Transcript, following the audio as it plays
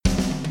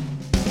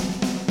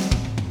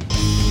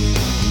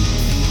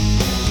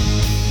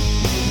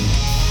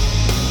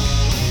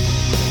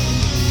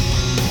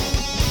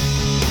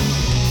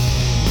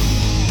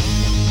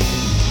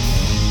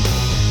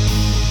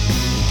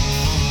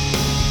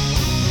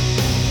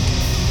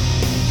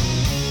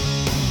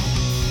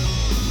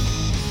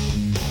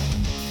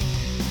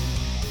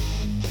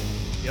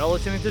You're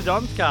listening to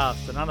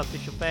Domscast, an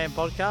unofficial fan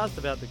podcast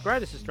about the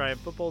greatest Australian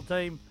football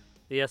team,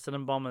 the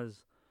Essendon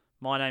Bombers.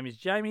 My name is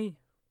Jamie.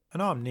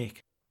 And I'm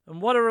Nick.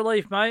 And what a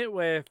relief, mate.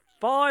 We're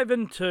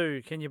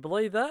 5-2. Can you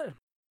believe that?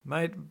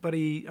 Mate,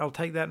 buddy, I'll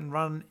take that and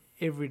run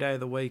every day of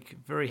the week.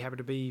 Very happy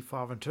to be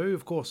 5-2.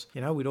 Of course,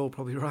 we'd all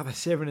probably rather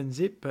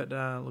 7-0, but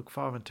look,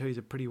 5-2 is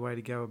a pretty way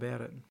to go about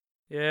it.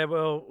 Yeah,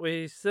 well,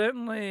 we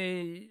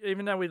certainly,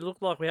 even though we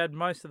looked like we had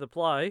most of the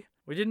play,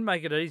 we didn't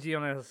make it easy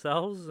on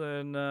ourselves,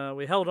 and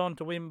we held on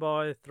to win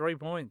by 3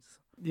 points.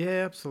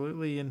 Yeah,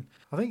 absolutely. And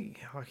I think,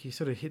 like, you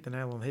sort of hit the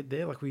nail on the head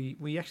there. Like,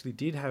 we actually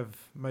did have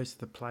most of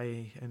the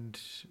play, and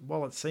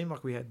while it seemed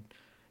like we had,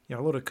 a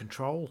lot of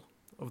control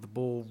of the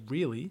ball,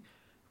 really,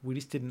 we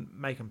just didn't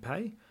make them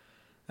pay.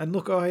 And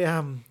look,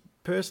 I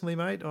personally,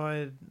 mate,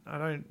 I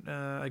don't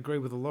agree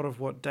with a lot of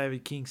what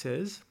David King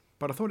says,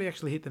 but I thought he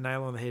actually hit the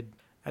nail on the head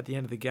at the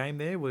end of the game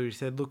there, where he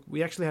said, look,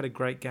 we actually had a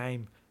great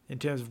game in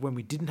terms of when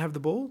we didn't have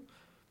the ball.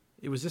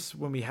 It was just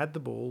when we had the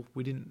ball,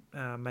 we didn't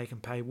make them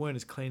pay, weren't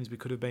as clean as we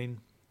could have been.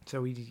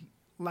 So we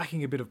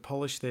lacking a bit of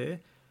polish there,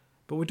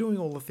 but we're doing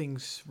all the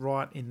things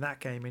right in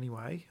that game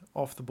anyway,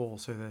 off the ball.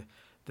 So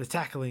the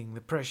tackling, the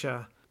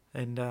pressure,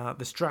 and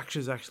the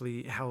structures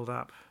actually held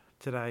up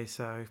today.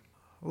 So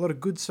a lot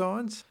of good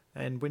signs,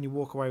 and when you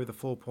walk away with the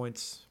 4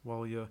 points,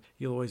 well, you'll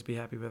always be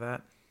happy with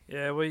that.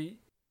 Yeah,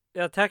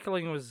 our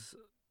tackling was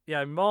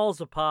miles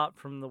apart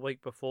from the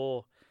week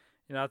before.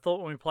 I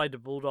thought when we played the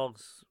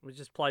Bulldogs, we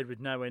just played with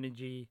no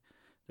energy.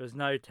 There was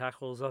no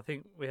tackles. I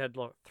think we had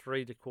like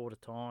 3 to quarter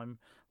time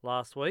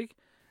last week.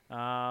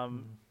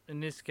 In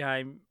this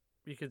game,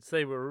 you could see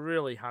we were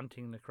really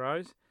hunting the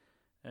Crows.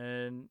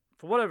 And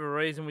for whatever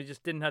reason, we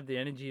just didn't have the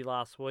energy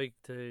last week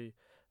to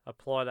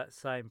apply that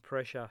same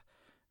pressure.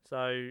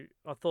 So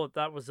I thought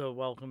that was a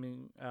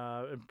welcoming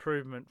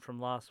improvement from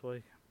last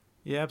week.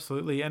 Yeah,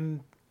 absolutely.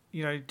 And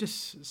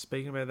just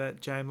speaking about that,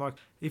 James, like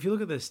if you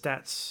look at the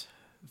stats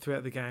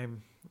throughout the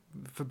game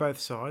for both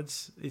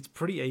sides, it's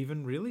pretty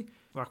even, really.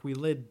 Like we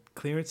led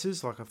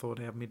clearances, like I thought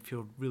our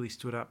midfield really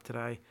stood up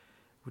today,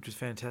 which was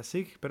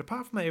fantastic. But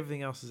apart from that,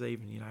 everything else is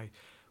even,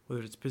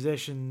 whether it's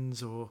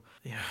possessions or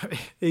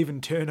even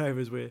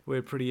turnovers,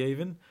 we're pretty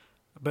even.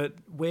 But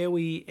where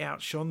we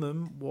outshone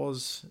them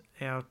was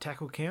our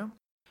tackle count.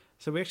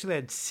 So we actually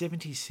had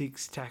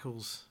 76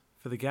 tackles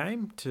for the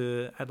game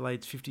to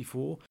Adelaide's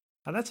 54.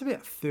 And that's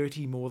about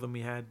 30 more than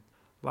we had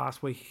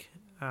last week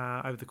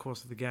over the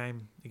course of the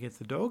game against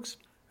the Dogs.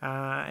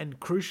 And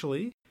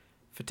crucially,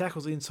 for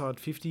tackles inside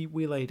 50,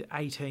 we laid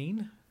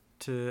 18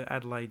 to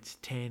Adelaide's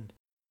 10.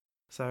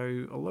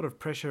 So a lot of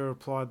pressure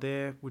applied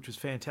there, which was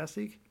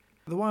fantastic.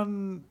 The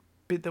one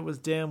bit that was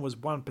down was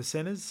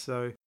 1%ers.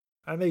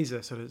 And these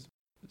are sort of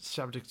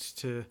subject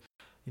to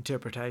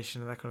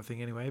interpretation and that kind of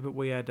thing anyway. But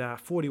we had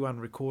 41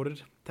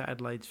 recorded to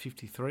Adelaide's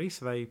 53.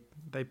 So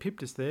they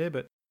pipped us there,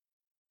 but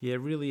yeah,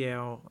 really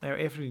our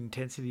effort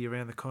intensity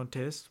around the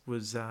contest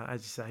was,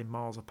 as you say,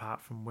 miles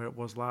apart from where it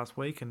was last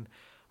week. And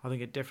I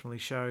think it definitely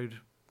showed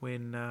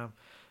when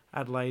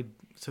Adelaide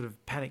sort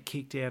of panic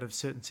kicked out of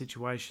certain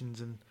situations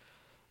and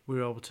we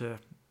were able to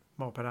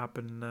mop it up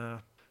and,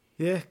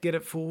 get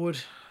it forward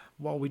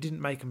while we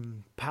didn't make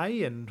them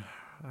pay. And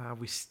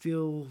we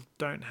still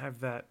don't have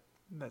that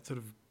sort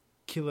of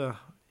killer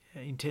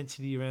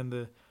intensity around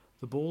the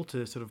ball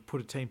to sort of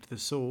put a team to the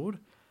sword.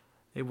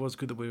 It was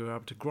good that we were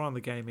able to grind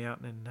the game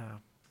out and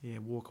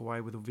walk away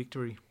with a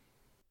victory.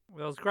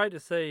 Well, it was great to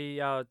see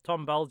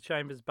Tom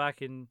Bellchambers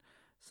back in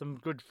some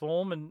good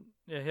form, and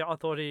I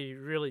thought he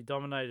really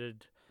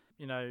dominated,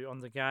 on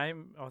the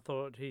game. I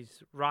thought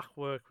his ruck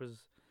work was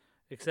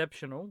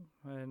exceptional,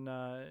 and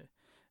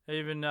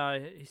even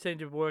he seemed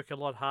to work a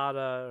lot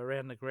harder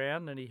around the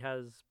ground than he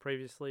has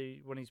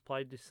previously when he's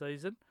played this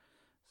season.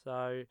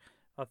 So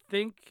I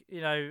think,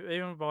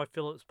 even by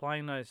Phillips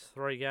playing those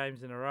 3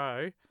 games in a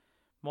row,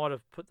 might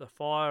have put the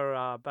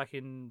fire back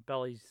in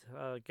Belly's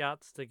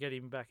guts to get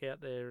him back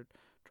out there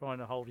trying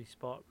to hold his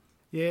spot.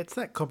 Yeah, it's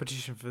that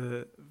competition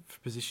for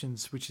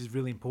positions which is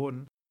really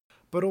important.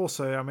 But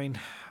also, and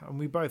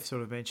we both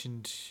sort of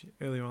mentioned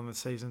earlier on in the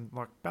season,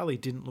 like Bally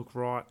didn't look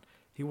right.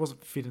 He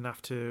wasn't fit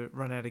enough to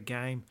run out a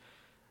game,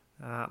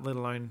 let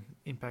alone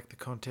impact the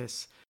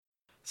contests.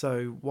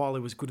 So while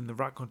he was good in the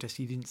ruck contest,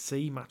 you didn't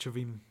see much of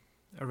him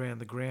around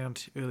the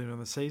ground earlier in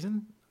the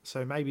season.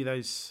 So maybe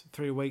those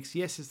 3 weeks,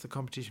 yes, it's the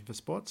competition for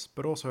spots,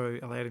 but also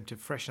allowed him to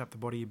freshen up the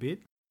body a bit.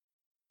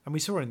 And we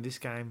saw in this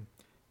game,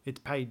 it's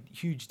paid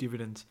huge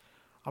dividends.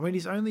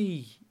 He's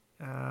only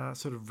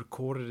sort of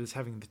recorded as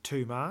having the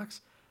 2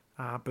 marks,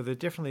 but there are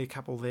definitely a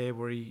couple there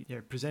where he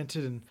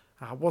presented and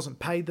wasn't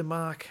paid the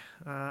mark,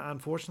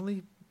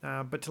 unfortunately.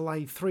 But to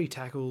lay 3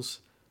 tackles,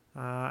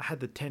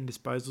 had the 10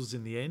 disposals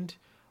in the end.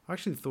 I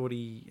actually thought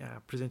he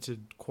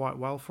presented quite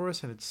well for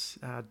us, and it's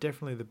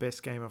definitely the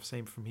best game I've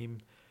seen from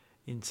him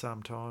in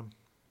some time.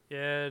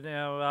 Yeah,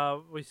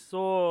 now we've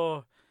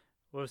seen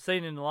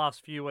in the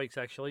last few weeks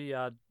actually,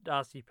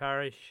 Darcy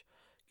Parish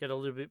get a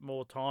little bit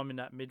more time in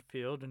that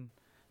midfield, and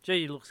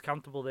he looks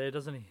comfortable there,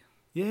 doesn't he?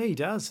 Yeah, he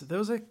does. There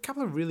was a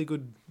couple of really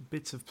good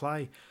bits of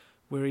play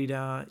where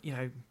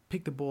he'd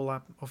pick the ball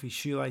up off his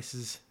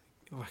shoelaces,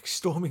 like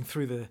storming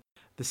through the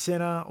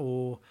centre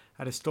or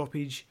at a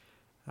stoppage,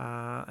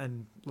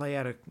 and lay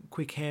out a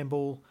quick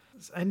handball.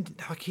 And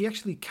like he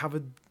actually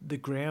covered the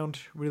ground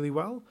really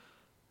well.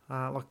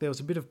 Like there was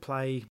a bit of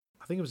play,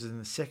 I think it was in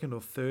the second or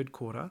third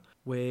quarter,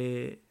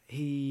 where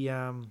he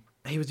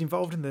was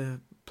involved in the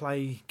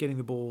play getting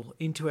the ball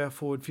into our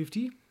forward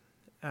 50,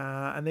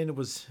 and then it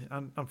was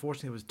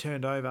unfortunately it was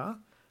turned over,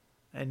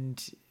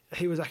 and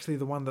he was actually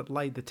the one that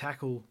laid the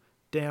tackle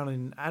down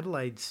in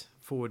Adelaide's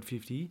forward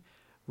 50,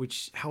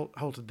 which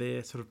halted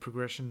their sort of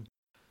progression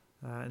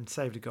and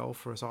saved a goal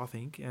for us, I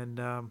think.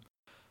 And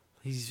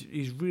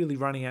he's really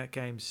running out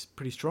games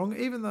pretty strong,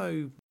 even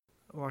though,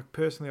 like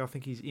personally, I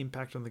think his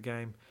impact on the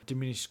game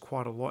diminished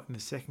quite a lot in the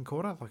second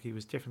quarter. Like he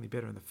was definitely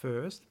better in the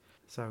first,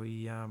 so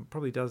he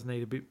probably does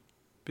need a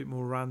bit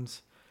more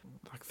runs,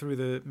 like through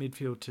the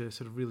midfield to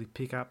sort of really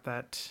pick up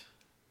that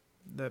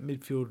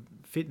midfield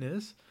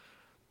fitness.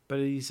 But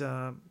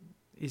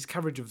his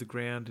coverage of the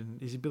ground and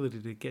his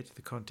ability to get to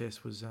the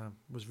contest was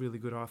really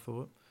good, I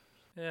thought.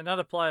 Yeah,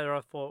 another player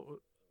I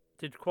thought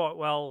did quite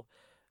well,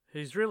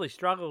 who's really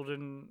struggled,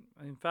 and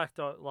in fact,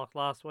 like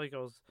last week, I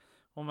was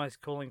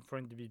almost calling for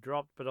him to be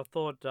dropped, but I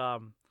thought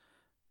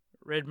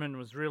Redmond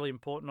was really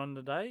important on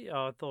the day.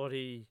 I thought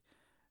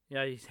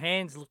his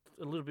hands looked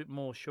a little bit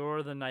more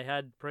surer than they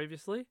had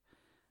previously,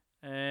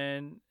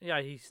 and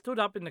he stood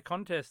up in the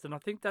contest, and I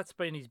think that's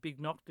been his big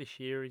knock this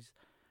year.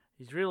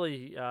 He's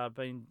really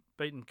been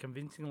beaten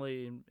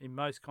convincingly in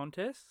most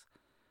contests,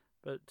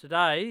 but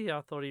today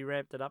I thought he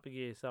ramped it up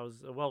again, so it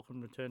was a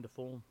welcome return to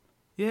form.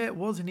 Yeah, it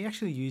was, and he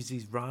actually used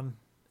his run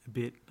a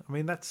bit. I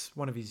mean, that's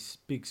one of his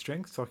big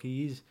strengths. Like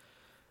he is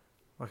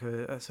like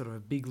a sort of a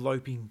big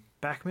loping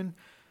backman,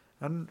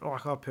 and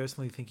like I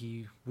personally think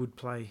he would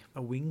play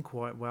a wing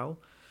quite well.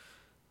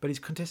 But his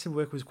contested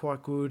work was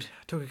quite good.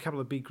 Took a couple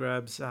of big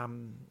grabs.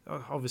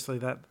 Obviously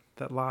that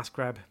last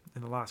grab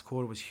in the last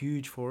quarter was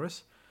huge for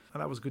us,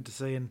 and that was good to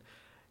see. And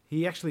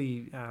he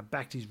actually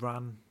backed his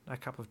run a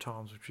couple of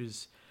times, which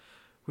is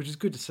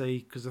good to see,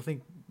 because I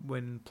think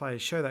when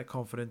players show that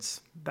confidence,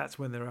 that's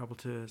when they're able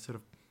to sort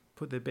of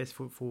put their best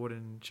foot forward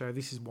and show,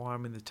 this is why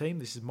I'm in the team,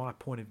 this is my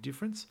point of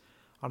difference.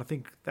 And I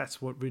think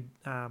that's what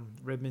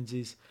Redmond's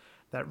is,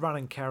 that run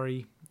and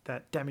carry,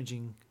 that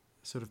damaging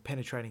sort of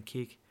penetrating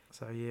kick.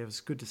 So yeah, it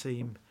was good to see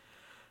him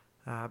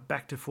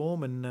back to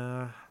form and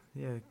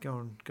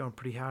going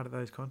pretty hard at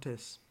those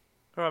contests.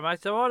 All right,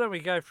 mate, so why don't we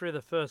go through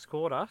the first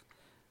quarter?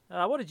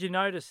 What did you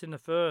notice in the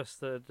first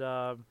that,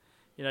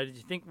 did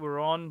you think we were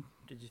on?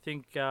 Did you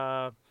think,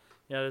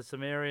 there's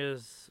some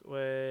areas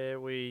where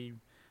we,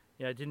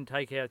 didn't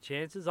take our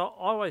chances? I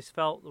always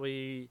felt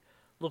we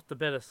looked the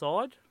better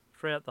side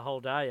throughout the whole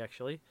day,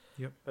 actually.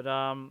 Yep.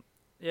 But,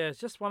 it's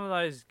just one of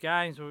those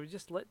games where we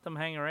just let them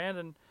hang around.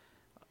 And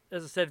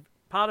as I said,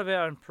 part of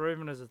our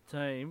improvement as a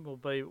team will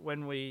be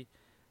when we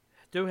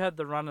do have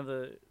the run of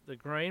the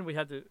green. We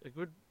had a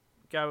good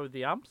go with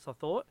the umps, I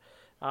thought,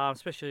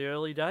 especially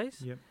early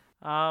days. Yep.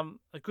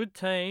 A good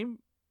team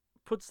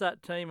puts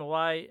that team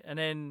away and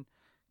then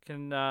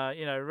can,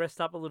 rest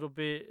up a little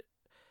bit.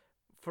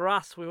 For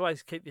us, we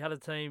always keep the other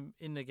team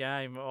in the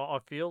game. I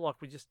feel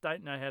like we just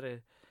don't know how to,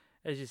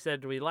 as you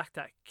said, we lack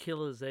that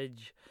killer's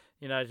edge,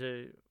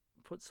 to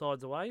put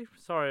sides away.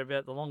 Sorry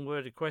about the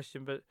long-worded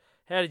question, but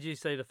how did you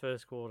see the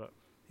first quarter?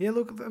 Yeah,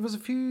 look, there was a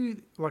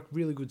few like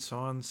really good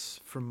signs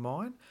from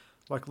mine.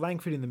 Like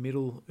Langford in the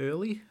middle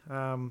early,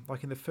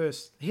 like in the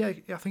first, I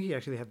think he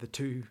actually had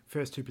the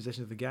first two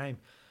possessions of the game.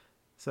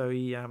 So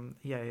he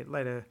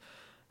later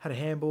had a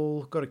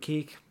handball, got a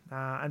kick,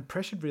 and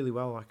pressured really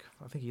well. Like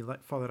I think he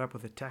followed up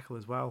with a tackle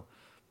as well.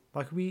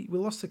 Like we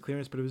lost the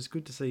clearance, but it was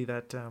good to see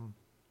that,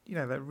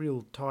 that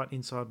real tight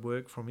inside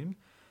work from him.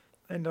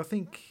 And I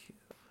think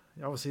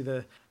obviously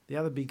the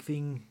other big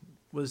thing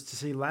was to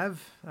see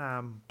Lav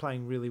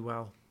playing really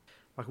well.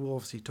 Like we'll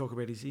obviously talk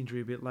about his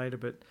injury a bit later,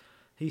 but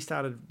he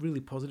started really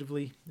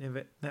positively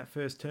in that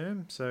first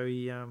term. So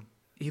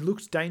he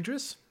looked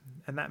dangerous,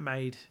 and that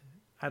made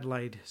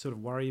Adelaide sort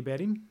of worry about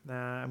him.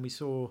 And we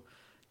saw,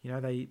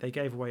 they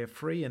gave away a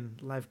free and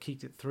Lav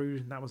kicked it through,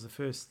 and that was the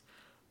first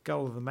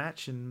goal of the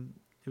match. And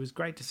it was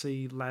great to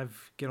see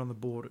Lav get on the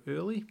board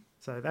early.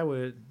 So they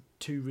were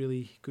two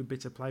really good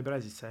bits of play. But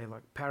as you say,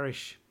 like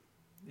Parrish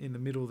in the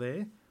middle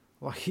there,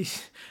 like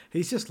he's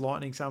just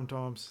lightning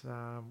sometimes,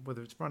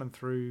 whether it's running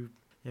through,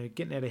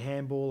 getting out a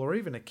handball or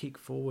even a kick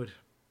forward.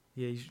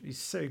 Yeah, he's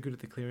so good at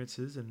the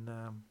clearances, and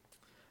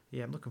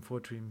I'm looking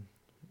forward to him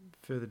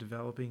further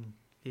developing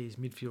his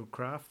midfield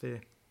craft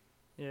there.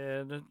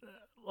 Yeah,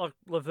 like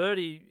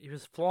Laverty, he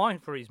was flying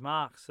for his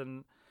marks,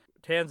 and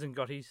Townsend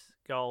got his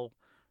goal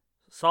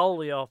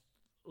solely off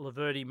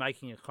Laverty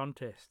making a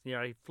contest.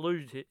 He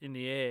flew in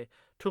the air,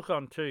 took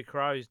on two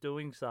crows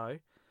doing so.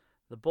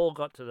 The ball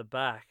got to the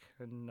back,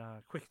 and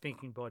quick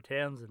thinking by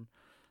Townsend,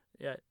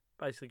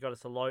 basically got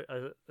us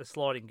a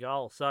sliding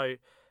goal. So,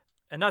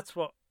 and that's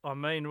what I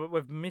mean.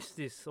 We've missed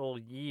this all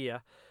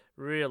year,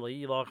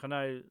 really. Like I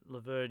know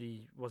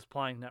Laverty was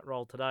playing that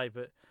role today,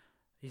 but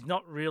he's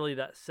not really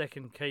that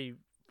second key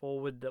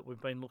forward that we've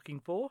been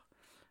looking for.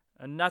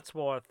 And that's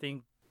why I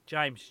think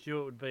James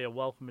Stewart would be a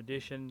welcome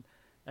addition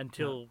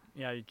until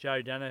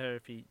Joe Danaher,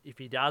 if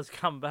he does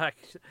come back,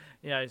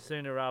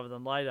 sooner rather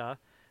than later.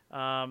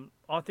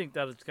 I think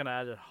that it's going to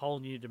add a whole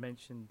new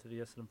dimension to the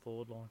Essendon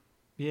forward line.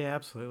 Yeah,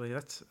 absolutely.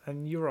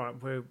 And you're right.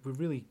 We're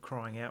really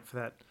crying out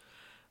for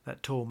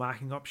that tall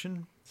marking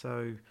option.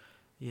 So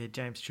yeah,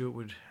 James Stewart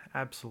would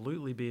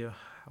absolutely be a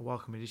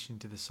welcome addition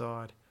to the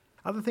side.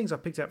 Other things I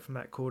picked up from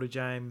that quarter,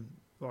 James,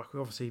 like we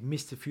obviously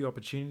missed a few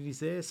opportunities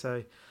there.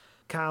 So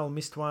Carl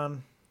missed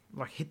one,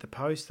 hit the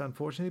post,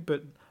 unfortunately.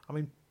 But I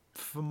mean,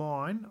 for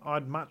mine,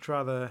 I'd much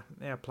rather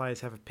our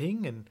players have a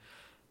ping and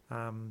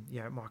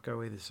it might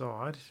go either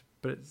side,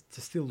 but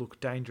to still look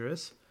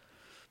dangerous.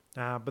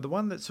 But the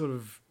one that sort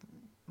of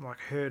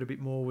hurt a bit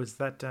more was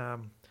that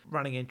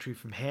running entry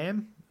from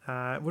Ham.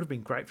 It would have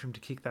been great for him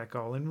to kick that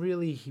goal, and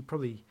really he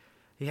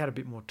had a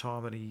bit more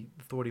time than he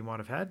thought he might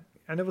have had.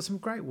 And there was some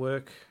great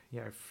work,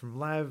 from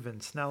Lav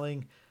and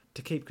Snelling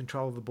to keep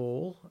control of the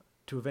ball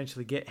to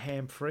eventually get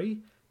Ham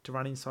free to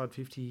run inside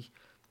 50.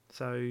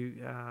 So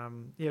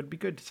it'd be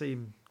good to see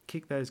him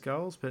kick those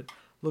goals. But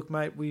look,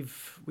 mate, we've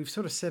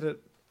sort of said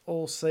it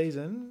all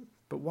season,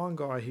 but one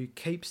guy who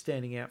keeps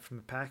standing out from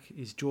the pack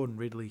is Jordan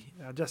Ridley.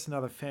 Just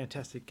another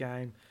fantastic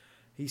game.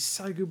 He's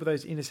so good with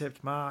those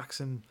intercept marks,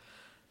 and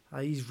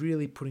he's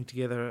really putting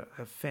together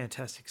a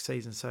fantastic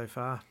season so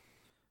far.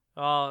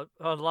 I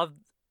love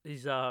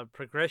his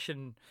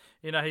progression.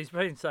 He's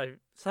been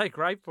so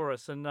great for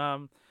us,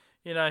 and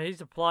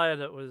he's a player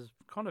that was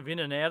kind of in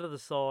and out of the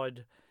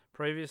side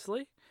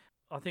previously.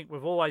 I think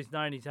we've always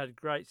known he's had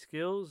great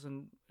skills,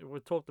 and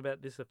we've talked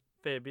about this a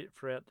fair bit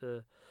throughout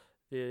the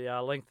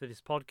length of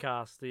this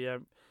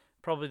podcast.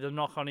 Probably the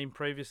knock on him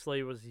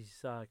previously was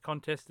his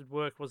contested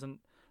work wasn't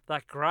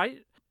that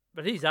great,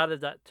 but he's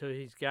added that to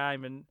his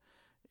game, and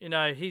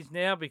he's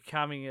now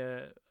becoming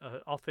a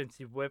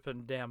offensive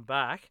weapon down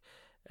back,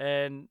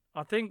 and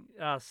I think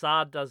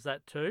Saad does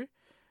that too.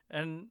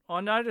 And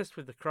I noticed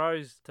with the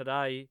Crows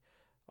today,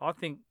 I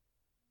think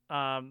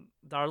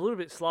they're a little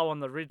bit slow on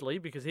the Ridley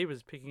because he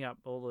was picking up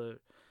all the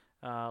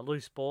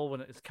loose ball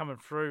when it was coming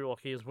through, like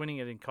he was winning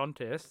it in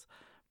contests.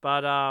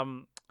 But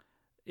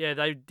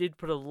they did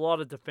put a lot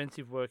of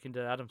defensive work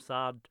into Adam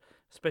Saad,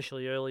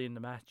 especially early in the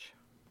match.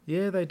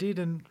 Yeah, they did.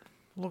 And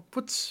look,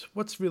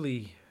 what's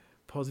really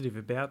positive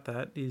about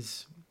that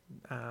is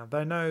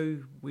they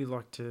know we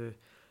like to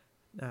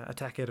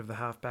attack out of the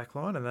half-back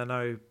line, and they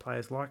know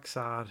players like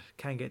Saad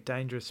can get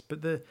dangerous.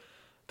 But the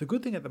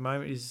good thing at the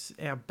moment is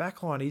our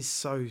back line is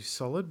so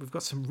solid. We've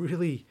got some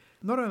really,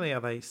 not only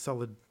are they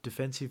solid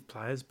defensive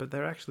players, but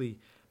they're actually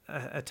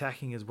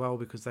attacking as well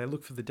because they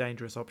look for the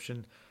dangerous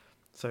option.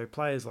 So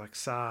players like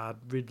Saad,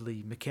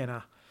 Ridley,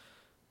 McKenna,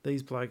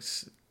 these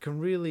blokes can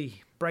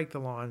really break the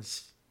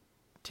lines,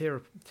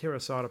 tear a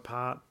side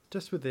apart,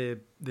 just with their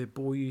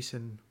ball use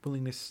and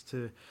willingness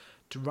to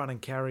run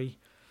and carry,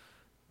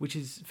 which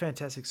is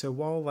fantastic. So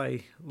while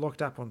they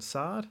locked up on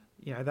Saad,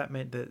 that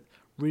meant that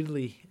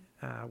Ridley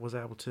was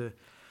able to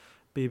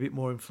be a bit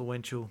more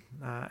influential.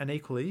 And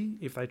equally,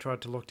 if they tried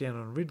to lock down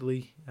on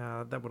Ridley,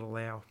 that would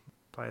allow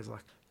players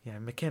like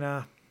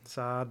McKenna,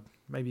 Saad,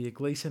 maybe a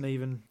Gleeson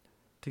even,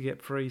 to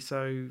get free.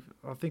 So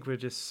I think we're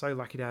just so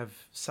lucky to have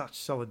such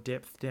solid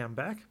depth down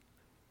back.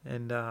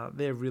 And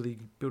they're really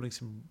building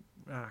some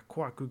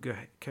quite good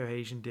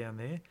cohesion down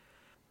there.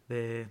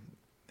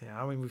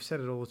 We've said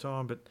it all the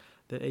time, but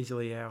they're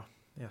easily our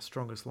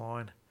strongest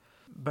line.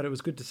 But it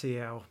was good to see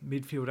our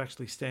midfield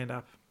actually stand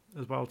up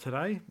as well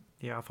today.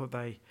 I thought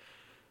they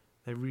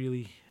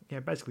really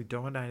basically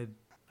dominated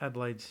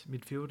Adelaide's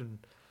midfield and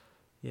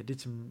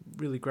did some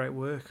really great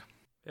work.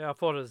 Yeah, I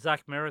thought it was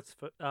Zach Merritt's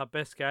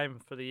best game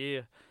for the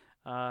year.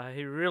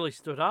 He really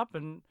stood up,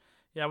 and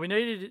we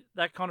needed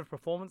that kind of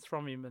performance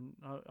from him. And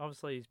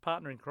obviously his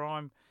partner in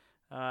crime,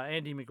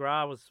 Andy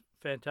McGrath, was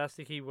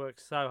fantastic. He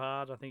worked so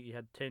hard. I think he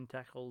had 10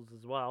 tackles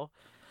as well.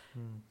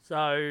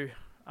 So,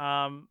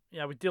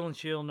 with Dylan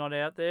Shield not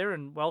out there,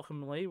 and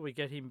welcomely we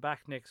get him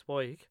back next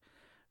week.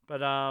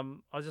 But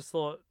I just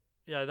thought,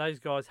 those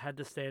guys had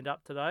to stand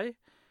up today.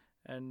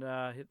 And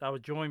they were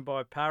joined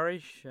by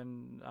Parrish,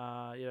 and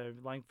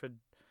Langford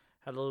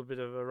had a little bit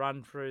of a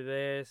run through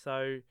there.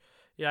 So,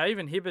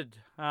 even Hibberd,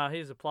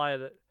 he's a player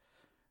that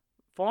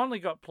finally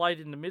got played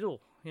in the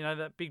middle,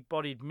 that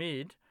big-bodied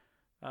mid.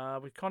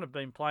 We've kind of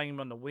been playing him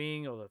on the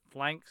wing or the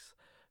flanks,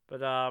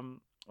 but I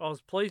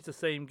was pleased to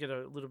see him get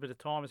a little bit of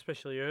time,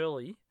 especially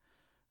early,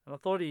 and I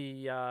thought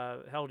he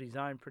held his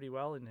own pretty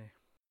well in there.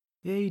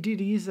 Yeah, he did.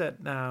 He is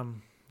that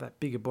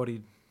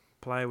bigger-bodied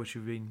player which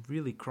we've been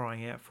really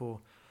crying out for.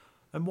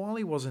 And while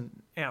he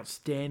wasn't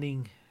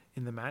outstanding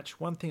in the match,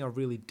 one thing I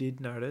really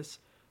did notice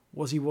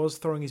was he was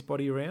throwing his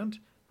body around.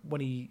 When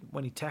he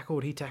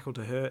tackled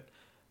to hurt.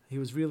 He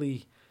was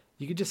really,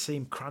 you could just see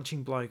him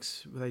crunching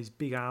blokes with these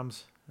big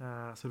arms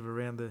sort of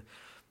around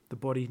the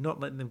body, not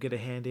letting them get a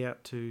hand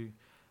out to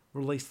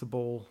release the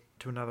ball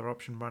to another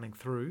option running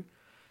through.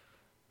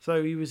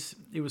 So he was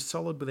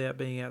solid without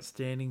being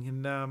outstanding.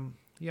 And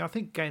I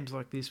think games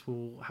like this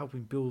will help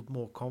him build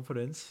more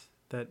confidence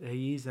that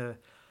he is a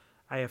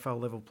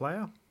AFL level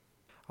player.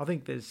 I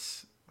think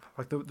there's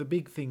like the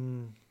big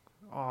thing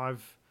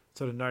I've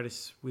sort of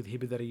noticed with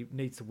Hibberd that he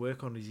needs to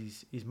work on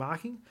is his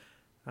marking.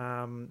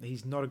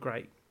 He's not a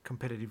great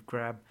competitive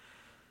grab.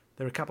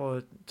 There are a couple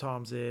of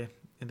times there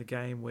in the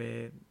game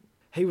where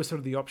he was sort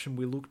of the option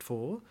we looked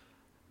for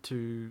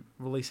to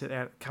release it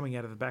out coming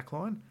out of the back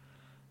line,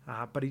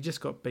 but he just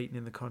got beaten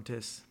in the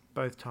contest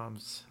both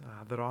times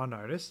that I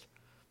noticed.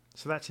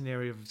 So that's an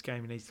area of his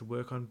game he needs to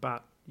work on.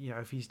 But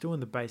if he's doing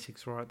the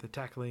basics right, the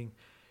tackling,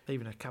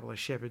 even a couple of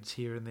shepherds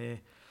here and there,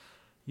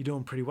 you're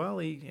doing pretty well.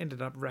 He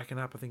ended up racking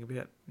up, I think,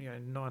 about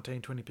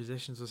 19, 20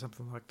 possessions or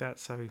something like that.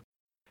 So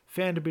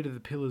found a bit of the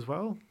pill as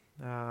well.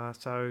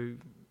 So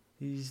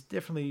he's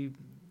definitely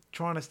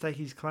trying to stake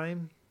his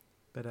claim,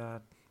 but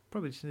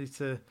probably just needs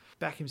to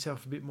back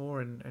himself a bit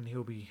more, and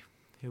he'll be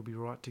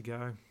right to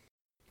go.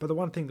 But the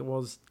one thing that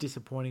was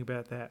disappointing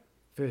about that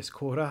first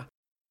quarter,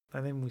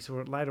 and then we saw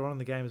it later on in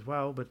the game as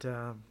well, but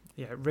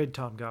red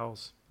time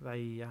goals,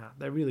 they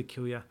really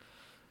kill you.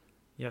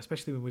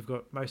 Especially when we've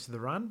got most of the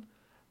run,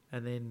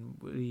 and then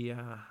we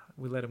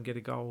let them get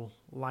a goal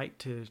late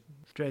to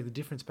drag the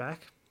difference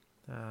back.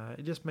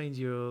 It just means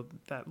you're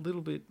that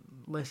little bit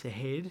less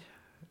ahead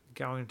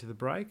going into the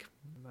break,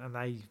 and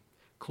they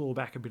claw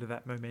back a bit of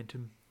that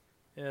momentum.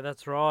 Yeah,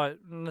 that's right.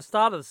 In the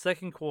start of the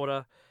second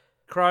quarter,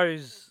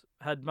 Crows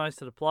had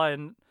most of the play,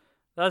 and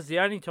that was the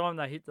only time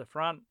they hit the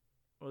front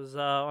was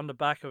on the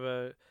back of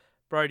a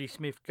Brodie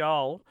Smith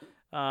goal.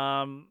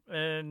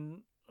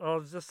 And I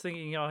was just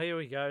thinking, oh, here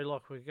we go,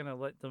 like we're going to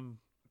let them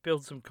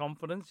build some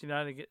confidence,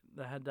 they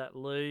had that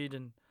lead,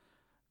 and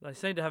they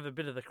seem to have a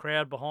bit of the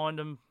crowd behind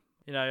them,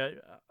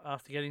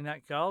 after getting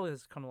that goal.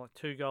 There's kind of like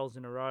 2 goals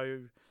in a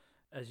row.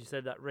 As you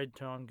said, that red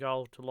time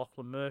goal to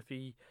Lachlan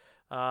Murphy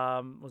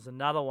was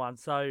another one.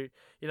 So,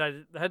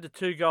 they had the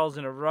 2 goals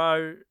in a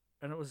row,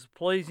 and it was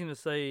pleasing to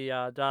see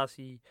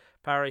Darcy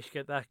Parish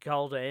get that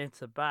goal to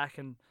answer back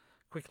and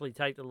quickly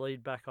take the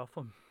lead back off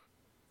them.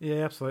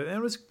 Yeah, absolutely. And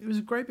it was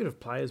a great bit of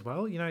play as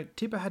well.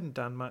 Tipper hadn't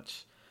done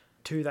much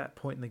to that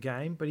point in the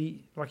game, but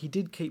he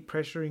did keep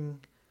pressuring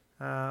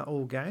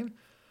all game.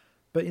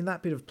 But in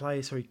that bit of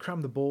play, so he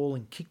crumbed the ball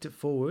and kicked it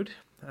forward,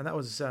 and that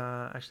was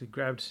actually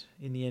grabbed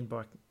in the end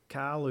by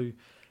Carl, who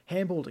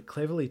handballed it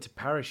cleverly to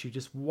Parish, who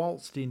just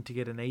waltzed in to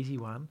get an easy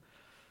one.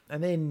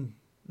 And then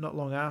not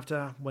long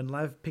after, when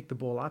Lav picked the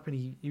ball up,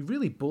 and he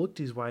really bullocked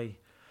his way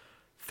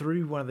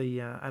through one of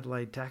the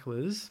Adelaide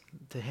tacklers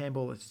to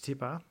handball it to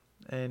Tipper,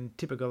 and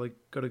Tipper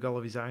got a goal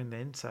of his own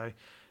then. So it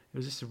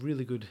was just a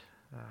really good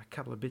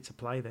couple of bits of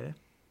play there.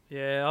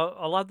 Yeah,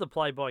 I love the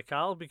play by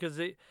Carl because,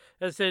 as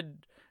I said,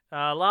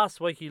 last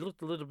week he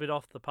looked a little bit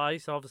off the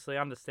pace. Obviously,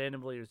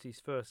 understandably, it was his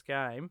first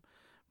game.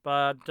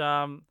 But,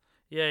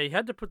 he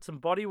had to put some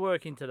body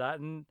work into that.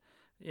 And,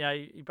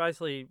 he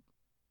basically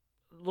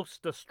looks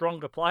the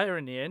stronger player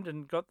in the end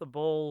and got the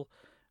ball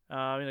in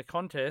a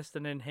contest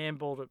and then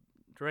handballed it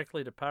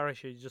directly to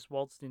Parish, who just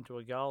waltzed into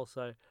a goal.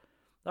 So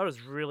that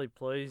was really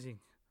pleasing.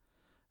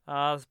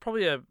 There's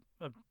probably a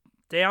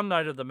down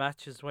note of the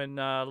match is when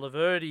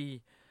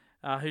Laverty,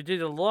 who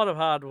did a lot of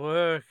hard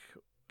work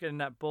getting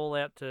that ball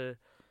out to,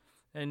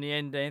 in the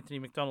end, Anthony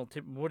McDonald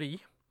tipped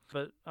Woody.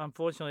 But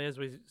unfortunately, as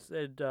we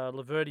said,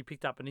 Laverty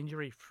picked up an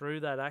injury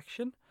through that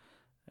action.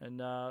 And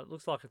it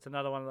looks like it's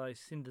another one of those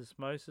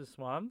syndesmosis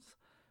ones.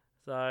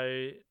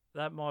 So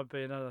that might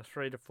be another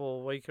 3 to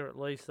 4 weeker at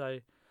least. So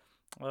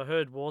I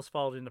heard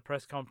Worsfold in the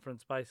press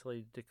conference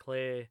basically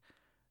declare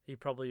he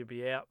probably would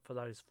be out for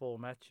those 4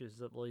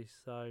 matches at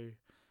least. So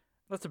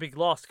that's a big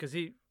loss because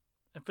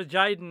for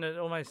Jayden, it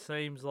almost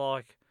seems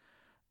like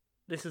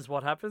this is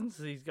what happens.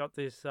 He's got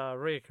this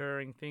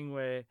reoccurring thing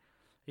where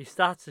he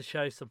starts to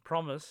show some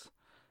promise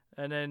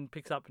and then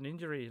picks up an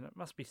injury, and it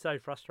must be so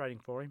frustrating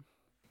for him.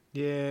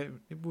 Yeah,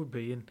 it would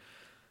be. And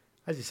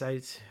as you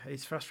say,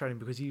 it's frustrating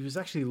because he was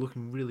actually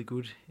looking really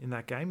good in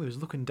that game. He was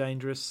looking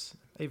dangerous.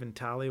 Even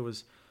Talia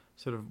was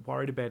sort of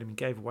worried about him. He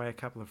gave away a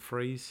couple of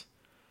frees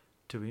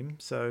to him.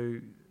 So,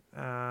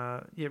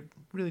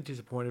 really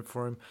disappointed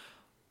for him.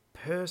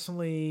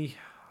 Personally,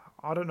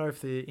 I don't know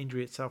if the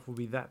injury itself will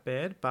be that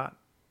bad, but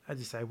as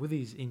you say, with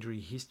his injury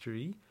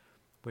history,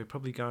 we're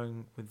probably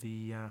going with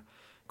the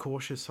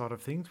cautious side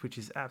of things, which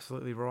is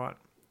absolutely right,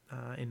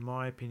 in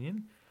my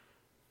opinion,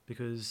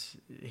 because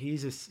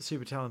he's a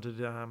super talented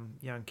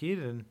young kid,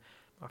 and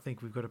I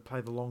think we've got to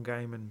play the long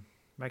game and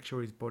make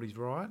sure his body's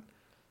right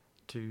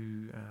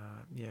to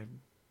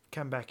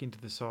come back into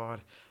the side.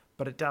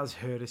 But it does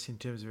hurt us in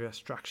terms of our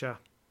structure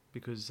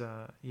because,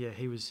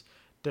 he was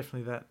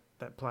definitely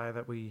that player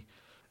that we...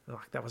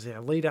 that was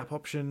our lead-up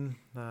option,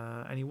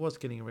 and he was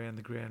getting around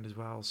the ground as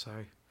well. So,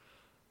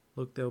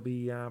 look, there'll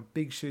be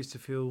big shoes to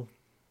fill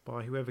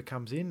by whoever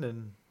comes in,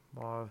 and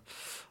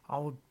I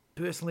would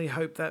personally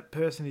hope that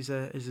person is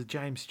a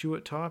James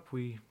Stewart type.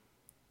 We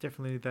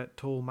definitely need that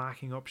tall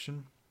marking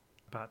option,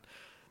 but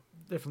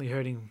definitely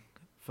hurting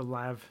for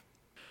Lav.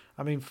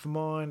 I mean, for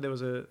mine, there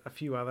was a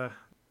few other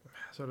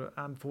sort of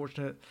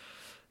unfortunate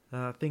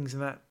things in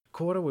that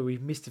quarter where we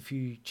missed a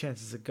few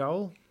chances at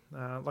goal.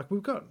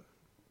 We've got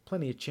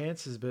plenty of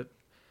chances, but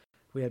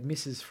We had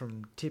misses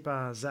from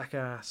Tipper,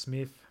 Zaka,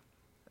 Smith.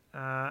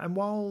 And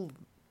while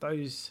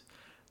those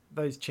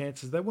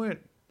chances, they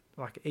weren't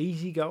like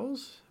easy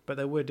goals, but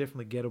they were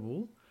definitely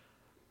gettable.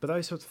 But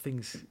those sorts of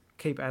things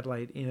keep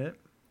Adelaide in it.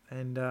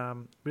 And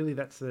really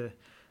they're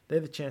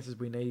the chances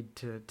we need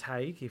to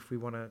take if we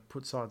want to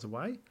put sides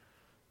away.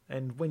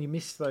 And when you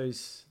miss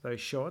those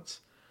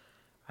shots,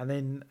 and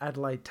then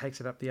Adelaide takes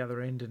it up the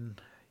other end,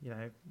 and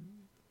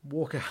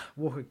Walker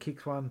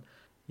kicks one,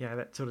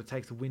 that sort of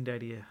takes the wind out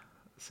of your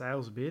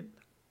sails a bit.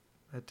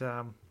 But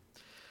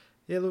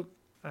look,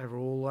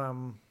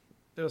 overall,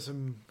 there were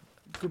some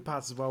good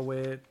parts as well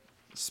where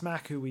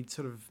Smack, who we'd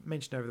sort of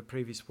mentioned over the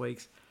previous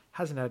weeks,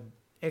 hasn't had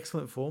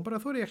excellent form, but I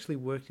thought he actually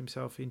worked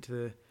himself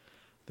into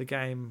the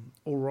game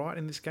all right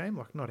in this game.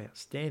 Like, not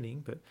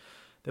outstanding, but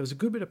there was a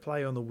good bit of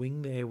play on the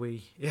wing there where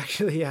he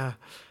actually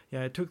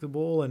took the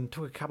ball and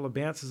took a couple of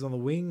bounces on the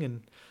wing,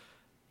 and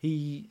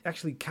he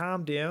actually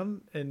calmed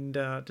down and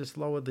just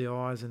lowered the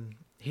eyes and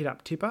hit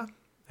up Tipper,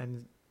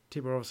 and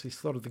Tipper obviously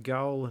slotted the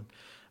goal, and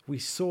we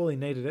sorely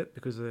needed it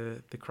because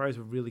the Crows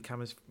were really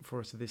coming for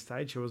us at this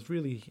stage. So I was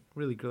really,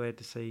 really glad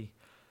to see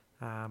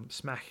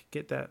Smack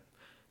get that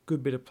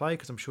good bit of play,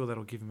 because I'm sure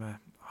that'll give him a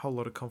whole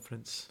lot of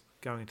confidence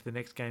going into the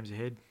next games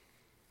ahead.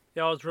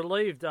 Yeah, I was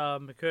relieved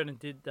McKernan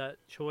did that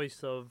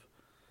choice of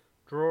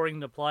drawing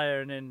the player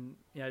and then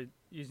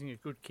using a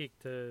good kick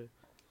to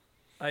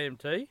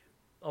AMT.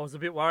 I was a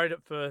bit worried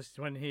at first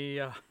when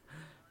he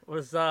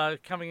was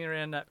coming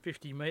around that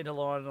 50-metre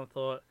line, and I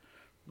thought,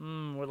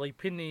 will he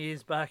pin the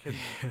ears back and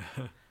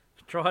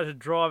try to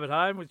drive it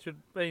home, which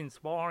would be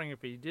inspiring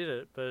if he did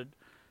it. But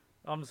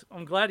I'm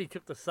glad he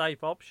took the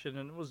safe option,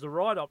 and it was the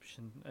right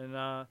option. And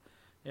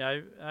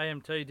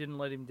AMT didn't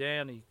let him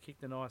down. He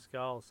kicked a nice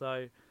goal.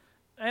 So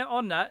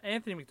on that,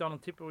 Anthony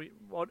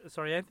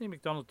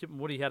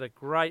McDonald-Tipungwuti had a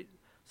great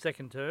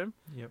second term.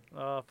 Yep.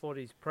 Fought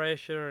his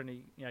pressure, and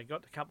he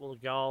got a couple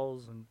of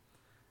goals, and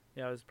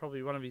it was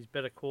probably one of his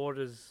better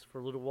quarters for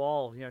a little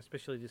while.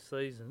 Especially this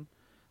season.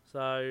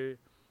 So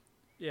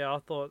I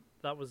thought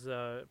that was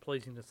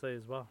pleasing to see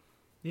as well.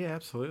 Yeah,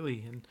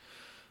 absolutely. And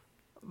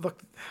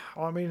look,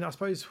 I mean, I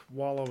suppose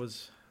while I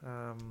was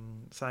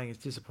saying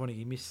it's disappointing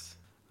he missed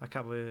a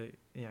couple of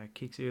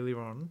kicks earlier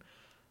on,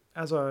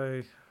 as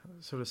I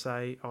sort of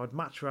say, I'd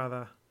much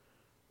rather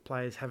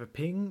players have a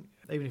ping,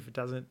 even if it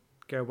doesn't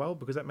go well,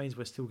 because that means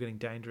we're still getting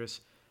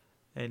dangerous.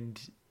 And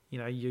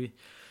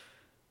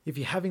if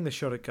you're having the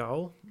shot at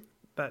goal,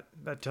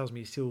 that tells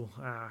me you're still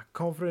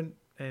confident,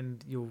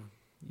 and you'll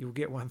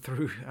get one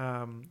through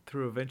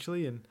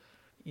eventually. And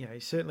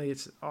certainly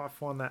I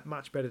find that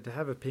much better to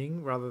have a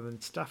ping rather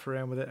than stuff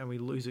around with it and we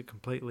lose it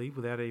completely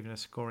without even a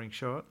scoring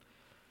shot,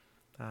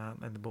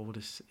 and the ball will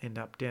just end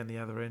up down the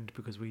other end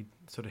because we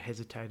sort of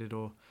hesitated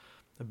or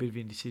a bit of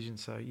indecision.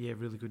 So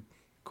really good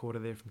quarter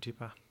there from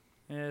Tipper.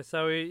 Yeah,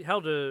 so he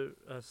held a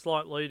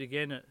slight lead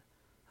again at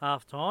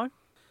half time.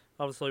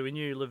 Obviously we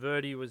knew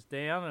Laverty was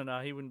down and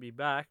he wouldn't be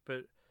back,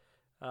 but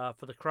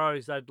for the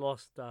Crows they'd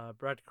lost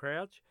Brad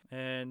Crouch,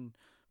 and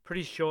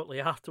pretty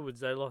shortly afterwards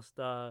they lost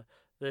their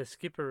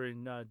skipper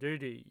in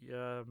Doody.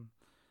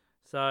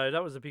 So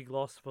that was a big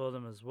loss for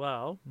them as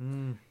well.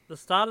 The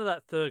start of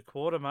that third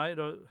quarter, mate,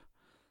 David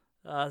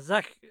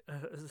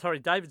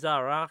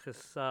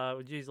Zaharakis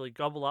would usually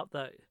gobble up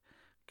that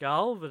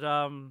goal, but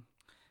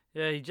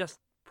he just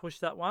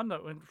pushed that one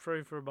that went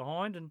through for a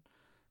behind, and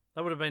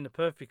that would have been the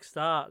perfect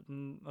start.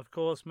 And of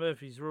course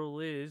Murphy's rule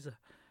is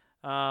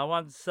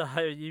once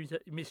you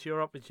miss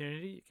your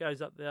opportunity, it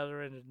goes up the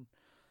other end and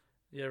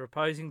your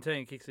opposing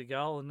team kicks a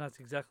goal, and that's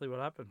exactly what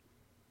happened.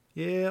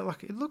 Yeah,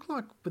 like it looked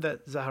like with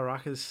that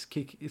Zaharakis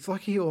kick, it's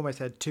like he almost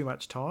had too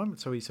much time,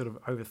 so he sort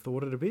of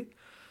overthought it a bit.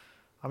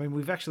 I mean,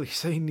 we've actually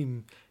seen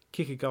him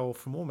kick a goal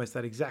from almost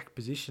that exact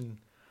position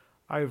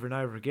over and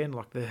over again,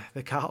 like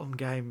the Carlton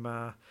game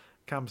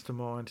comes to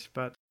mind.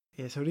 But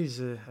so it is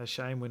a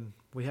shame when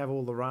we have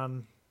all the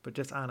run, but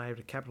just aren't able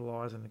to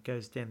capitalise, and it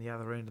goes down the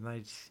other end and they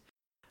just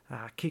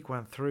kick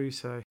one through.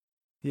 So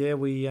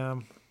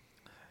we're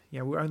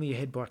only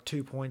ahead by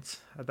 2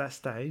 points at that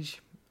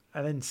stage.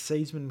 And then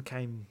Seedsman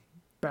came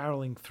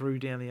barreling through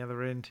down the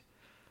other end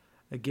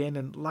again,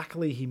 and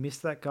luckily he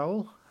missed that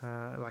goal.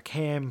 Like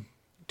Ham,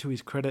 to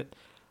his credit,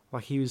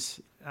 like he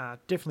was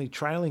definitely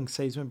trailing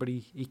Seedsman, but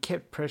he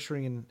kept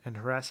pressuring and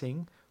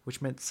harassing,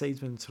 which meant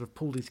Seedsman sort of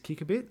pulled his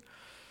kick a bit.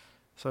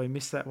 So he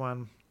missed that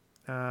one.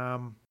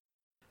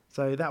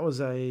 So that was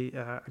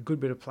a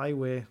good bit of play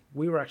where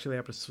we were actually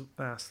able to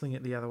sling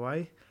it the other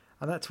way.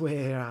 And that's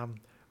where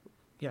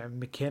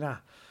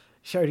McKenna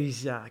showed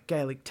his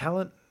Gaelic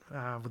talent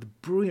with a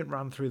brilliant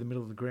run through the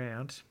middle of the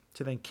ground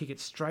to then kick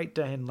it straight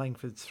down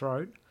Langford's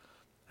throat.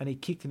 And he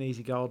kicked an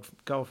easy goal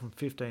from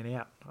 15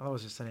 out. That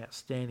was just an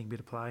outstanding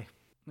bit of play.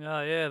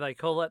 Oh, yeah, they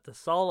call that the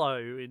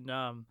solo in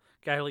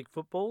Gaelic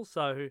football.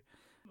 So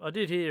I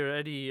did hear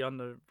Eddie on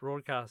the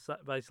broadcast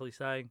basically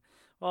saying,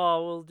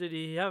 oh, well, did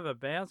he have a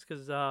bounce?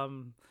 Because,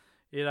 was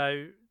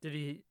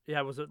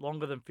it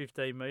longer than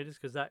 15 metres?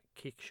 Because that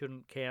kick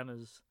shouldn't count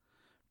as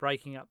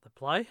breaking up the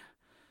play.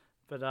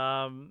 But,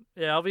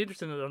 I'll be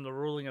interested in the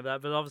ruling of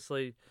that. But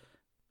obviously,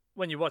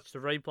 when you watch the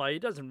replay, he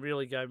doesn't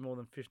really go more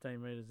than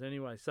 15 metres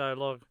anyway. So,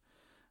 like,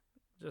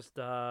 just,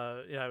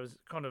 it was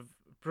kind of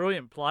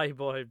brilliant play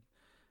by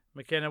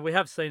McKenna. We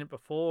have seen it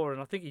before,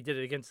 and I think he did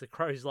it against the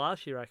Crows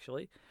last year,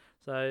 actually.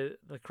 So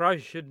the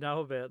Crows should know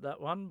about that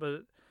one.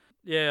 But,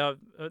 yeah,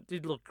 it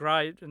did look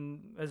great.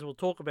 And as we'll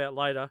talk about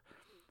later,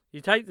 you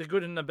take the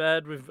good and the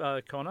bad with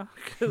Connor,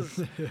 because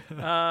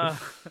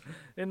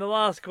in the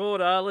last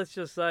quarter, let's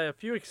just say a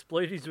few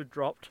expletives were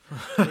dropped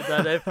with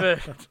that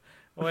effort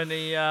when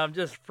he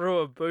just threw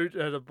a boot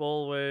at a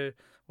ball where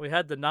we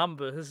had the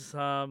numbers.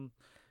 And,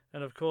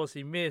 of course,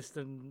 he missed,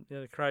 and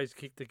the Crows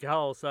kicked the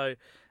goal. So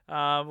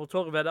we'll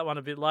talk about that one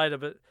a bit later.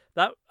 But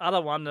that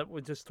other one that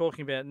we're just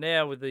talking about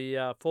now with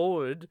the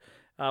forward,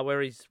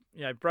 where he's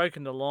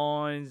broken the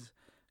lines,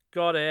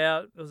 got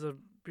out, it was a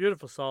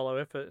beautiful solo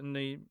effort, and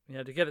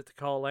to get it to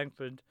Cole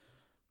Langford,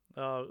 it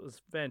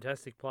was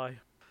fantastic play.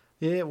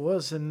 Yeah, it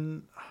was.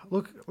 And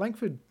look,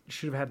 Langford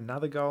should have had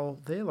another goal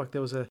there. Like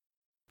there was a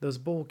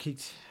ball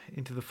kicked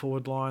into the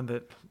forward line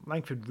that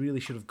Langford really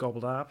should have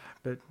gobbled up.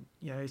 But,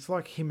 it's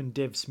like him and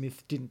Dev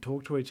Smith didn't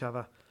talk to each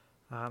other.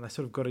 They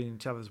sort of got in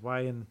each other's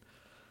way. And,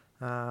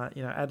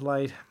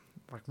 Adelaide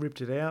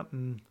ripped it out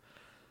and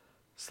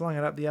slung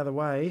it up the other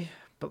way.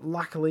 But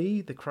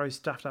luckily, the Crows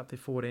stuffed up their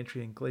forward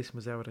entry and Gleeson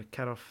was able to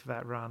cut off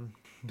that run,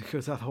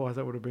 because otherwise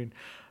that would have been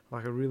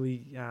a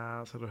really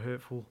sort of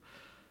hurtful.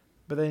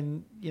 But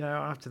then,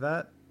 after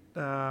that,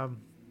 there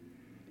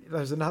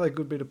was another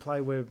good bit of play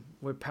where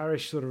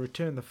Parrish sort of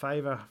returned the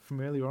favour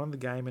from earlier on in the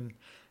game, and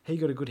he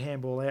got a good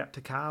handball out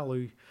to Carl,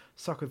 who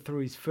socketed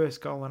through his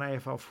first goal in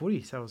AFL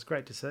footy. So it was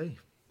great to see.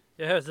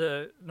 Yeah, it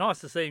was nice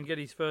to see him get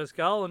his first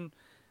goal, and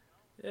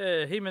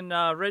him and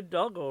Red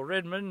Dog or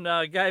Redmond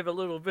gave a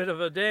little bit of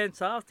a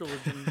dance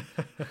afterwards. And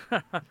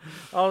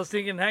I was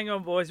thinking, hang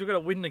on, boys, we've got to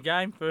win the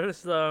game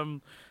first. These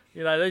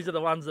are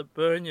the ones that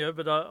burn you.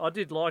 But I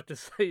did like to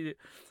see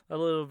a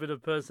little bit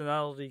of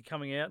personality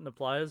coming out in the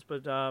players.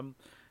 But, that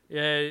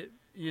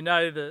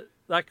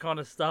kind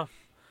of stuff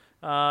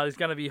is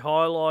going to be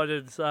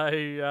highlighted. So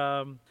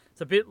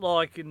it's a bit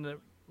like in the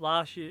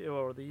last year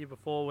or the year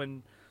before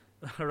when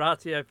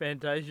Horatio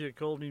Fantasia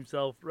called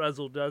himself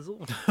Razzle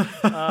Dazzle.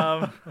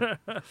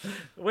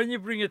 When you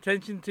bring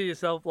attention to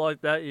yourself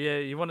like that,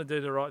 you want to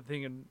do the right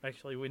thing and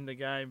actually win the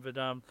game. But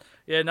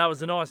it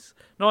was nice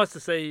to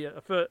see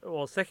a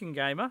second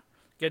gamer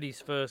get his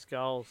first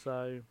goal.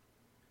 So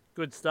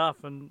good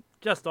stuff. And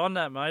just on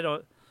that, mate,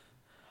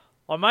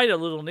 I made a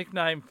little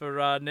nickname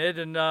for Ned,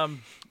 and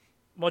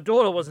my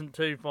daughter wasn't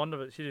too fond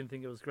of it. She didn't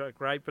think it was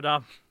great, but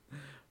I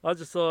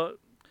just thought,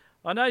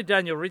 I know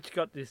Daniel Rich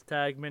got this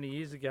tag many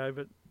years ago,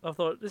 but I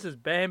thought, this is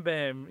Bam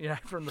Bam,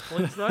 from the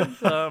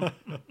Flintstones.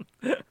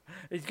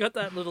 He's got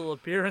that little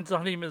appearance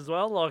on him as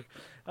well.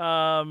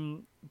 I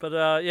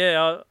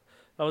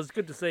was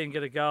good to see him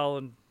get a goal,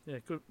 and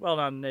good, well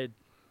done, Ned.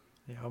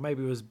 Yeah, or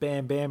maybe it was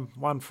Bam Bam,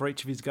 one for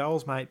each of his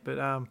goals, mate. But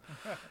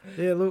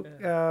it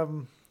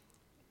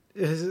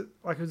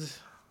was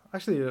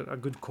actually a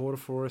good quarter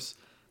for us,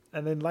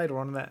 and then later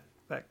on in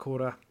that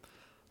quarter,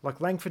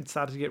 Langford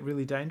started to get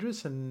really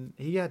dangerous, and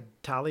he had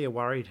Talia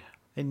worried.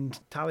 And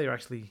Talia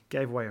actually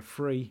gave away a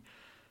free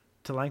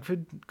to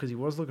Langford because he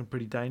was looking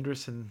pretty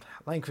dangerous, and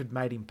Langford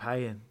made him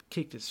pay and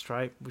kicked it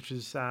straight, which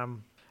is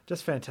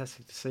just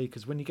fantastic to see,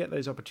 because when you get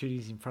those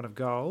opportunities in front of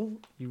goal,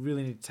 you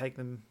really need to take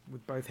them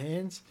with both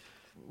hands,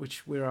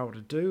 which we're able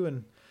to do.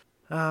 And,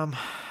 I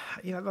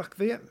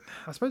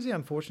suppose the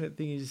unfortunate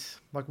thing is,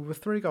 we were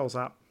 3 goals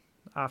up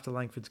after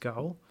Langford's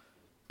goal,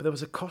 but there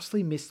was a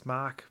costly missed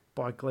mark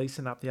by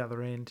Gleeson up the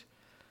other end,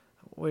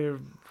 where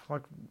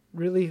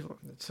really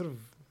sort of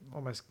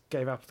almost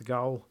gave up the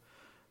goal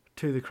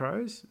to the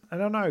Crows.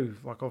 And I know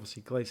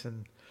obviously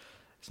Gleeson,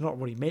 it's not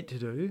what he meant to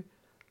do,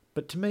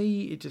 but to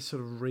me it just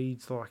sort of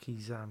reads like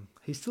he's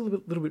still a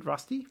little bit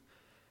rusty.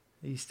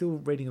 He's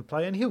still reading the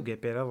play, and he'll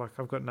get better.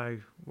 I've got no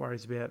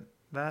worries about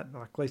that.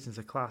 Gleeson's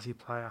a classy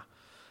player,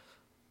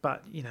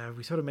 but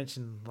we sort of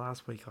mentioned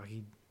last week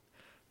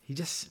He's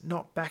just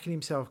not backing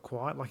himself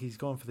quite. He's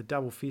gone for the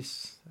double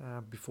fists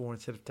before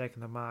instead of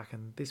taking the mark.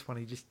 And this one,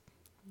 he just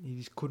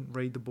couldn't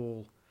read the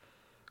ball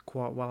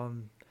quite well.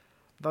 And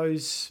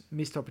those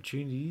missed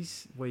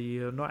opportunities where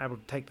you're not able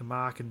to take the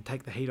mark and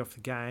take the heat off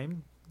the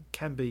game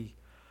can be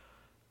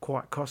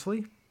quite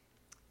costly.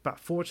 But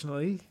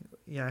fortunately,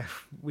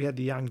 we had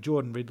the young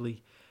Jordan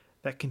Ridley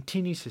that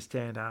continues to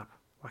stand up.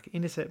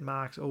 Intercept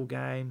marks all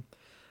game.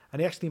 And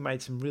he actually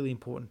made some really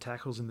important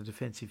tackles in the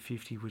defensive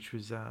 50, which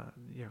was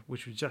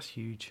just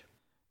huge.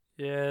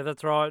 Yeah,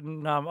 that's right.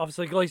 And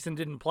obviously Gleeson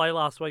didn't play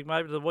last week,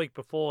 maybe the week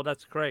before.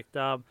 That's correct.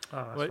 That's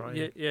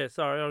right. Yeah.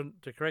 Sorry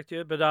to correct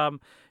you, but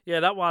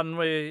that one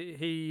where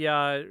he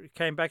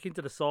came back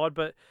into the side.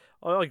 But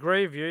I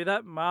agree with you.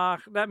 That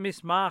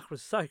missed mark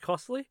was so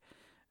costly.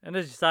 And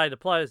as you say, the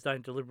players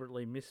don't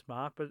deliberately miss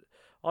mark, but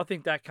I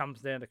think that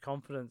comes down to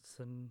confidence.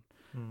 And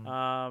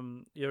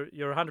you're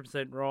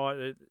 100%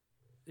 right.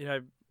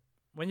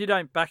 When you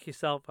don't back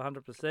yourself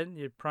 100%,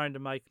 you're prone to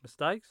make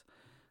mistakes.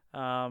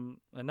 And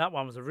that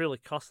one was a really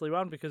costly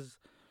one because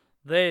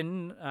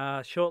Then,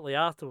 shortly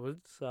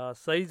afterwards,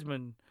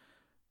 Seedsman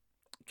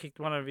kicked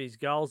one of his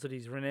goals that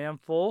he's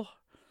renowned for.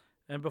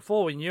 And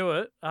before we knew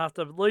it,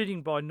 after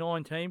leading by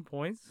 19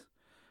 points,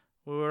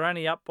 we were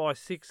only up by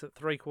 6 at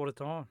three-quarter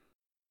time.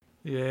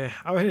 Yeah,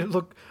 I mean,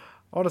 look,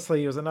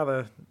 honestly, it was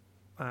another,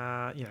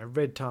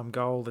 red time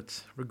goal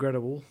that's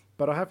regrettable.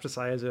 But I have to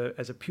say, as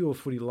a pure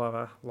footy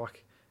lover,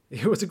 like,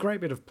 it was a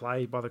great bit of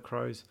play by the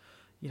Crows.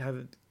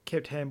 That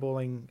kept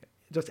handballing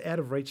just out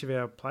of reach of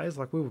our players.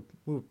 Like, we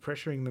were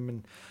pressuring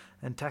them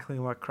and tackling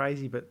them like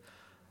crazy, but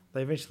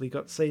they eventually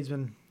got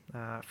Seedsman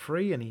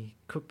free, and he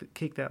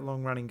kicked that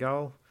long running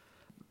goal.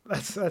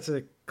 That's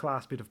a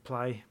class bit of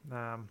play,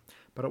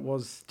 but it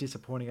was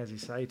disappointing, as you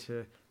say,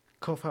 to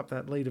cough up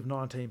that lead of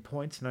 19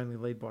 points and only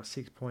lead by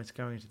 6 points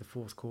going into the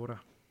fourth quarter.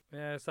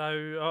 Yeah,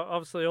 so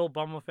obviously all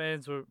Bomber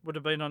fans would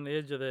have been on the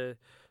edge of their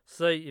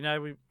seat.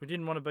 We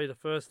didn't want to be the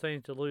first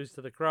team to lose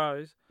to the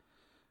Crows,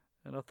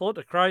 and I thought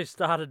the Crows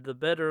started the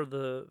better of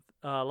the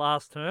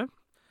last term.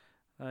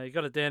 You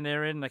got it down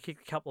their end, and they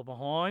kicked a couple of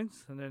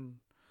behinds, and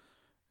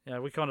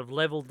then we kind of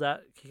levelled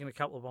that, kicking a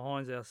couple of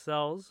behinds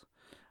ourselves.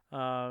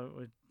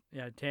 With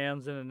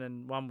Townsend, and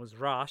then one was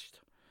rushed.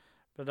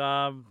 But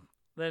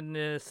then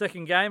the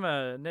second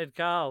gamer, Ned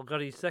Carl, got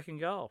his second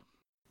goal.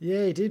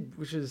 Yeah, he did,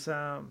 which is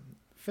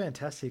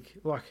fantastic.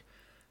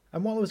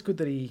 And while it was good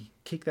that he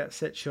kicked that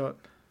set shot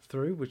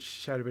through, which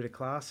showed a bit of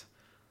class,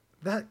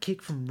 that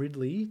kick from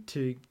Ridley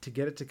to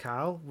get it to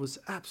Carl was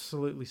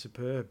absolutely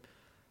superb.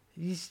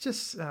 He's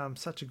just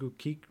such a good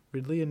kick,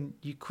 Ridley, and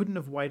you couldn't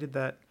have weighted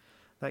that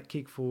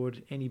kick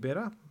forward any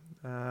better.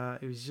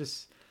 It was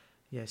just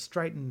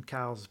straight in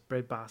Carl's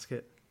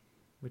breadbasket,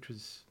 which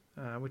was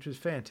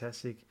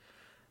fantastic.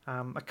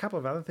 A couple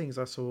of other things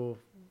I saw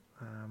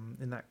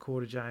in that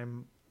quarter,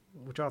 James,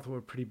 which I thought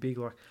were pretty big.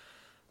 Like,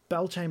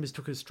 Bellchambers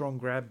took a strong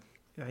grab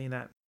in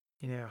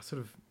our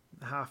sort of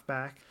half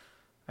back,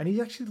 and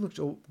he actually looked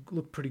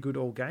pretty good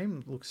all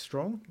game. Looked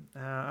strong,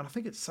 and I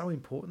think it's so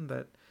important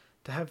that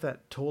to have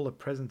that taller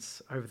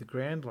presence over the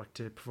ground, like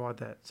to provide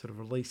that sort of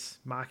release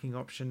marking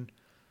option,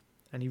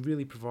 and he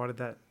really provided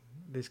that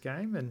this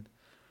game. And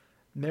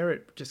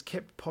Merritt just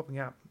kept popping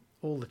up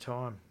all the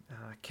time,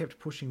 kept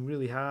pushing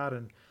really hard,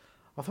 and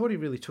I thought he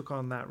really took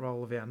on that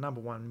role of our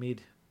number one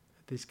mid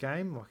this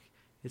game. Like,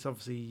 it's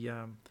obviously,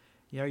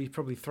 he's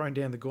probably thrown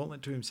down the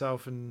gauntlet to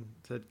himself and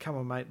said, "Come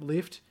on, mate,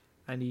 lift,"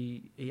 and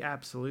he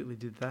absolutely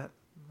did that.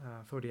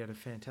 I thought he had a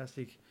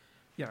fantastic,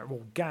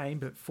 game,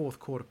 but fourth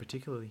quarter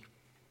particularly.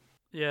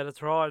 Yeah,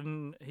 that's right,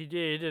 and he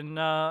did, and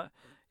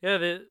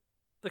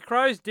the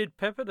Crows did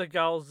pepper the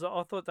goals.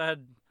 I thought they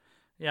had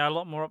a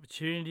lot more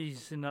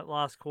opportunities in that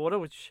last quarter,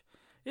 which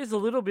is a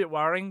little bit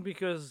worrying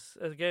because,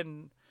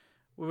 again,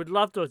 we would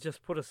love to have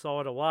just put a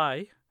side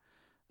away.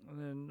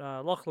 And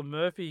then Lachlan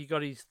Murphy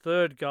got his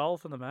third goal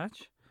for the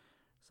match.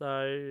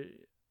 So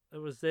it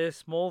was their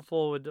small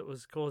forward that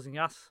was causing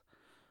us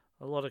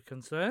a lot of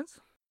concerns.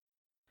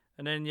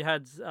 And then you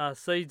had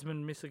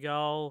Seedsman miss a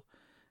goal,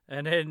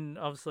 and then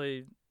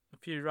obviously a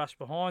few rush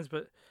behinds.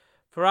 But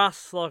for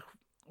us,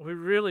 we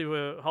really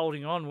were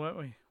holding on, weren't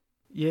we?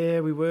 Yeah,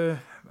 we were.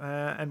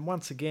 And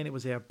once again, it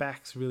was our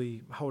backs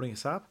really holding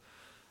us up.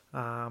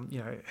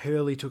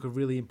 Hurley took a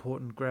really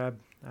important grab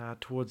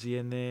towards the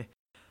end there.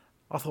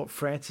 I thought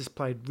Francis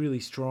played really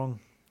strong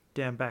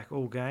down back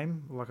all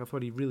game. I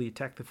thought he really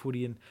attacked the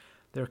footy, and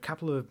there are a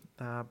couple of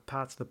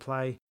parts of the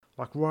play,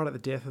 like right at the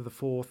death of the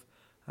fourth,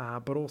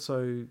 but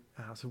also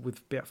with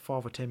about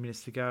 5 or 10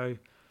 minutes to go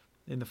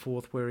in the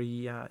fourth, where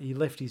he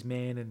left his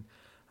man and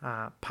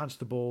punched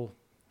the ball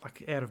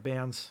out of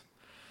bounds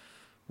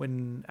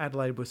when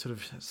Adelaide was sort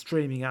of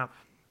streaming up,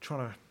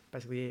 trying to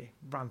basically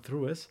run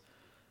through us.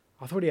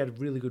 I thought he had a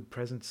really good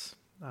presence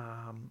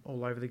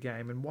all over the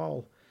game. And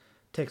while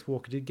Tex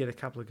Walker did get a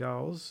couple of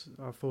goals,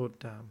 I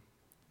thought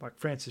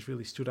Francis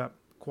really stood up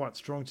quite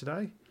strong today.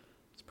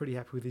 I was pretty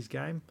happy with his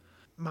game.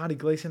 Marty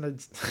Gleeson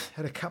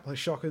had a couple of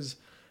shockers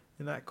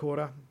in that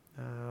quarter.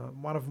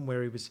 One of them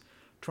where he was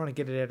trying to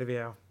get it out of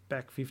our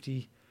back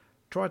 50,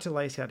 tried to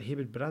lace out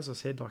Hibberd, but as I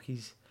said,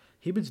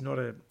 Hibberd's not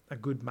a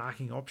good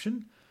marking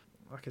option,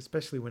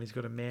 especially when he's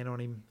got a man on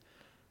him.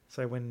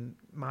 So when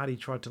Marty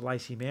tried to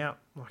lace him out,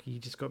 he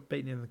just got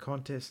beaten in the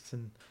contests,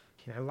 and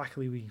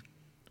luckily we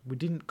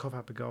didn't cough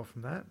up a goal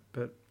from that.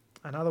 But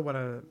another one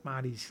of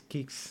Marty's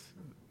kicks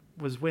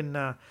was when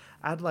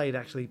Adelaide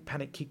actually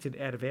panic kicked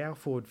it out of our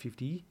forward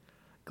 50.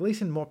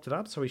 Gleeson mopped it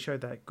up, so he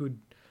showed that good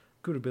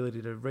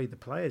ability to read the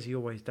play, as he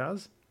always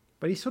does.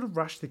 But he sort of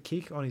rushed the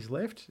kick on his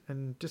left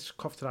and just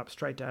coughed it up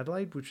straight to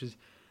Adelaide, which is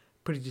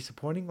pretty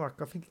disappointing. I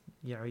think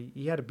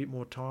he had a bit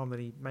more time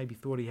than he maybe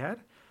thought he had.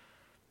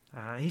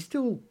 He's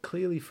still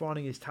clearly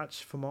finding his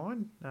touch for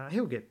mine.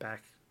 He'll get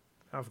back.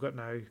 I've got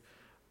no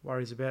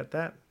worries about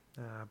that.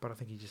 But I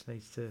think he just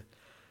needs to,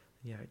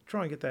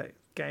 try and get that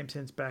game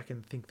sense back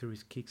and think through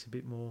his kicks a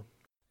bit more.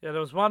 Yeah,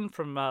 there was one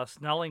from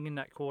Snelling in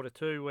that quarter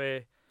too,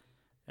 where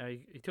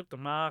he took the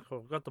mark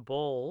or got the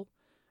ball.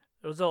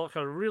 It was like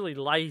a really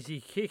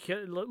lazy kick.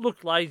 It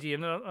looked lazy,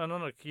 and I'm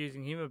not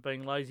accusing him of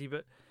being lazy,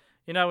 but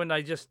when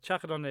they just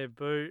chuck it on their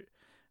boot,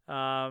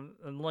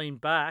 and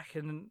leaned back,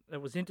 and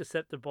it was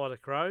intercepted by the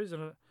Crows.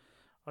 And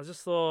I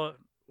just thought,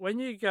 when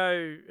you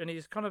go, and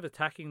he's kind of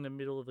attacking the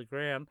middle of the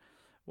ground,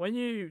 when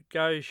you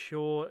go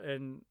short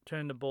and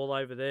turn the ball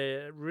over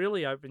there, it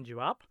really opens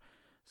you up.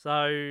 So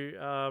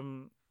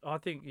I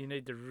think you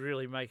need to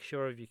really make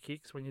sure of your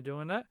kicks when you're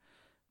doing that.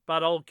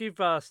 But I'll give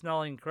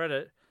Snelling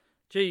credit.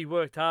 Gee, he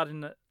worked hard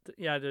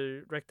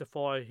to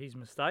rectify his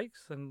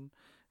mistakes, and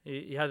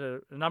he had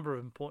a number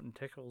of important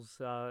tackles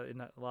in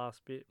that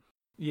last bit.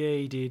 Yeah,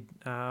 he did.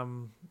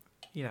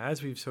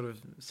 As we've sort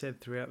of said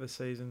throughout the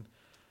season,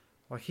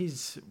 like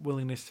his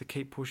willingness to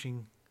keep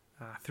pushing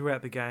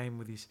throughout the game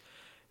with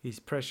his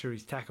pressure,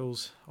 his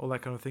tackles, all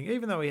that kind of thing.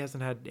 Even though he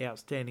hasn't had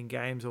outstanding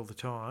games all the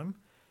time,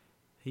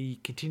 he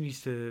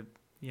continues to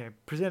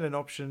present an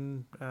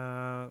option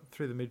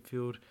through the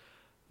midfield,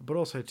 but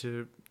also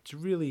to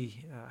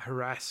really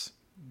harass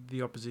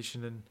the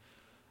opposition.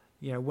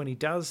 And when he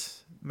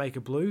does make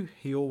a blue,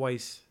 he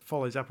always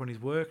follows up on his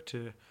work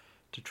to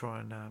try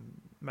and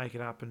make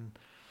it up. And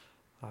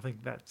I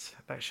think that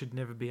should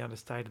never be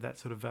understated, that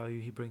sort of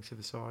value he brings to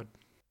the side.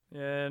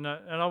 Yeah, and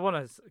I want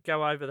to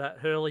go over that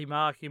Hurley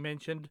mark you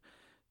mentioned.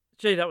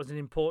 Gee, that was an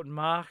important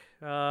mark.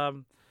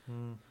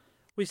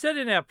 We said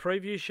in our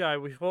preview show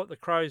we thought the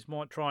Crows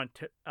might try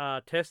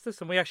and test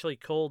us, and we actually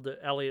called that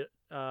Elliot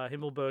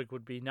Himmelberg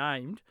would be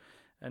named,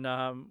 and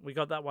we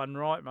got that one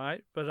right,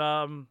 mate. But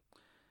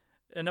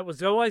and it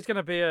was always going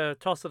to be a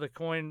toss of the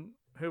coin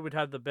who would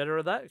have the better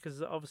of that,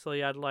 because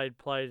obviously Adelaide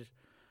played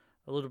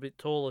a little bit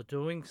taller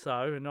doing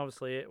so, and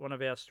obviously one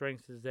of our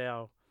strengths is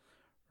our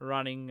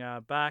running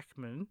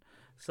backman.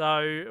 So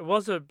it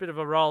was a bit of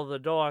a roll of the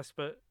dice,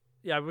 but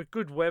with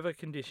good weather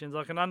conditions,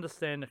 I can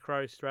understand the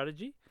Crows'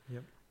 strategy.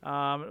 Yep.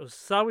 It was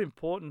so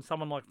important,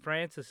 someone like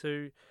Francis,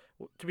 who,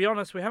 to be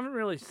honest, we haven't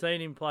really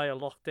seen him play a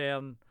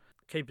lockdown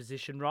key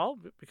position role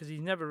because he's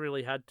never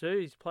really had to.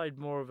 He's played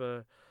more of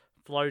a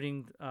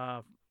floating,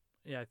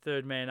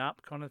 third man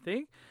up kind of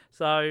thing.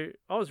 So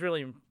I was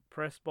really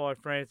impressed by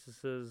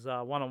Francis's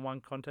one-on-one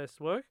contest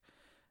work,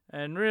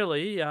 and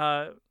really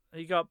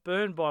he got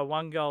burned by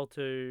one goal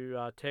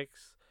to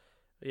Tex.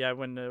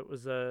 When it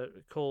was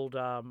called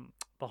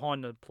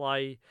behind the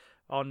play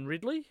on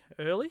Ridley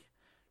early.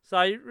 So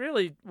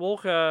really,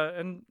 Walker,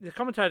 and the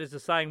commentators are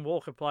saying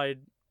Walker played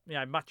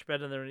much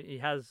better than he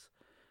has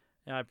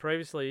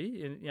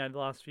previously in the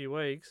last few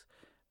weeks.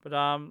 But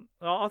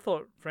I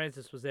thought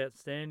Francis was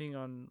outstanding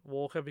on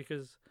Walker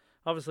because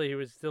obviously he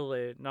was still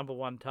their number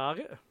one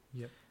target.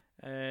 Yep.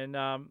 And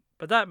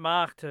but that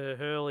mark to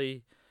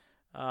Hurley,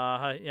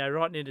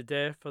 right near the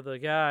death for the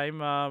game,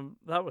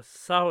 that was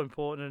so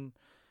important. And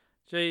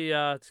gee,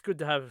 it's good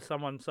to have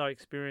someone so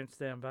experienced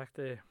down back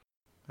there.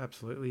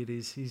 Absolutely, it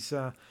is. He's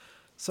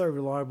so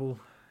reliable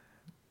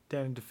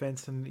down in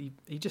defence, and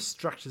he just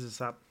structures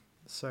us up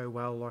so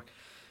well. Like,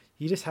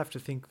 you just have to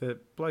think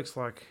that blokes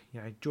like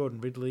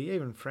Jordan Ridley,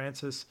 even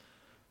Francis,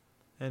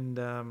 and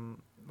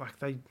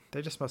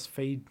they just must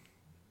feed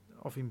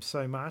off him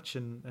so much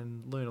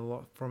and learn a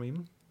lot from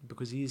him,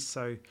 because he is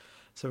so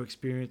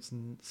experienced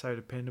and so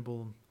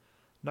dependable, and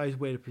knows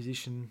where to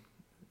position.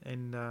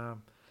 And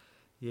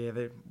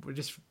we're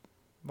just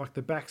like,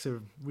 the backs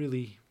are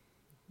really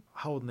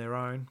holding their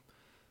own.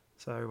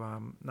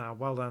 So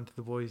well done to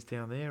the boys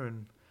down there,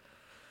 and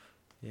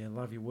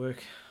love your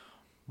work,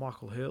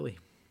 Michael Hurley.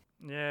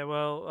 Yeah,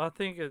 well, I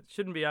think it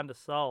shouldn't be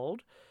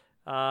undersold.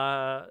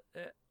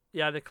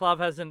 The club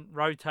hasn't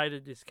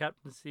rotated his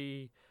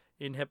captaincy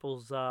in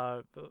Heppel's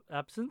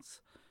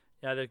absence.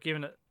 They've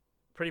given it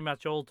pretty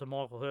much all to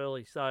Michael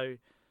Hurley. So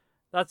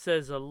that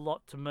says a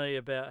lot to me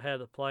about how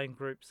the playing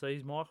group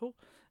sees Michael.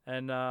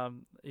 And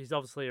he's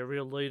obviously a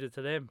real leader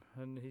to them,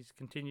 and he's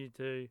continued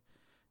to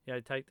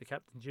take the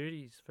captain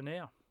duties for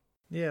now.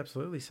 Yeah,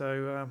 absolutely.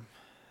 So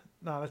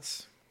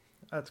that's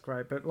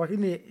great. But like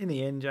in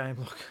the end, James,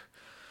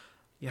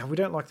 we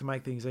don't like to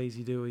make things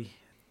easy, do we?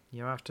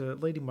 After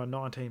leading by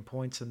 19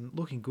 points and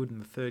looking good in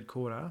the third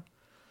quarter,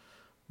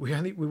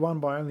 we won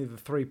by only the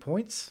 3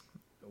 points.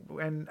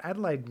 And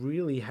Adelaide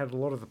really had a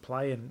lot of the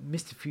play and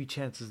missed a few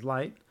chances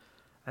late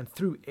and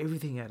threw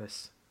everything at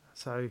us.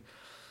 So,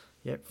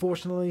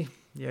 fortunately,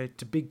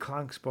 to big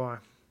clunks by,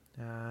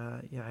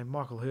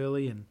 Michael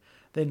Hurley, and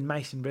then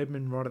Mason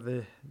Redmond right at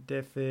the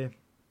death there.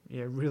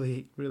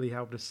 Really, really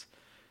helped us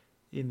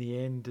in the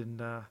end.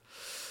 And,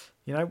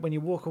 when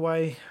you walk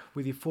away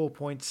with your 4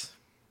 points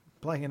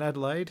playing in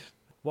Adelaide,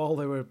 while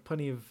there were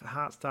plenty of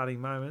heart-starting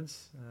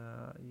moments,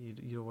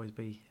 you'd always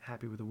be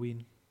happy with a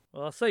win.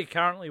 Well, I see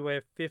currently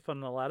we're fifth on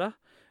the ladder,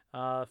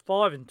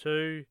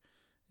 5-2.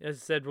 As I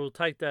said, we'll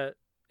take that.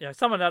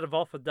 Someone had have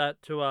offered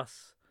that to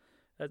us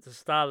at the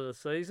start of the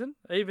season,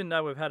 even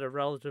though we've had a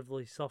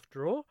relatively soft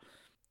draw.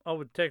 I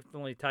would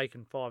technically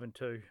taken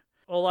 5-2.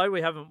 Although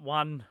we haven't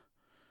won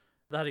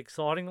that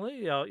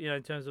excitingly,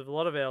 in terms of a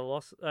lot of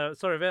our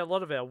a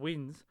lot of our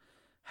wins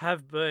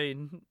have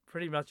been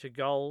pretty much a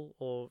goal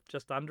or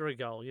just under a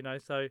goal.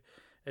 So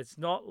it's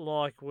not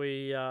like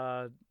we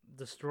are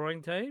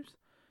destroying teams.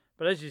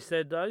 But as you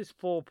said, those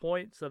 4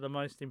 points are the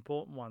most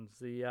important ones,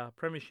 the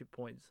premiership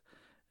points.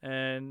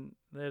 and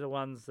they're the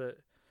ones that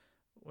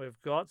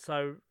we've got.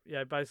 So,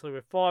 basically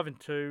we're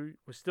 5-2.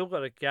 We've still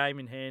got a game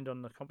in hand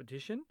on the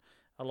competition,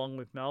 along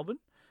with Melbourne.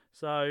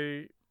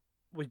 So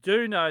we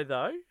do know,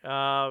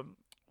 though,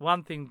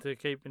 one thing to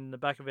keep in the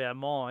back of our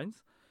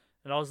minds,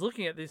 and I was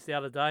looking at this the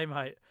other day,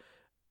 mate,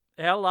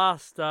 our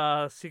last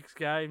 6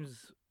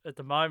 games at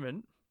the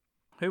moment,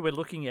 who we're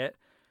looking at,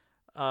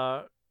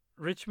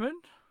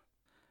 Richmond,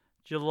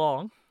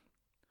 Geelong,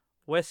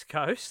 West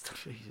Coast,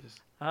 Jesus.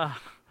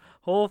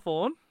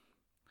 Hawthorn.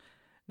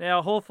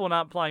 Now, Hawthorn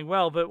aren't playing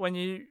well, but when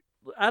you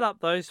add up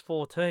those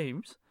 4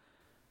 teams,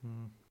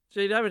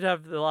 gee, they would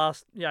have the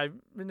last,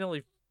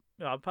 nearly,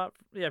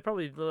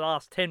 probably the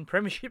last 10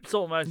 premierships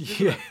almost.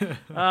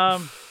 Yeah.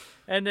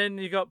 And then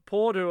you got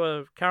Port, who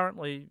are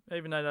currently,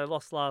 even though they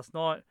lost last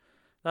night,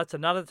 that's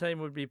another team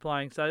would be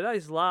playing. So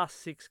those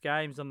last 6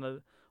 games on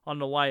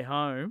the way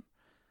home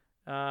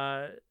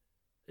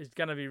is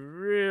going to be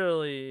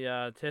really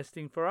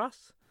testing for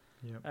us.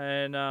 Yep.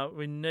 And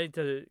we need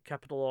to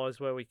capitalise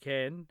where we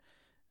can.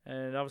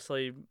 And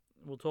obviously,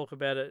 we'll talk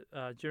about it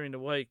during the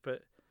week.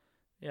 But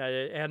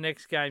our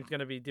next game's going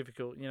to be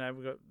difficult.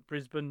 We've got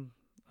Brisbane,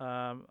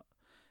 at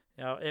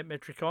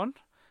Metricon.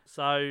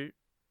 So,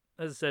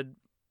 as I said,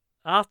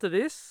 after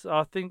this,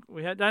 I think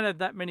we don't have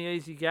that many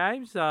easy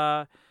games.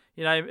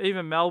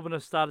 Even Melbourne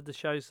have started to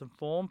show some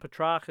form.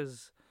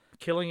 Petrarca's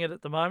killing it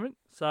at the moment.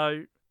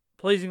 So,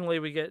 pleasingly,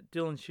 we get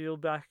Dylan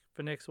Shield back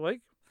for next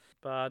week.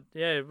 But,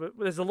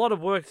 there's a lot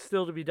of work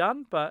still to be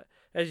done. But,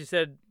 as you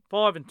said,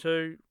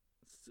 5-2,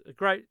 it's a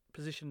great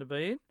position to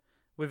be in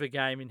with a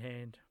game in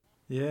hand.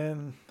 Yeah,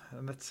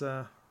 and that's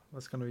going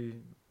to be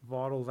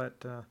vital, that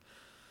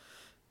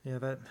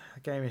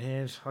game in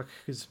hand.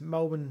 Because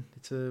Melbourne,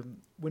 it's a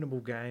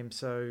winnable game.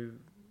 So,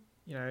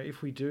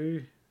 if we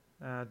do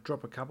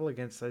drop a couple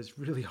against those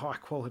really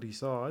high-quality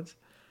sides,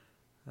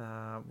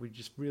 we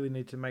just really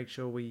need to make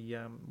sure we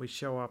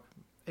show up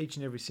each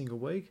and every single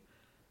week,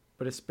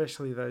 but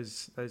especially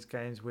those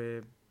games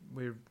where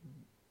we're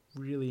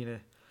really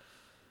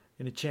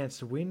in a chance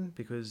to win,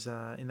 because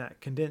in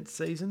that condensed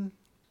season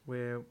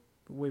where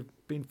we've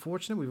been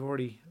fortunate, we've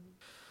already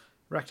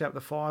racked up the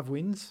 5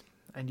 wins,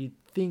 and you'd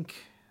think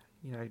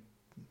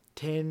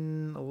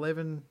 10,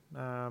 11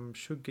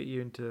 should get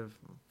you into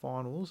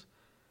finals,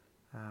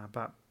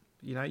 but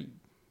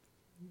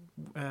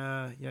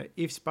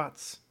ifs,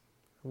 buts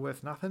are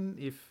worth nothing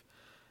if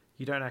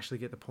you don't actually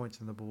get the points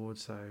on the board.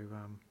 So,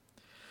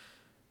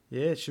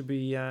 it should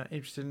be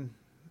interesting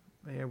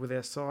with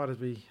our side as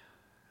we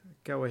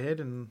go ahead,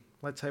 and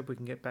let's hope we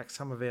can get back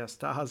some of our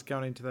stars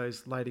going into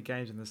those later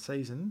games in the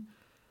season,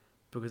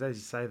 because as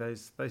you say,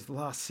 those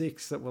last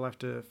 6 that we'll have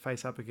to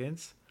face up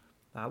against,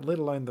 let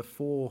alone the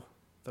 4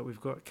 that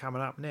we've got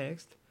coming up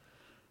next,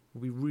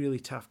 will be really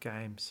tough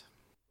games.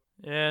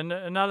 Yeah, and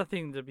another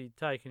thing to be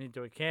taken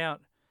into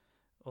account,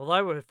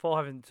 although we're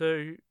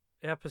 5-2,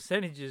 our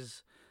percentage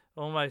is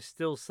almost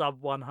still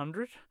sub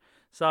 100.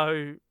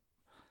 So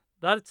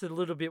that's a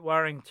little bit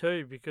worrying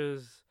too,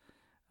 because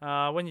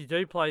when you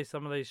do play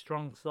some of these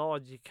strong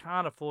sides, you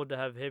can't afford to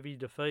have heavy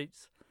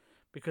defeats,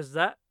 because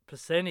that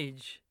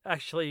percentage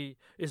actually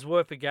is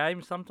worth a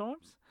game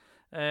sometimes.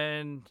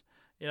 And,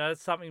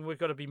 it's something we've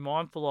got to be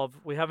mindful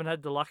of. We haven't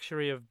had the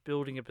luxury of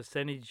building a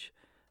percentage,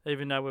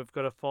 even though we've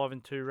got a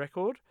 5-2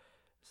 record.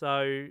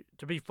 So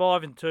to be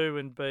 5-2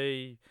 and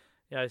be,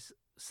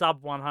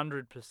 sub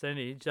 100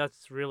 percentage,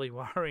 that's really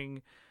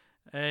worrying.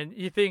 And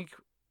you think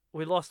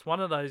we lost one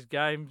of those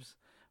games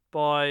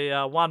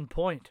by 1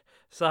 point.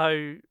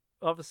 So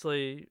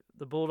obviously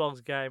the Bulldogs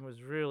game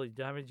was really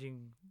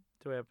damaging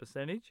to our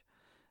percentage.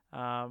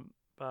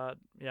 But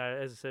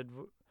as I said,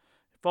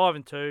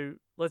 5-2,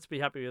 let's be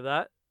happy with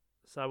that.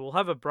 So we'll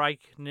have a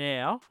break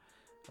now,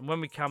 and when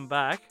we come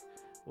back,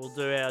 we'll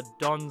do our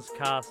Don's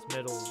Cast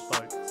Medal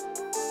votes.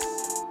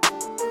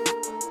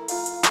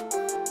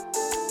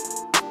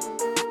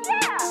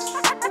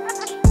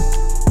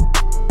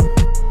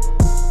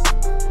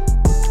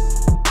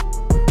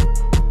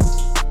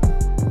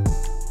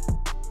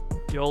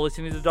 You're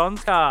listening to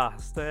Don's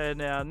Cast,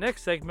 and our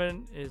next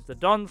segment is the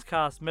Don's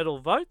Cast Medal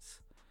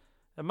votes.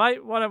 And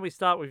mate, why don't we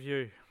start with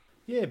you?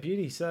 Yeah,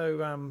 beauty.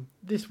 So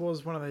this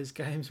was one of those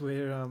games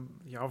where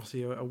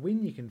obviously a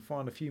win, you can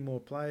find a few more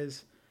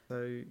players.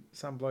 So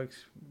some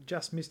blokes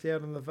just missed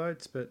out on the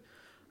votes, but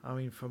I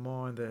mean, for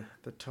mine,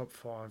 the top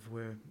 5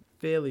 were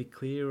fairly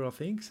clear, I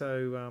think.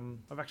 So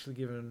I've actually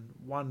given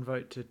 1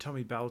 vote to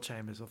Tommy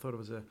Bellchambers. I thought it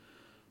was a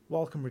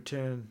welcome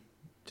return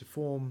to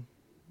form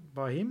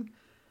by him.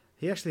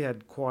 He actually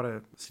had quite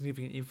a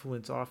significant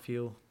influence, I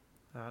feel,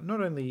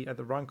 not only at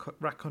the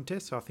ruck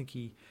contest, so I think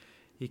he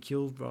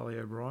killed Riley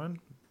O'Brien,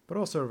 but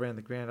also around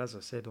the ground, as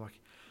I said,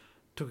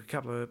 took a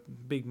couple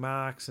of big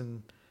marks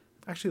and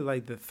actually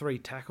laid the 3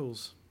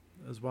 tackles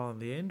as well in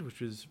the end,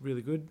 which was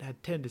really good.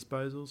 Had 10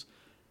 disposals.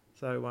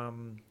 So,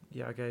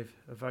 I gave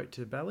a vote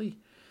to Bally.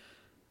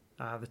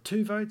 The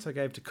 2 votes I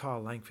gave to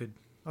Kyle Langford.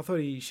 I thought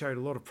he showed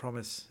a lot of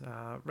promise,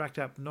 racked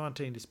up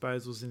 19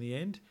 disposals in the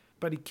end,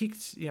 but he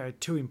kicked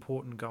 2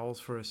 important goals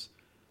for us.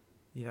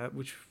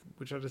 which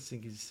I just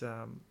think is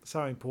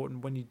so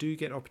important when you do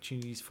get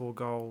opportunities for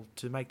goal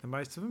to make the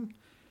most of them.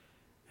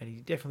 And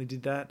he definitely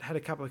did that. Had a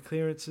couple of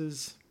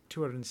clearances,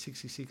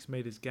 266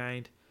 metres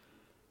gained.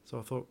 So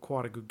I thought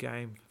quite a good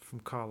game from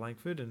Kyle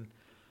Langford, and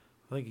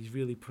I think he's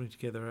really putting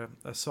together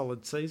a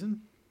solid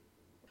season.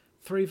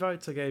 3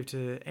 votes I gave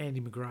to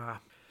Andy McGrath.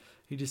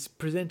 He just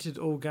presented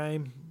all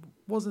game.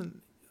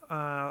 Wasn't,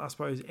 I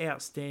suppose,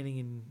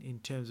 outstanding in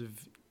terms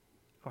of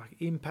like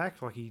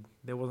impact.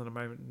 There wasn't a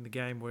moment in the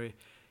game where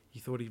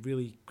you thought he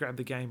really grabbed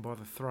the game by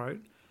the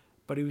throat,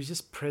 but he was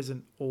just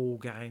present all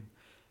game.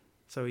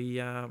 So he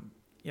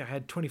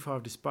had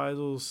 25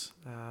 disposals,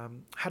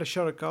 had a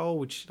shot at goal,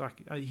 which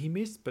he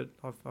missed, but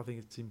I think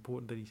it's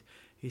important that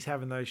he's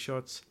having those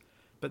shots.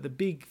 But the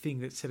big thing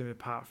that set him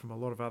apart from a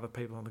lot of other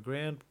people on the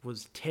ground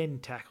was 10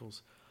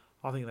 tackles.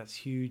 I think that's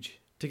huge.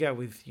 To go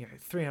with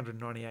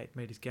 398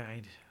 metres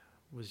gained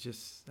was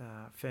just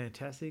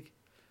fantastic.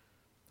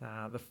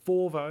 The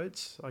 4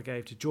 votes I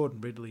gave to Jordan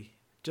Ridley.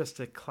 Just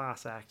a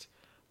class act.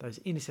 Those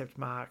intercept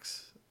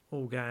marks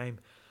all game.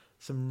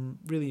 Some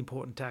really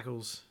important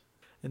tackles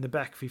in the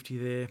back 50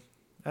 there.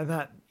 And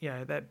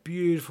that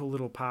beautiful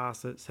little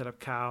pass that set up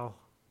Carl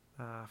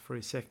for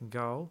his second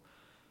goal.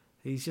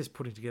 He's just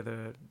putting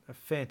together a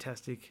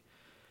fantastic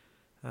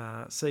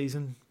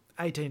season.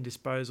 18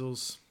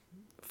 disposals,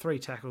 3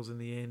 tackles in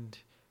the end,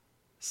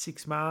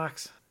 6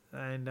 marks,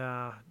 and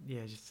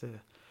just a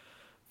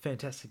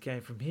fantastic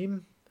game from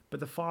him.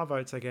 But the 5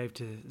 votes I gave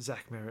to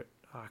Zach Merritt.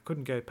 I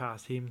couldn't go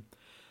past him.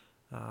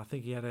 I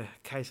think he had a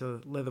case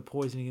of leather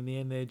poisoning in the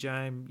end there,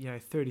 James.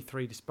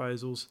 33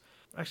 disposals.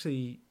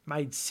 Actually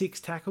made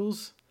 6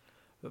 tackles,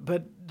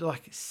 but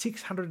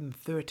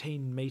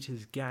 613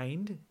 metres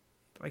gained.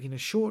 In a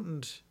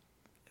shortened,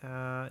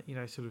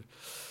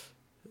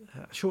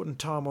 shortened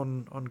time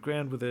on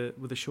ground with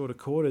a shorter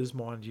quarters,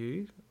 mind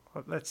you.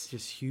 That's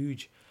just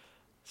huge.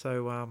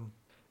 So,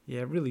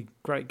 really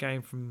great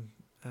game from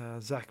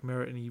Zach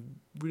Merritt, and he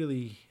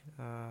really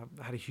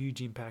had a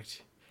huge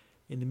impact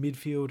in the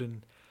midfield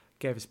and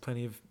gave us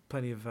plenty of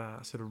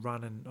sort of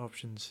run and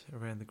options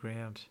around the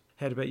ground.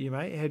 How about you,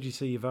 mate? How did you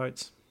see your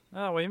votes?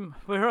 Oh,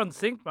 we're on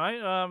sync,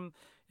 mate.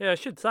 I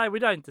should say we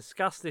don't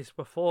discuss this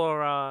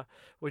before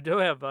we do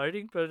our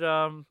voting, but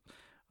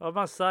I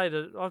must say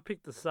that I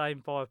picked the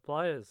same 5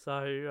 players,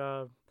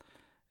 so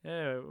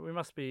we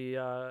must be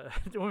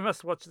we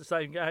must watch the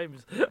same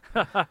games.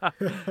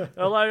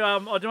 Although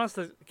I must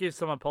give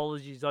some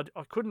apologies. I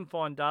couldn't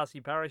find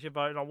Darcy Parish a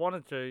vote, and I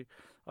wanted to.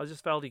 I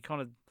just felt he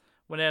kind of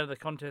went out of the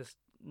contest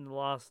in the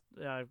last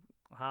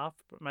half,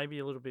 but maybe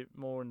a little bit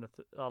more in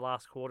the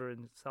last quarter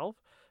in itself.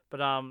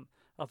 But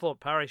I thought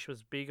Parish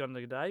was big on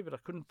the day, but I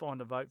couldn't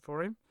find a vote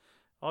for him.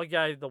 I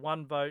gave the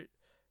 1 vote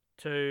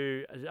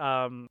to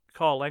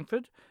Kyle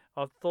Langford.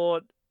 I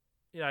thought,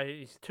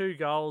 his 2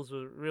 goals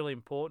were really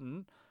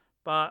important,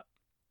 but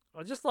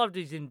I just loved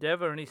his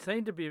endeavour, and he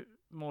seemed to be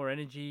more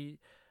energy.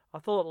 I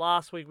thought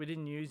last week we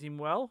didn't use him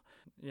well.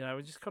 We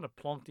just kind of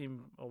plonked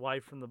him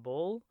away from the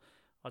ball.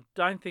 I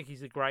don't think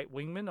he's a great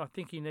wingman. I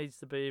think he needs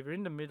to be either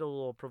in the middle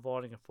or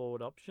providing a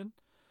forward option.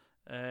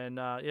 And,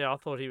 I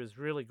thought he was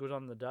really good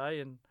on the day,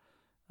 and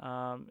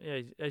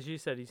as you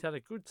said, he's had a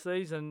good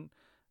season,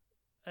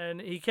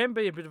 and he can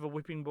be a bit of a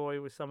whipping boy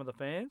with some of the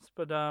fans,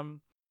 but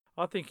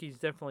I think he's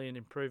definitely an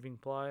improving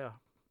player.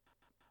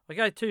 I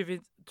gave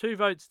 2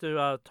 votes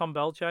to Tom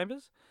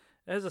Bellchambers.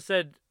 As I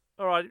said,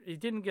 all right, he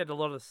didn't get a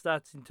lot of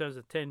stats in terms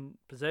of 10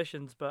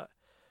 possessions, but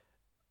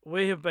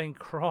we have been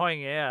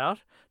crying out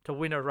to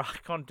win a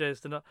ruck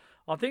contest, and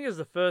I think it's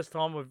the first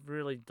time we've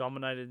really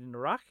dominated in the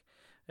ruck.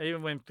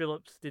 Even when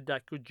Phillips did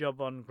that good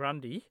job on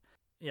Grundy,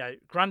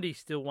 Grundy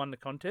still won the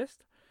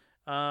contest.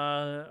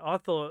 I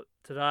thought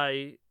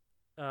today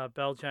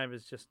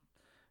Bellchambers just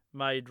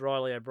made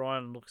Riley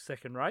O'Brien look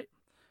second rate.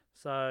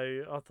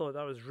 So I thought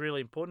that was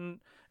really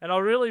important. And I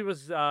really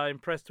was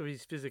impressed with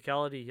his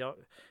physicality.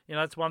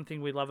 That's one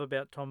thing we love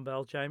about Tom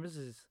Bellchambers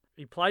is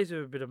he plays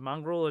with a bit of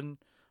mongrel, and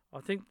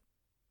I think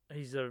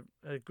he's a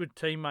good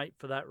teammate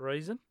for that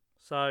reason.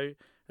 So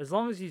as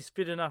long as he's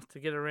fit enough to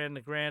get around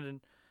the ground,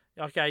 and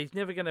he's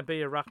never going to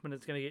be a ruckman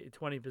that's going to get you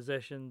 20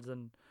 possessions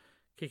and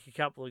kick a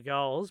couple of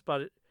goals,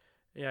 but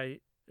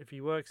if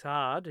he works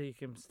hard, he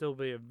can still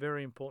be a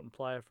very important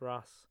player for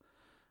us.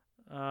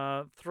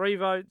 3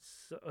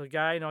 votes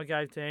again I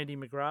gave to Andy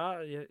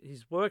McGrath.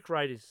 His work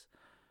rate is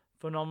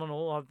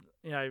phenomenal.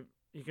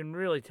 You can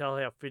really tell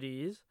how fit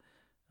he is.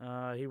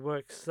 He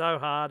works so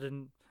hard,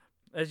 and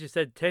as you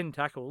said, 10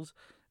 tackles.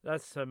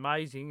 That's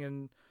amazing,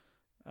 and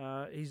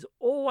he's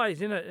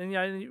always in it. And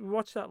you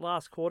watch that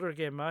last quarter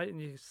again, mate,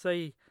 and you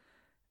see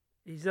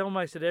he's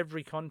almost at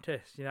every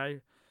contest.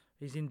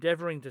 He's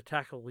endeavouring to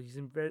tackle. He's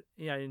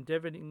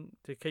endeavouring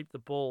to keep the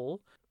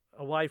ball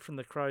away from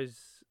the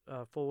Crows'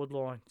 forward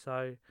line.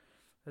 So,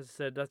 as I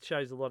said, that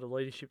shows a lot of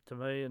leadership to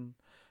me, and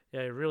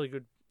really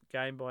good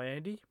game by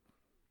Andy.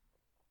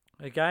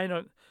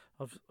 Again,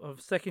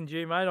 I've second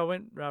you, mate. I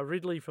went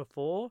Ridley for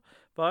 4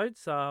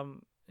 votes.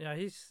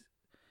 His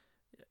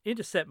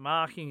intercept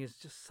marking is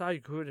just so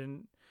good,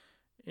 and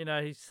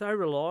he's so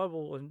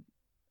reliable, and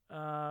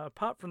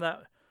apart from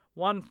that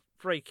one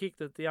free kick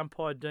that the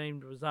umpire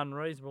deemed was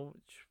unreasonable,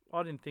 which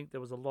I didn't think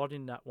there was a lot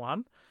in that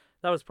one.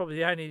 That was probably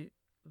the only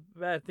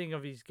bad thing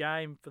of his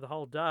game for the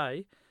whole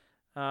day.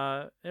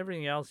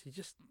 Everything else, he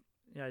just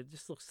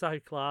looks so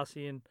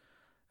classy, and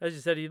as you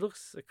said, he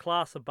looks a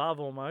class above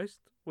almost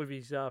with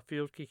his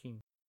field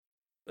kicking.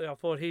 I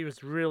thought he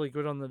was really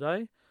good on the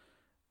day.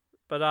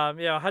 But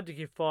I had to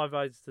give 5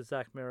 votes to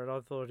Zach Merrett. I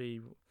thought he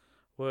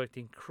worked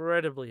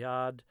incredibly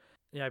hard.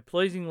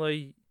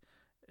 Pleasingly,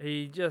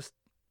 he just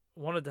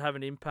wanted to have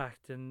an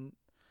impact. And,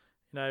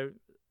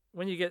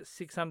 when you get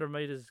 600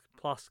 metres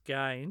plus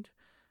gained,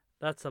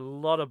 that's a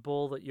lot of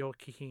ball that you're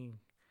kicking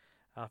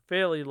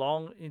fairly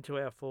long into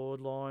our forward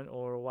line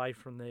or away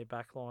from their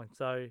back line.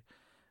 So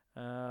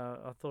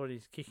I thought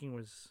his kicking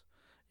was,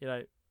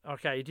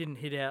 okay, he didn't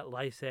hit out,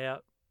 lace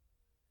out,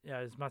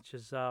 as much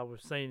as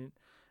we've seen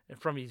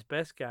from his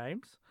best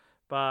games,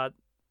 but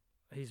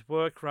his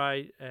work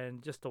rate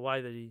and just the way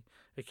that he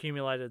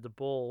accumulated the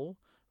ball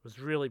was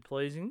really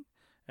pleasing.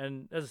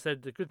 And as I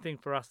said, the good thing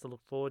for us to look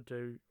forward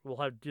to, we'll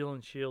have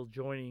Dylan Shield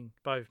joining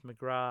both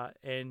McGrath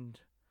and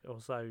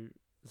also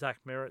Zach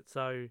Merrett.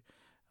 So,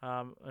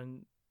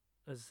 and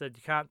as I said,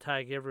 you can't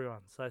tag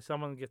everyone. So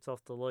someone gets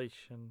off the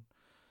leash, and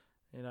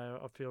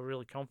I feel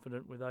really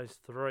confident with those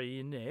 3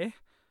 in there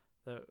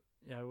that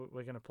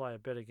we're going to play a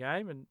better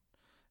game. And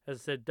as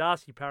I said,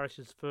 Darcy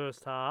Parish's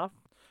first half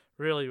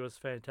really was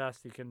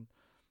fantastic, and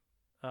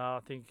I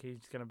think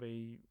he's going to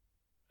be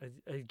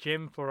a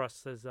gem for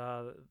us as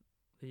the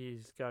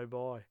years go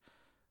by.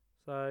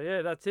 So,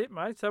 yeah, that's it,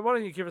 mate. So why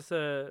don't you give us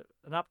an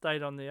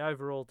update on the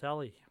overall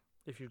tally,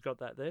 if you've got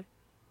that there?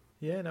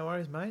 Yeah, no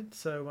worries, mate.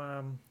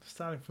 So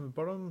starting from the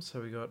bottom,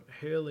 so we got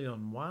Hurley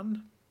on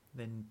 1,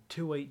 then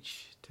 2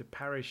 each to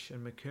Parish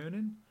and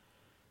McKernan,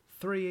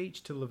 3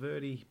 each to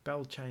Laverty,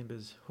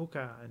 Bellchambers,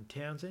 Hooker and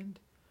Townsend,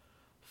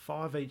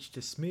 5 each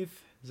to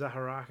Smith,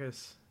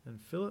 Zaharakis and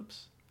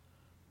Phillips,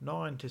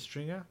 9 to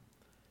Stringer,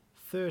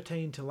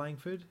 13 to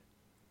Langford,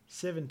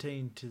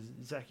 17 to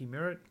Zachy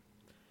Merrett,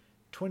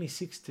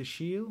 26 to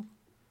Shield,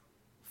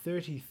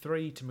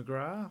 33 to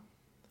McGrath,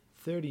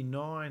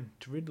 39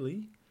 to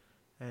Ridley,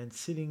 and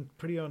sitting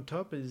pretty on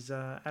top is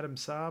Adam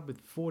Saab with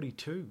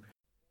 42.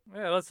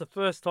 Yeah, that's the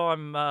first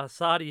time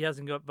Sardi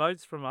hasn't got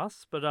votes from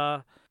us,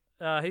 but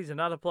he's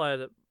another player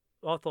that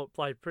I thought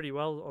played pretty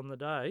well on the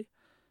day.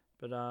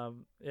 But,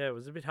 it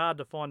was a bit hard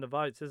to find the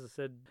votes, as I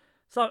said.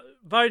 So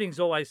voting's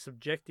always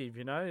subjective,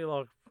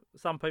 Like,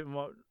 some people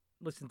might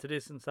listen to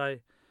this and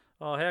say,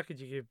 oh, how could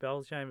you give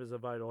Bellchambers a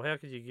vote? Or how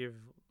could you give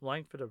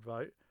Langford a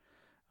vote?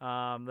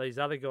 These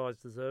other guys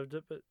deserved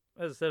it. But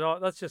as I said,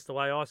 that's just the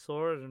way I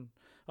saw it. And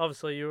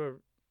obviously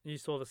you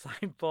saw the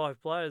same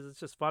 5 players. It's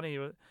just funny.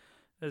 As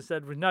I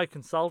said, with no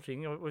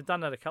consulting, we've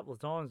done that a couple of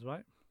times,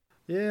 mate.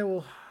 Yeah,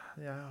 well,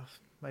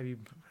 maybe,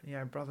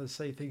 brothers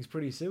see things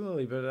pretty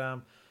similarly.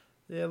 But,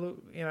 yeah,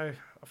 look,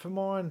 for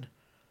mine,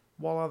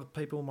 while other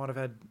people might have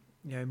had,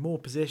 more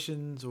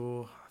possessions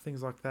or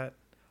things like that,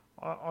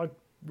 I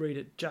read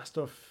it just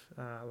off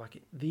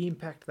like the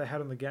impact they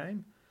had on the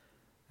game,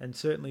 and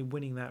certainly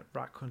winning that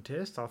ruck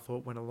contest, I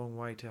thought went a long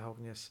way to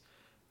helping us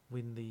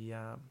win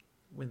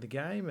the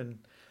game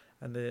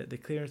and the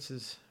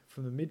clearances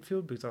from the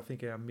midfield, because I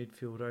think our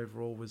midfield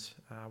overall was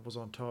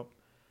on top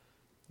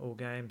all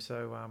game.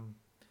 So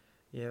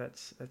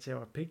that's how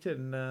I picked it,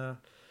 and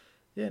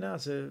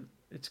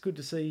it's good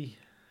to see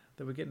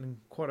that we're getting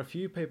quite a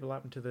few people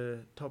up into the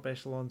top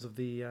echelons of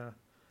the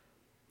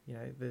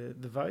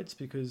votes,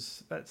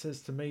 because that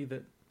says to me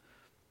that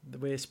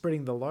we're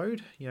spreading the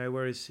load,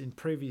 whereas in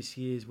previous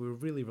years we were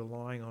really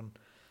relying on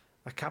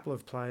a couple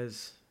of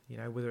players,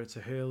 whether it's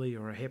a Hurley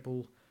or a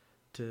Heppel,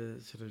 to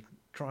sort of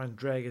try and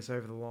drag us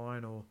over the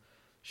line or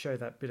show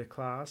that bit of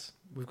class.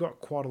 We've got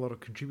quite a lot of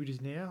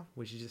contributors now,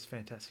 which is just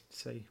fantastic to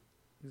see.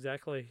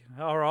 Exactly.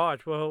 All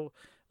right, well,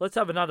 let's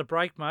have another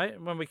break, mate.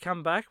 And when we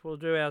come back, we'll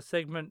do our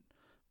segment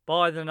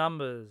By the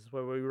Numbers,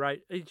 where we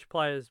rate each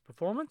player's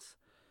performance,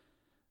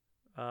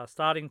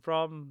 starting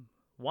from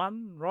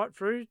 1 right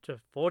through to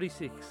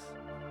 46.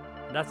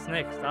 And that's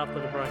next, after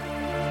the break.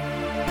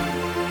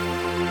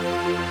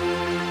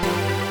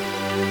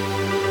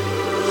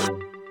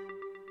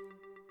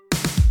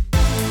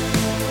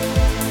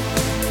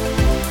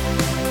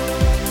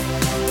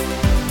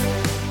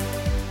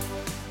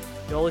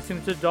 You're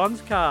listening to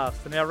Don's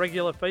Cast and our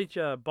regular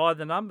feature, By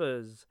the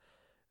Numbers.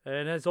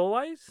 And as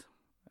always,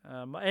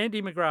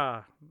 Andy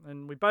McGrath.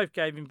 And we both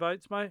gave him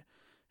votes, mate.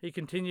 He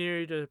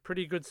continued a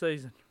pretty good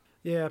season.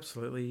 Yeah,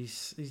 absolutely.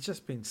 He's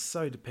just been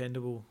so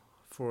dependable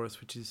for us,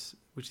 which is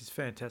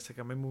fantastic.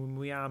 I mean, when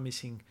we are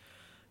missing,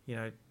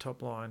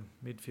 top line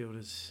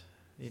midfielders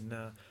in,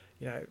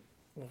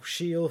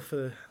 Shield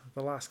for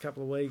the last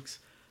couple of weeks,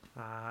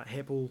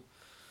 Heppel,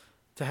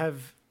 to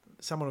have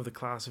someone of the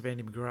class of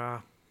Andy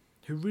McGrath,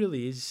 who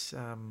really is,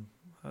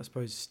 I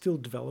suppose, still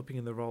developing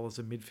in the role as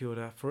a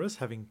midfielder for us,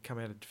 having come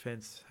out of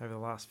defence over the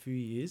last few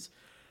years.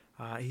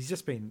 He's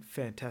just been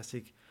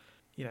fantastic.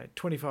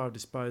 25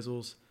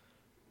 disposals,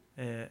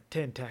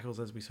 10 tackles,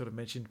 as we sort of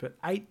mentioned, but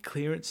 8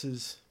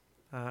 clearances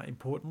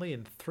importantly,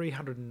 and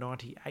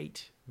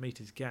 398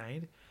 metres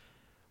gained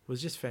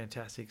was just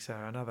fantastic. So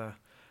another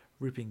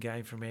ripping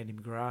game from Andy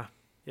McGrath.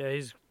 Yeah,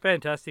 he's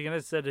fantastic. And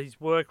as I said, his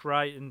work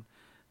rate and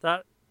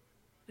that,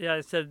 yeah,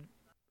 I said,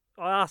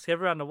 I asked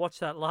everyone to watch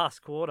that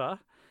last quarter.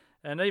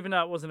 And even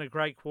though it wasn't a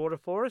great quarter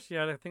for us,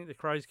 I think the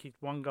Crows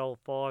kicked 1 goal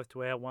 5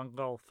 to our 1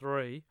 goal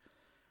 3.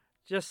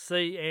 Just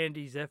see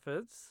Andy's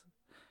efforts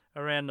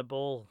around the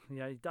ball. He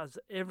does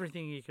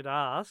everything you could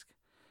ask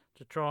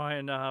to try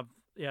and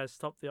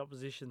stop the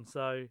opposition.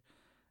 So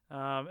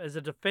as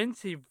a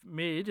defensive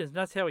mid, and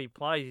that's how he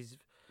plays,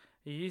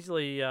 he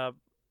usually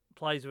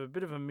plays with a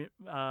bit of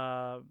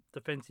a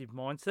defensive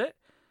mindset,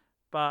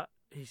 but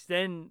he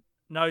then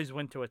knows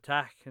when to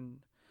attack. And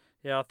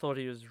I thought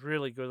he was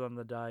really good on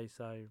the day.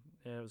 So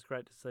it was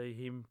great to see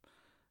him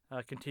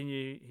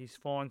continue his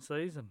fine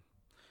season.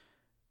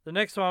 The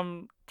next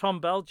one,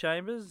 Tom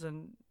Bellchambers,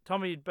 and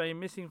Tommy had been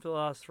missing for the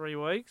last 3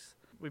 weeks.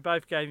 We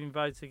both gave him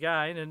votes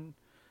again, and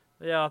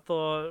I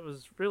thought it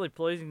was really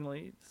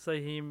pleasingly to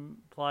see him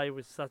play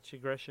with such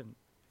aggression.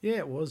 Yeah,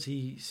 it was.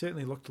 He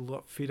certainly looked a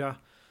lot fitter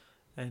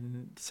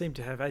and seemed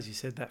to have, as you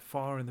said, that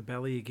fire in the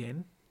belly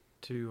again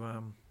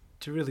to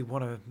really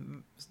want to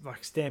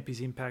stamp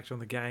his impact on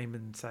the game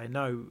and say,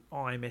 no,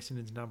 I am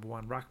Essendon's number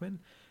one ruckman,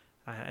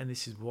 and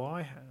this is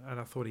why.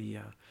 And I thought he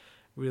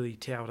really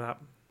towed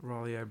up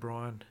Riley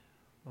O'Brien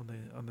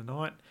on the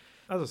night.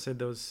 As I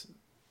said,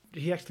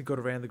 he actually got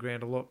around the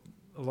ground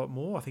a lot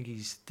more. I think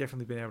he's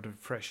definitely been able to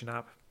freshen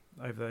up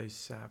over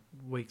those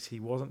weeks he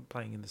wasn't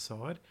playing in the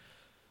side,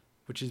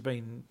 which has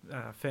been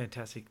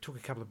fantastic. Took a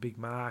couple of big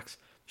marks.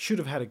 Should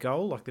have had a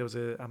goal. There was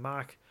a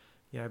mark,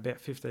 about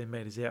 15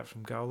 metres out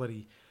from goal that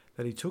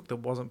he took that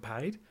wasn't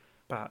paid.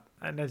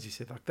 And as you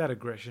said, that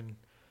aggression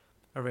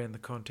around the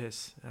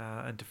contest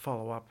and to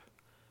follow up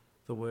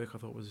the work, I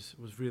thought was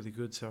really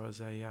good. So it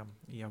was a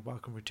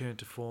welcome return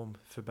to form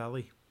for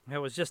Bally. It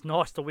was just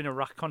nice to win a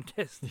ruck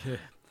contest.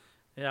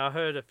 Yeah. I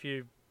heard a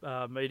few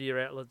media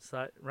outlets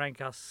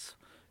rank us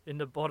in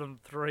the bottom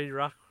 3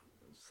 ruck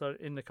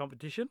in the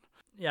competition.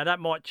 That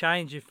might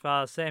change if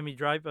Sammy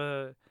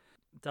Draper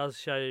does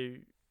show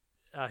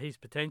his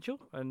potential,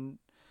 and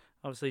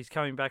obviously he's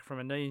coming back from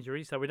a knee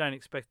injury, so we don't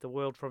expect the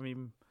world from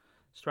him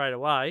straight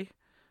away.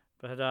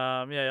 But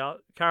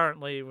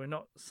currently we're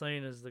not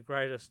seen as the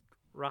greatest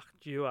ruck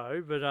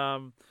duo, but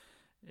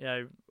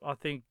I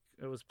think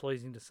it was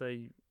pleasing to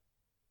see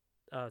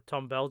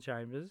Tom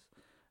Bellchambers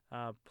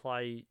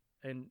play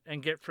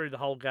and get through the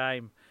whole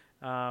game,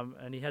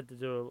 and he had to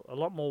do a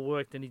lot more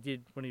work than he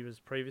did when he was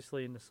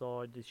previously in the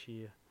side this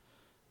year.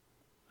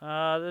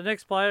 The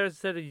next player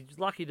said he's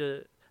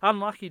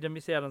unlucky to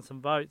miss out on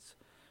some votes.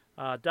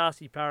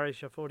 Darcy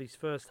Parish, I thought his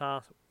first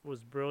half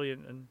was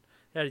brilliant, and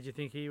how did you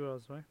think he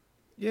was, mate?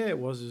 Yeah, it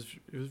was.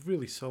 It was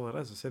really solid.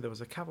 As I said, there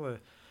was a couple of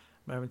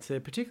moments there,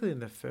 particularly in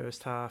the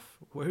first half,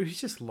 where he's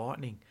just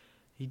lightning.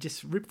 He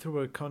just ripped through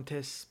a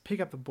contest, pick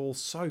up the ball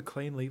so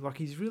cleanly.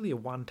 He's really a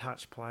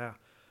one-touch player,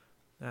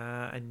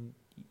 and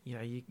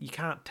you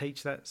can't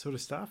teach that sort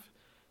of stuff.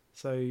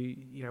 So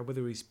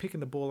whether he's picking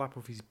the ball up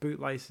off his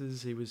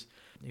bootlaces, he was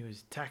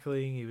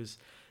tackling, he was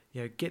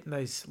getting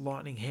those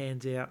lightning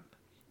hands out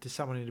to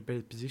someone in a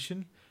better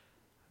position.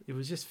 It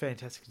was just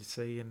fantastic to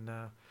see. And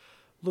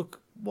look,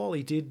 while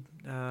he did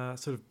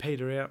sort of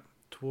peter out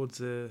towards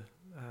the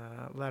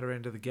latter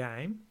end of the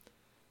game,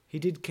 he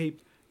did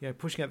keep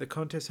pushing out the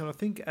contest. And I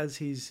think as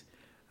his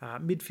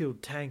midfield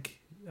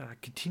tank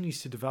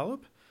continues to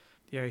develop,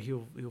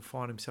 he'll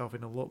find himself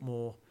in a lot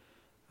more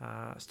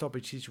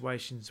stoppage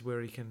situations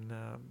where he can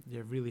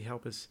really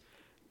help us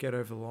get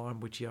over the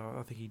line, which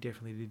I think he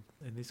definitely did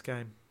in this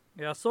game.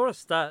 Yeah, I saw a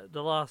stat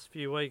the last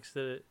few weeks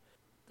that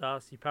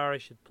Darcy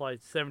Parish had played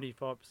 75%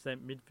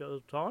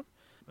 midfield time.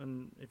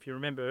 And if you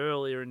remember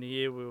earlier in the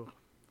year, we were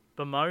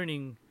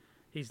bemoaning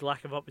his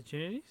lack of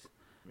opportunities.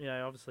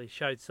 Obviously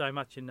showed so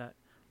much in that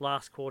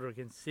last quarter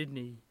against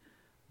Sydney.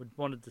 We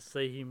wanted to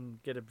see him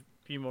get a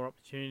few more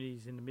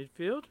opportunities in the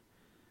midfield.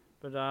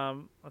 But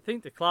I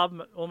think the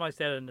club,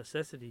 almost out of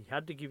necessity,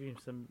 had to give him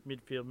some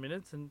midfield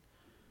minutes. And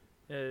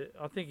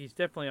I think he's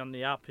definitely on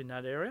the up in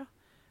that area.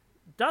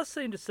 Does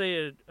seem to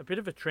see a bit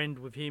of a trend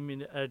with him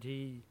that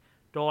he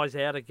dies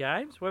out of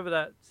games, whether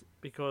that's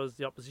because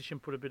the opposition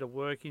put a bit of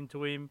work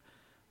into him,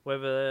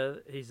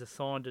 whether he's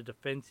assigned a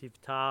defensive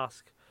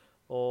task,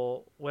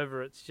 or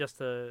whether it's just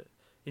a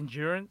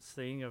endurance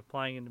thing of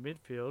playing in the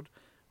midfield.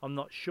 I'm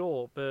not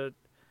sure, but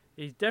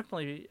he's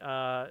definitely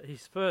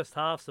his first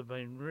halves have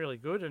been really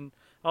good, and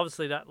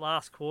obviously that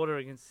last quarter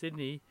against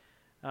Sydney,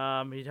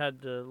 he'd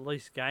had the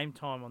least game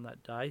time on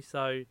that day.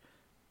 So,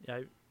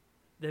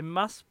 there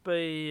must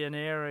be an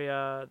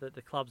area that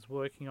the club's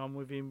working on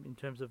with him in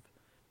terms of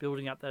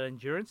building up that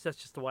endurance. That's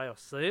just the way I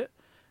see it.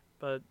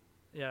 But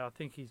I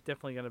think he's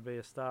definitely going to be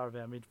a star of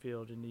our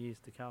midfield in the years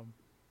to come.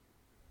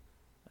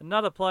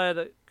 Another player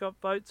that got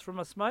votes from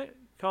us, mate,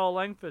 Kyle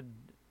Langford,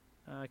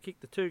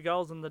 kicked the 2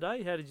 goals on the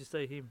day. How did you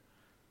see him?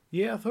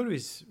 Yeah, I thought he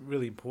was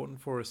really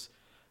important for us.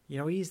 He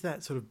is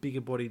that sort of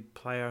bigger-bodied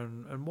player,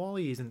 and while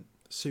he isn't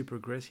super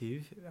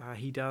aggressive,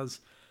 he does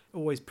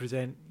always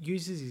present,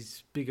 uses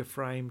his bigger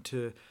frame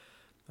to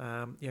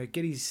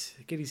get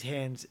his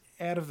hands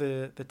out of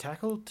the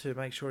tackle to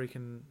make sure he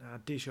can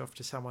dish off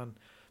to someone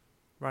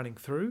running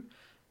through.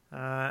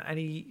 And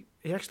he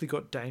actually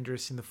got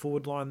dangerous in the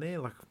forward line there.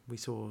 Like we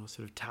saw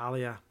sort of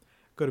Talia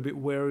got a bit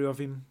wary of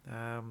him,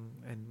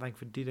 and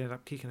Langford did end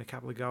up kicking a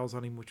couple of goals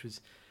on him, which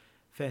was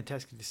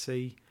fantastic to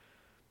see.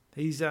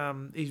 He's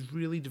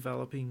really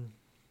developing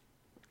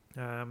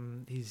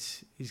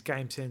his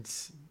game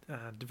sense,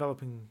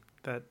 developing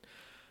that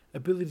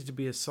ability to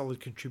be a solid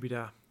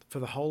contributor for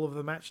the whole of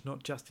the match,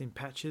 not just in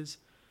patches.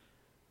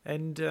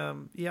 And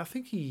I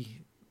think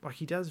he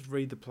does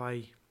read the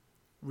play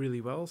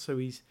really well. So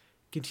he's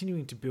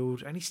continuing to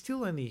build, and he's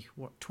still only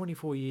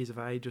 24 years of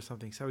age or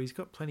something. So he's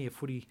got plenty of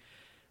footy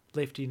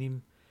left in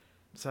him.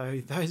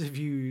 So those of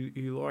you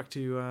who like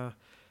to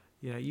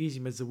use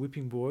him as a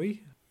whipping boy,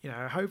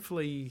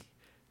 hopefully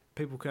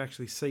people can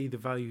actually see the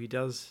value he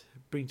does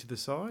bring to the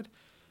side,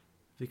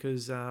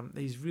 because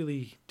he's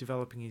really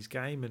developing his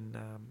game, and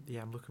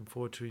I'm looking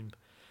forward to him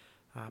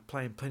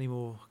playing plenty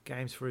more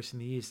games for us in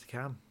the years to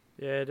come.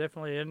 Yeah,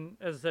 definitely. And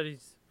as I said,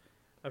 he's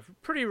a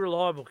pretty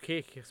reliable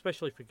kick,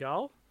 especially for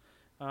goal.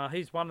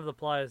 He's one of the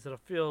players that I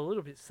feel a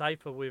little bit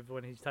safer with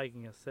when he's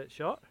taking a set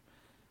shot.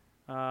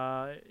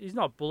 He's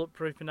not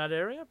bulletproof in that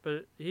area,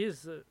 but he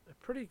is a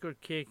pretty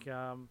good kick,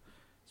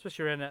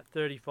 especially around that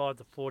 35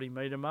 to 40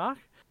 metre mark.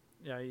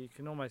 You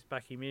can almost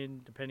back him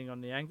in depending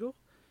on the angle.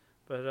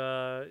 But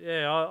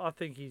I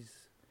think he's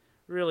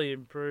really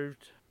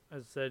improved.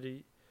 As I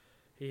said,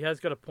 he has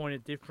got a point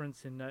of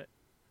difference in that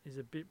he's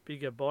a bit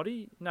bigger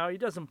body. No, he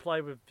doesn't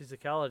play with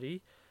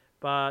physicality,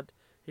 but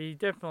he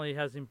definitely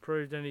has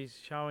improved, and he's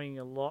showing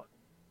a lot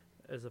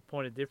as a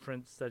point of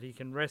difference that he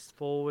can rest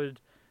forward,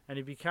 and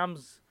he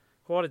becomes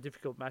quite a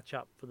difficult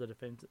matchup for the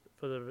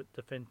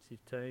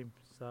defensive team.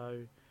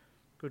 So,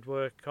 good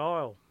work,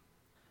 Kyle.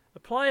 A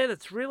player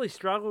that's really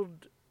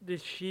struggled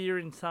this year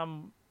in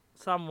some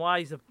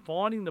ways of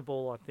finding the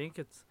ball, I think,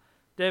 it's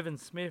Devon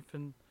Smith.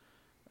 And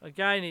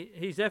again,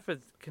 his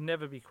efforts can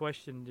never be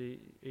questioned.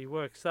 He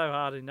works so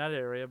hard in that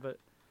area, but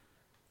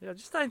I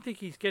just don't think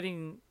he's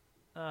getting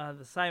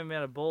the same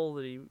amount of ball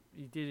that he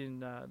did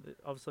in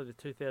obviously the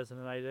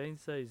 2018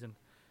 season.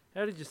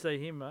 How did you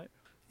see him, mate?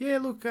 Yeah,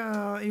 look,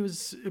 he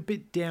was a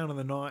bit down on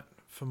the night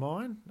for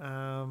mine.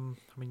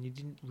 You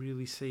didn't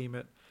really see him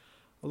at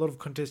a lot of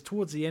contests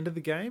towards the end of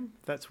the game.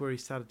 That's where he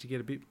started to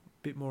get a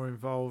bit more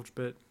involved,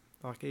 but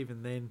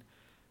even then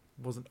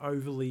wasn't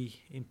overly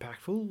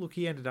impactful. Look,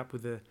 he ended up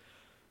with the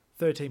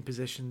 13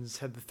 possessions,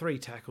 had the 3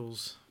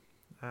 tackles,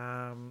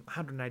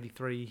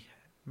 183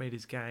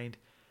 metres gained,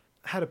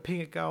 had a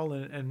ping at goal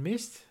and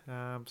missed,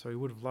 so he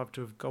would have loved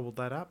to have gobbled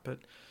that up.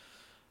 But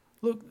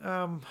look,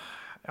 I'm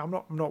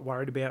not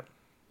worried about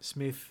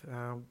Smith.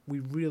 We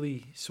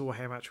really saw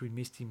how much we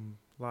missed him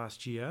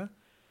last year.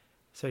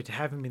 So to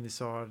have him in the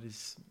side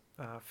is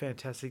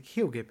fantastic.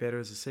 He'll get better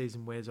as the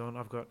season wears on.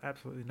 I've got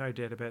absolutely no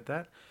doubt about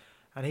that.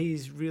 And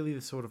he's really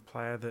the sort of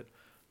player that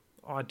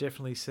I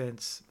definitely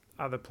sense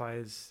other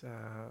players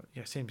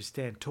seem to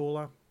stand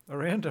taller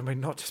around. I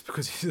mean, not just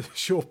because he's a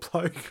short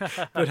bloke,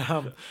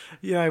 but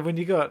when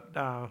you got,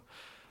 I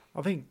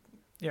think,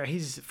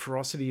 his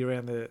ferocity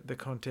around the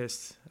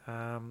contest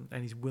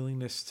and his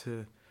willingness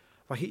to,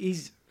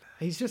 he's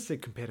just a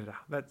competitor.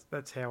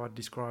 That's how I'd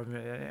describe him,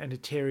 and a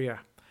terrier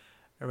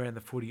around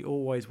the footy,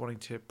 always wanting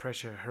to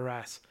pressure,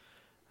 harass,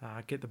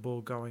 get the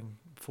ball going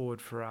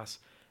forward for us.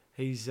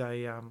 He's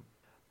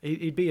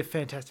he'd be a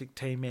fantastic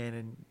team man,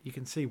 and you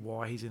can see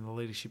why he's in the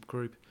leadership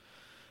group.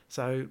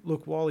 So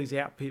look, while his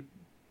output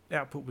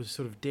was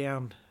sort of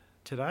down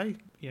today,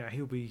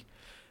 he'll be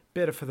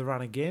better for the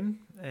run again.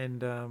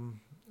 And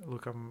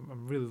look,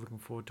 I'm really looking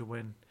forward to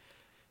when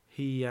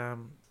he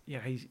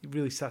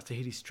really starts to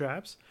hit his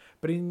straps.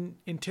 But in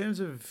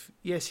terms of,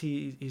 yes,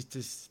 his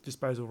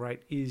disposal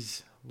rate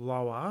is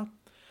lower.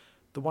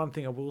 The one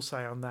thing I will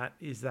say on that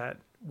is that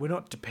we're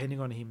not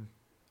depending on him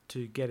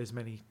to get as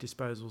many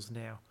disposals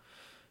now.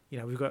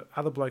 We've got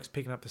other blokes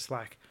picking up the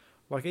slack,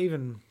 like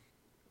even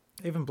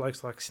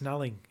blokes like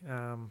Snelling,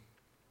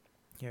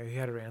 who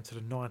had around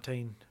sort of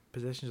 19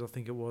 possessions, I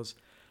think it was.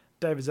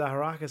 David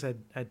Zaharakis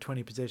had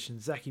 20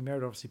 possessions. Zachy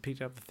Merritt obviously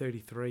picked up the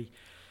 33.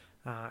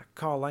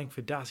 Kyle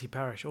Langford, Darcy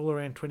Parish, all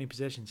around 20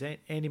 possessions.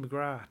 Andy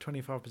McGrath,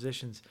 25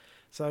 possessions.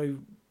 So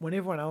when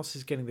everyone else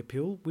is getting the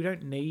pill, we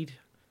don't need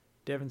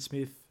Devon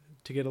Smith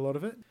to get a lot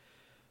of it.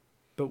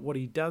 But what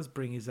he does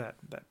bring is that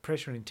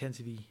pressure and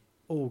intensity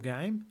all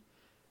game.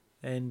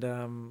 And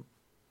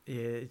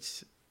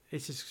it's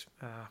just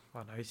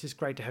it's just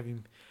great to have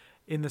him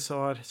in the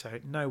side. So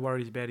no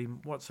worries about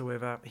him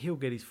whatsoever. He'll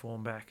get his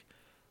form back.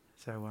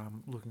 So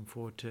looking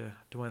forward to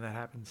when that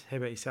happens. How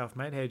about yourself,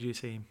 mate? How do you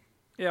see him?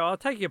 Yeah, I'll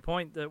take your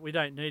point that we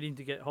don't need him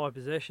to get high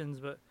possessions,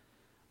 but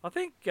I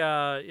think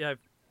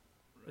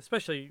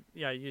especially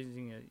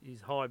using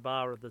his high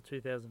bar of the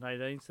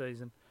 2018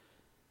 season,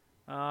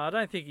 I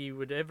don't think he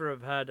would ever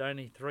have had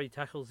only 3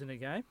 tackles in a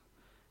game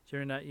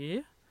during that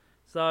year.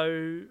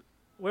 So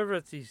whether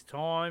it's his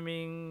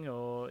timing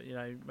or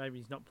maybe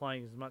he's not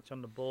playing as much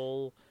on the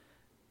ball,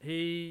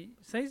 he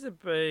seems to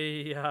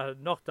be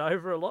knocked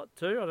over a lot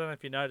too. I don't know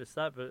if you noticed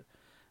that, but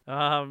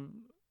I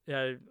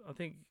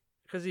think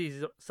because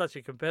he's such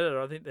a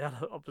competitor, I think the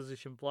other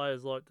opposition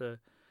players like to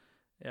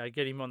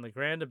get him on the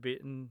ground a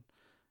bit, and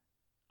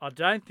I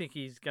don't think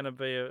he's going to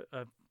be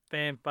a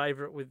fan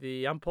favourite with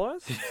the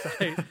umpires.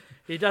 So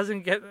he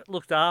doesn't get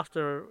looked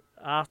after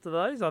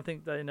those. I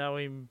think they know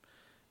him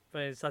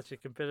being such a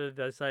competitor.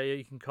 They say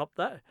you can cop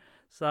that.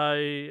 So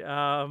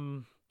I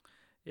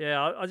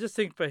just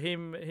think for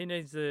him, he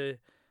needs to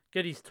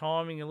get his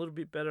timing a little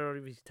bit better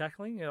of his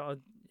tackling. I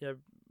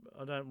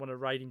don't want to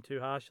rate him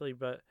too harshly,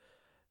 but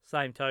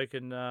same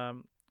token,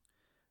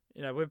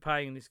 we're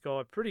paying this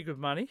guy pretty good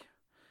money,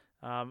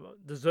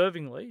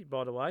 deservingly,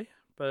 by the way.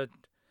 But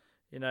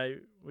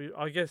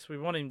I guess we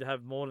want him to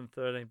have more than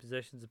 13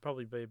 possessions and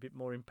probably be a bit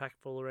more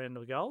impactful around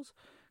the goals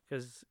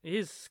because he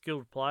is a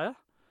skilled player.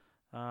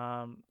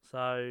 I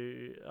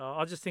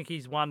just think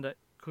he's one that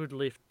could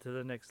lift to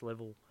the next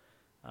level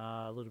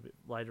a little bit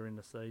later in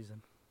the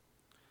season.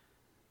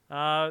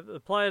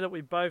 The player that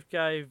we both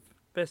gave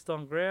best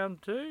on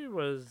ground to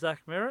was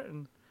Zach Merrett,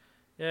 and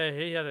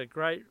he had a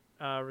great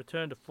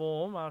return to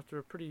form after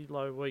a pretty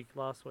low week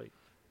last week.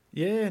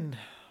 Yeah, and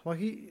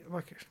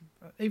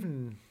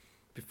even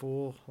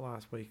before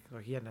last week,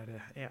 he hadn't had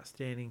an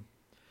outstanding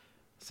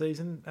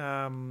season.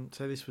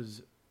 So this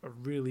was a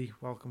really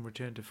welcome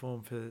return to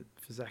form for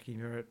Zachy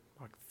Merrett.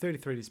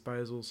 33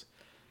 disposals,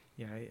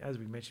 as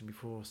we mentioned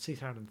before,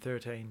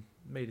 613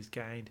 metres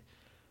gained,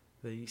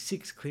 the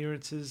 6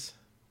 clearances,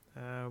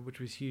 which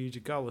was huge, a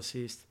goal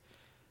assist,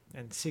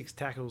 and 6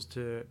 tackles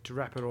to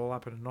wrap it all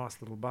up in a nice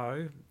little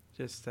bow.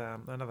 Just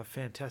another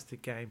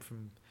fantastic game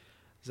from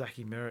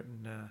Zachy Merrett,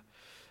 and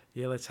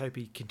let's hope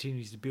he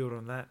continues to build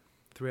on that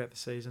throughout the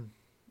season.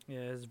 Yeah,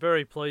 it's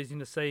very pleasing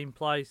to see him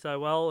play so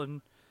well,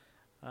 and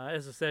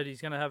as I said,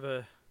 he's going to have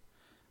a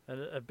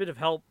bit of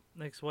help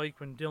next week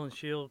when Dylan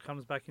Shield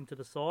comes back into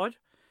the side.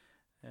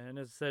 And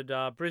as I said,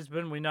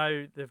 Brisbane, we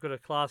know they've got a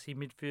classy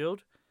midfield,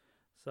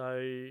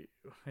 so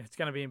it's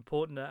going to be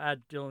important to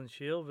add Dylan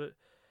Shield. But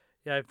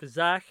for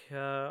Zach,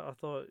 I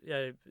thought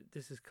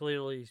this is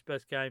clearly his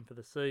best game for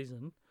the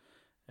season,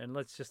 and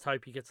let's just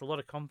hope he gets a lot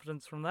of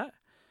confidence from that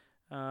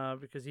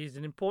because he's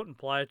an important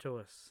player to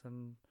us.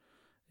 And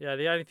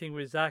the only thing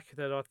with Zach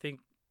that I think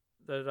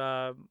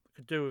that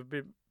could do a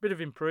bit of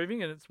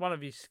improving, and it's one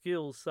of his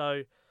skills,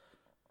 so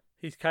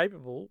he's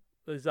capable,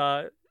 is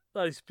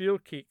those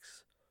field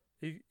kicks.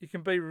 He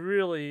can be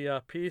really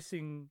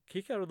piercing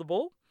kicker of the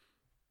ball,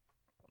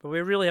 but we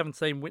really haven't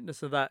seen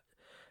witness of that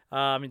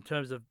in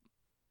terms of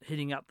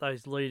hitting up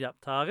those lead-up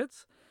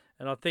targets,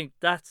 and I think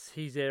that's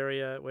his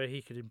area where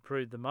he could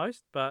improve the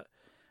most. But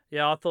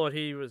I thought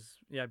he was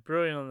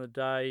brilliant on the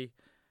day.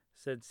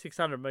 Said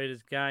 600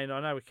 metres gained. I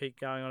know we keep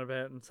going on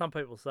about it, and some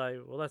people say,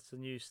 well, that's a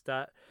new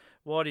stat.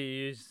 Why do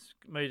you use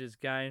metres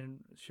gained?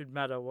 It should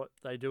matter what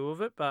they do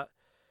with it, but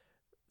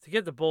to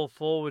get the ball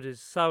forward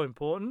is so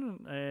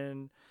important,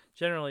 and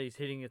generally he's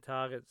hitting a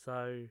target,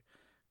 so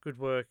good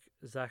work,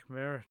 Zach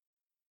Merrett.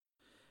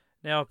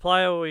 Now, a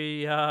player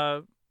we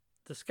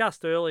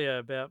discussed earlier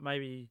about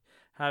maybe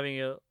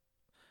having a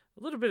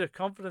little bit of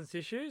confidence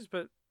issues,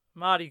 but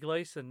Marty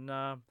Gleeson,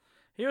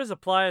 he was a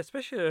player,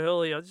 especially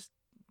early, I just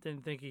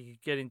didn't think he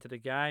could get into the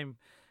game,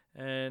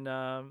 and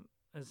as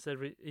I said,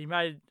 he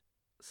made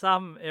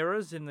some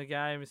errors in the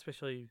game,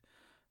 especially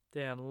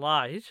down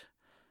late,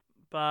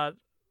 but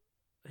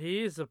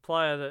he is a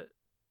player that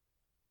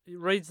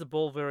reads the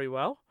ball very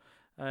well,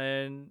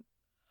 and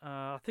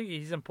I think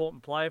he's an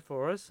important player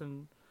for us,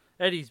 and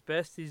at his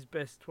best, he's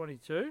best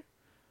 22,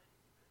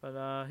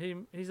 but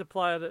he's a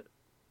player that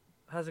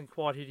hasn't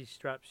quite hit his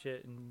straps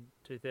yet in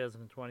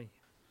 2020.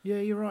 Yeah,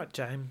 you're right,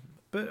 James.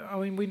 But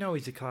we know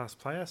he's a class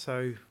player,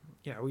 so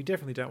we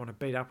definitely don't want to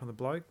beat up on the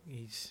bloke.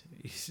 He's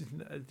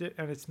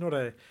and it's not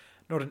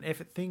an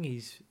effort thing.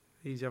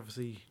 He's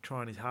obviously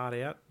trying his heart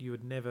out. You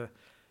would never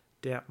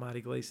doubt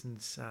Marty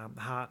Gleeson's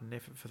heart and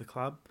effort for the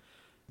club,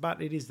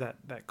 but it is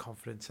that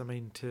confidence.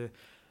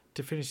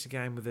 To finish the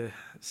game with the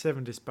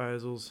 7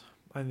 disposals,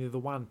 only the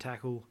 1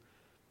 tackle,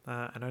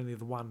 and only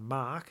the 1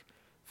 mark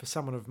for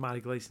someone of Marty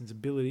Gleeson's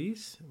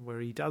abilities,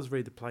 where he does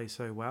read the play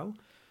so well.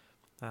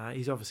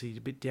 He's obviously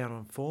a bit down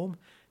on form.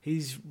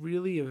 He's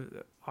really,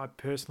 I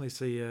personally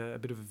see a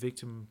bit of a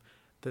victim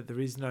that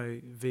there is no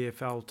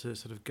VFL to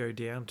sort of go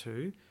down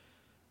to,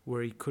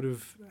 where he could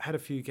have had a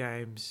few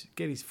games,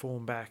 get his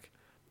form back,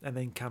 and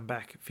then come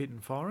back fit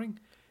and firing.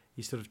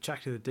 He's sort of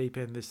chucked to the deep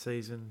end this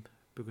season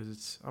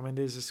because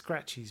there's the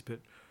scratchies, but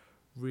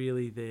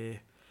really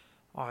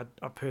I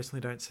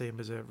personally don't see him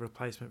as a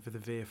replacement for the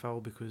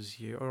VFL because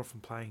you're often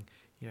playing,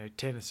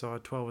 10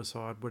 aside, 12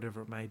 aside,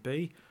 whatever it may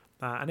be.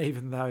 And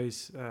even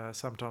those,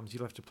 sometimes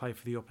you'll have to play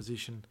for the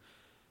opposition.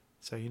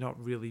 So you're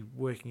not really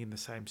working in the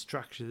same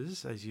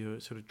structures as you're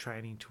sort of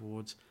training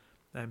towards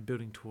and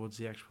building towards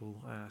the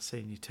actual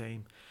senior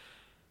team.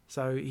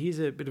 So he's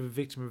a bit of a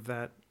victim of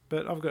that.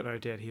 But I've got no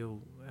doubt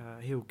he'll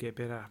get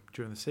better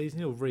during the season.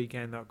 He'll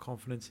regain that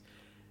confidence.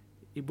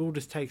 It will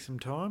just take some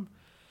time.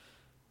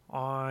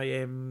 I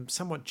am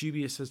somewhat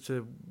dubious as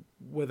to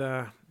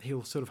whether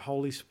he'll sort of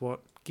hold his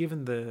spot,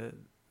 given the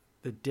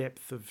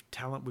depth of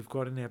talent we've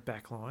got in our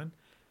back line.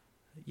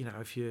 You know,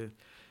 if you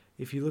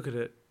look at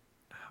it,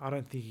 I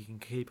don't think you can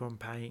keep on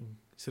paying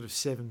sort of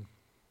seven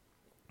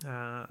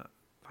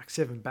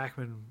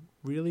backmen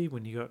really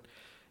when you got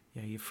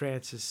your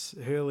Francis,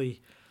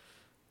 Hurley,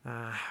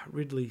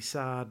 Ridley,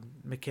 Sard,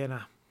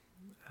 McKenna.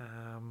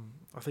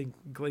 I think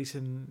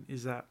Gleeson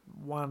is that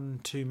one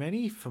too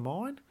many for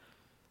mine.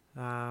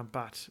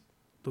 But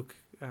look,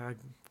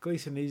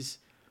 Gleeson is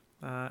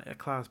a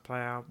class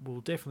player.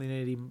 We'll definitely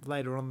need him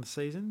later on in the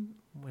season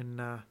when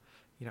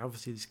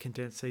obviously this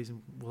condensed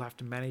season we'll have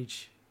to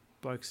manage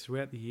blokes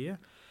throughout the year.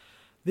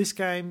 This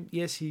game,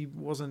 yes, he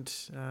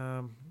wasn't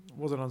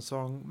on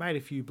song, made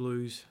a few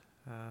blues,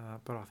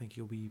 but I think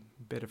he'll be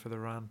better for the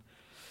run.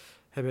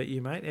 How about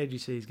you, mate? How did you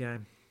see his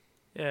game?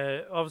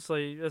 Yeah,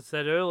 obviously, as I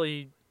said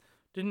early,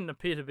 didn't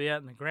appear to be out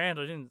in the ground.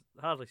 I didn't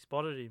hardly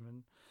spotted him,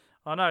 and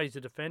I know he's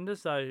a defender,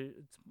 so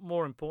it's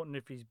more important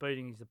if he's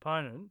beating his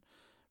opponent.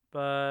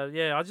 But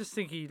yeah, I just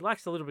think he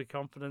lacks a little bit of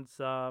confidence.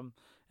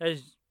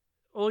 As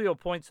all your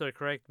points are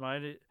correct,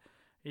 mate.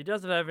 He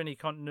doesn't have any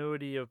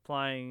continuity of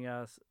playing,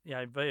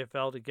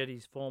 VFL to get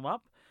his form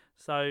up.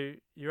 So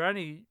your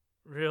only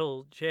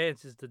real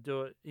chance is to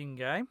do it in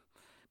game,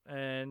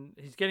 and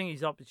he's getting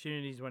his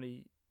opportunities when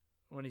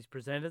he's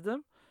presented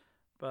them,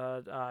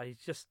 but he's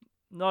just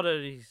not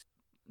at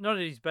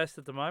his best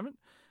at the moment.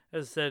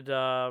 As I said,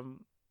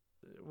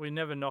 we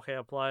never knock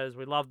our players.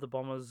 We love the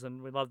Bombers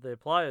and we love their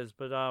players,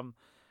 but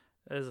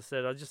as I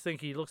said, I just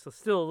think he looks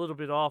still a little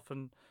bit off,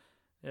 and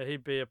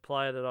he'd be a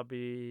player that I'd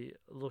be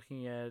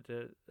looking at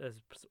as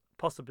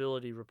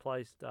possibility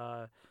replaced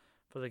for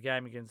the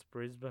game against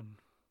Brisbane.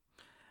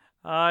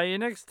 Your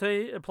next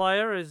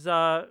player is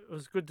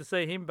was good to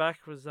see him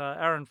back, was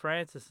Aaron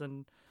Francis,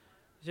 and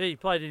he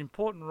played an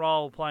important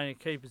role playing a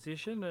key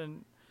position,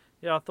 and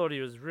I thought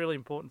he was really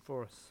important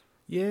for us.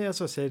 Yeah,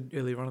 as I said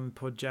earlier on in the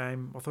pod,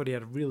 James, I thought he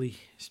had a really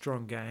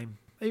strong game.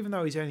 Even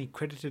though he's only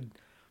credited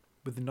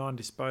with the 9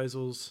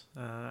 disposals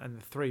and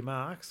the 3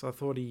 marks, I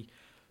thought he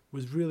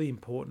was really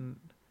important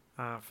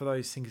for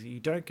those things that you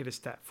don't get a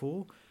stat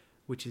for,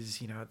 which is,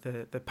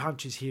 the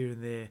punches here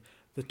and there,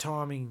 the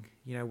timing,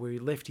 where he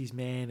left his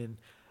man and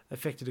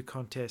affected a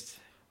contest.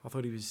 I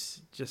thought he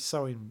was just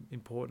so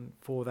important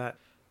for that.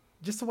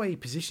 Just the way he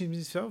positioned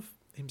himself.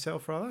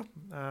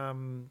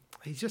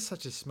 He's just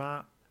such a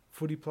smart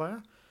footy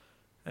player.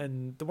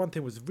 And the one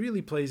thing that was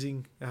really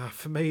pleasing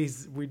for me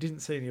is we didn't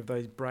see any of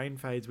those brain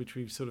fades, which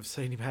we've sort of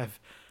seen him have,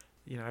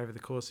 over the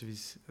course of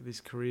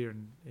his career,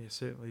 and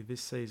certainly this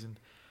season.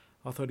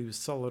 I thought he was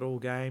solid all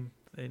game,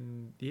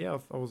 and I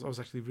was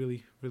actually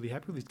really, really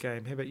happy with his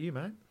game. How about you,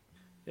 mate?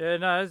 Yeah,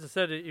 no, as I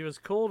said, he was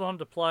called on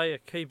to play a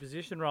key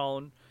position role,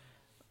 and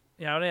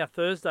on our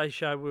Thursday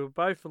show we were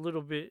both a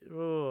little bit,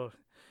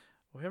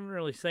 we haven't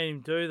really seen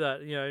him do that.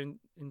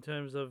 In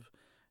terms of,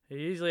 he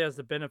usually has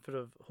the benefit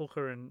of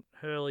Hooker and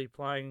Hurley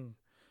playing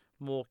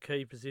more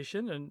key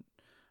position, and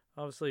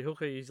obviously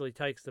Hooker usually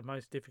takes the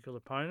most difficult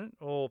opponent,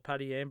 or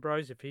Paddy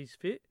Ambrose if he's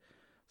fit.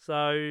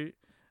 So it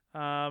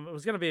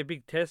was going to be a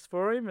big test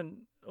for him, and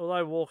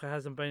although Walker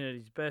hasn't been at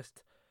his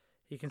best,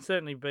 he can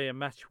certainly be a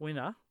match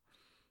winner.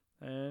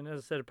 And as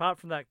I said, apart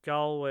from that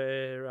goal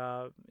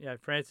where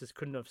Francis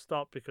couldn't have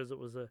stopped because it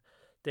was a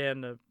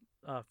down the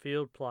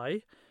field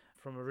play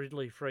from a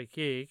Ridley free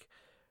kick,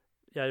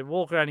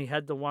 Walker only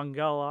had the 1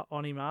 goal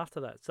on him after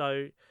that.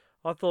 So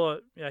I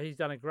thought he's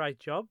done a great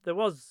job. There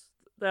was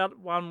that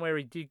one where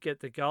he did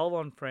get the goal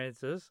on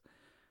Francis.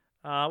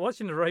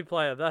 Watching the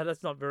replay of that,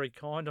 that's not very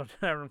kind on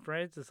Aaron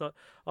Francis.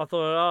 I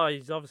thought,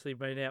 he's obviously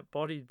been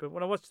out-bodied. But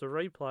when I watched the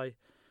replay, it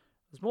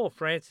was more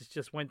Francis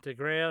just went to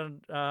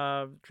ground,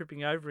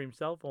 tripping over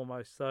himself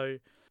almost. So,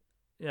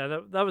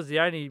 that was the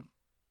only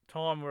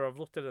time where I've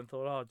looked at it and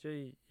thought,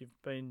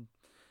 you've been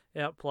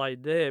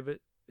outplayed there. But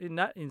in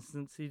that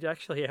instance, he'd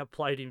actually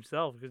outplayed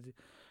himself, because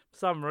for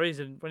some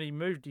reason, when he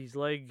moved his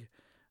leg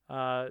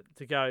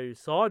to go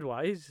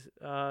sideways,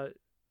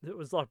 it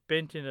was like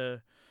bent in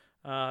a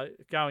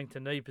going to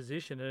knee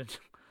position, and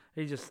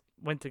he just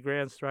went to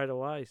ground straight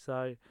away.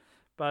 So,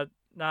 but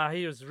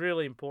he was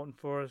really important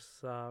for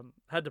us.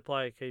 Had to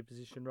play a key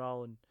position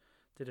role and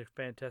did a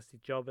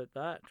fantastic job at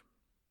that.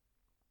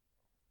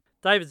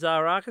 David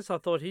Zaharakis, I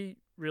thought he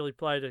really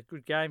played a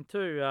good game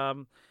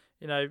too.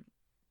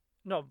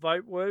 Not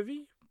vote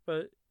worthy,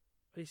 but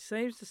he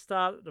seems to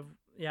start to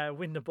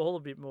win the ball a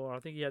bit more. I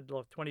think he had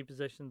like 20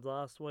 possessions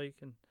last week,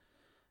 and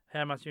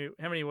how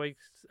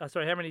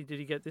many did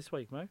he get this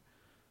week, Mo?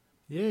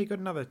 Yeah, he got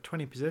another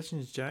 20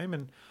 possessions, James,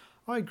 and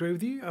I agree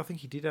with you. I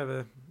think he did have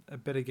a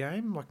better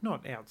game, like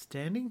not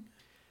outstanding.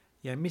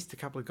 Missed a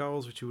couple of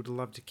goals which he would have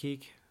loved to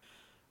kick.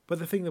 But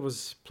the thing that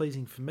was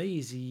pleasing for me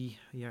is he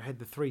had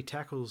the 3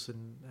 tackles,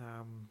 and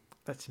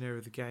that's an area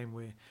of the game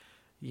where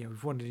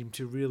we've wanted him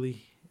to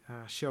really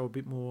show a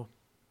bit more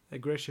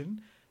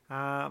aggression.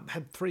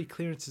 Had 3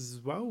 clearances as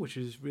well, which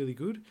is really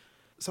good.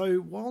 So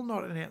while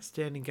not an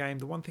outstanding game,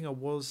 the one thing I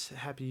was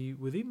happy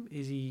with him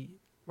is he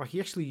like he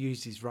actually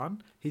used his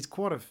run. He's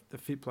quite a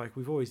fit bloke.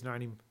 We've always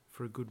known him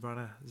for a good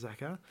runner,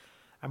 Zaka.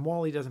 And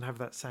while he doesn't have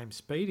that same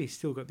speed, he's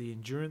still got the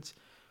endurance.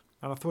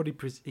 And I thought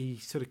he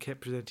sort of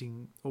kept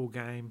presenting all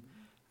game.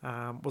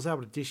 Was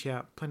able to dish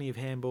out plenty of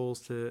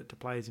handballs to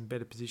players in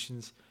better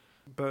positions.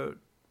 But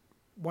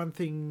one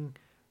thing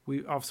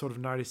I've sort of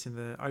noticed in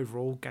the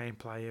overall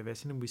gameplay of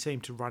Essendon, we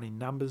seem to run in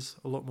numbers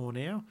a lot more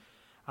now.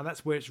 And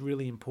that's where it's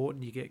really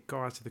important you get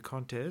guys to the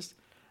contest.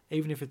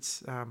 Even if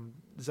it's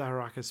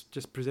Zaharakis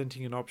just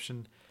presenting an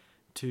option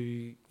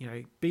to,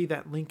 be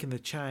that link in the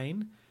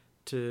chain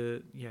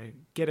to,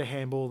 get a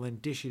handball and then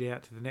dish it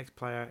out to the next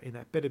player in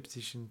that better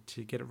position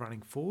to get it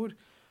running forward,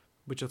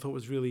 which I thought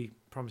was really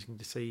promising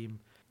to see him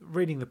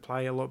reading the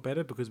play a lot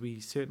better, because we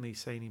certainly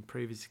seen in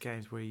previous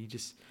games where he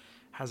just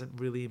hasn't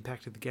really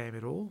impacted the game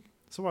at all.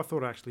 So I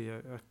thought actually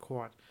a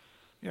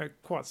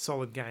quite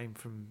solid game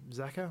from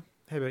Zaka.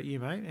 How about you,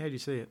 mate? How do you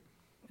see it?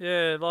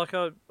 Yeah,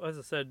 as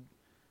I said,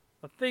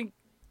 I think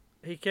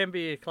he can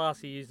be a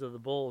classy user of the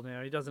ball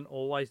now. He doesn't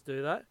always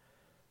do that.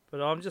 But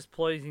I'm just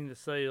pleasing to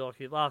see,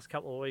 the last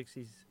couple of weeks,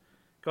 he's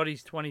got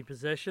his 20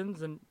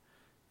 possessions. And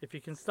if he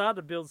can start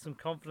to build some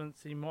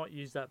confidence, he might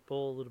use that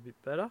ball a little bit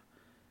better.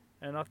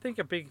 And I think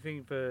a big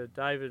thing for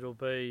David will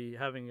be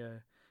having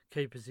a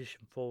key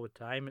position forward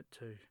to aim it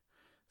to.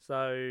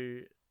 So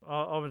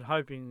I'm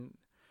hoping,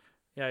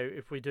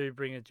 if we do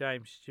bring a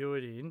James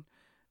Stewart in,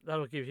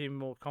 that'll give him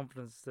more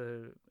confidence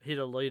to hit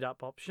a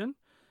lead-up option.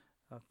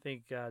 I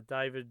think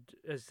David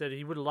has said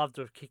he would have loved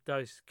to have kicked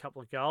those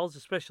couple of goals,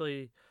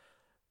 especially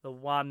the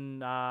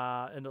one,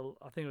 I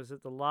think it was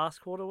at the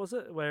last quarter, was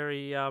it? Where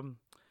he,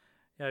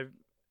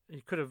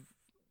 he could have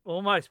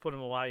almost put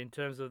him away in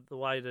terms of the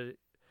way that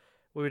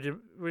we'd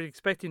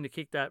expect him to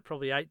kick that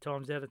probably 8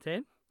 times out of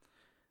 10.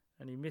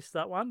 And he missed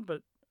that one,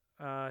 but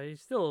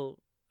he's still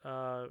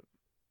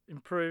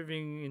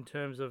improving in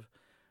terms of,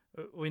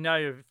 we know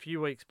a few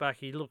weeks back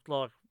he looked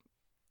like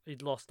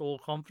he'd lost all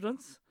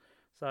confidence.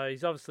 So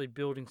he's obviously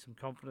building some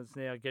confidence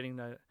now, getting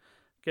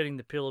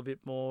the pill a bit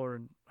more,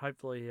 and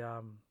hopefully,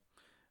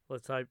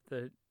 let's hope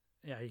that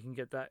he can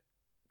get that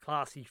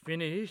classy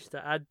finish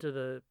to add to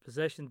the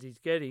possessions he's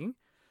getting,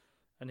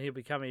 and he'll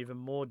become even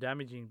more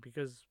damaging.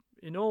 Because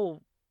in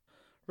all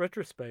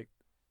retrospect,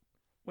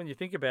 when you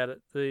think about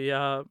it,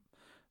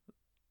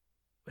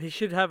 he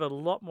should have a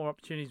lot more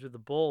opportunities with the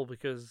ball,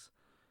 because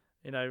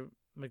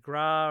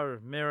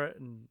McGrath, Merritt,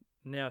 and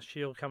now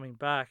Shield coming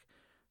back,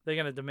 they're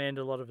going to demand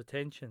a lot of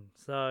attention.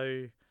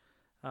 So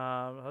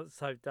let's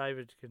hope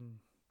David can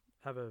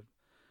have a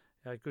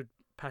good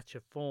patch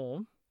of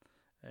form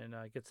and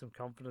get some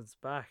confidence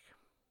back.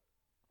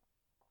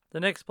 The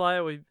next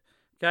player we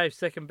gave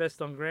second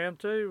best on ground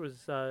to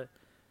was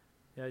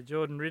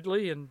Jordan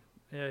Ridley, and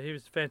he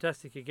was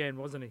fantastic again,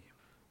 wasn't he?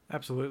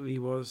 Absolutely, he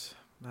was.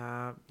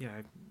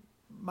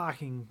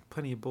 Marking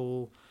plenty of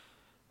ball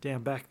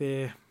down back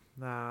there.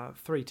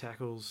 3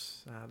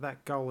 tackles.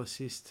 That goal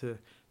assist to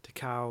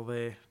Carl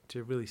there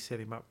to really set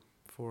him up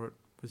for it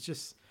was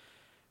just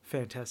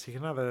fantastic.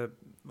 Another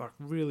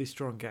really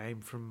strong game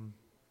from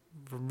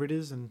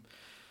Ridders, and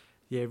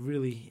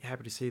really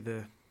happy to see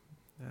the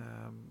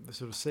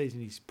sort of season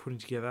he's putting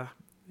together.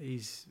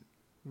 He's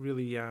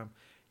really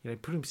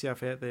put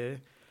himself out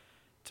there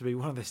to be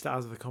one of the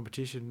stars of the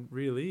competition,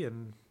 really,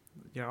 and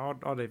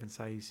I'd even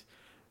say he's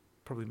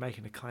probably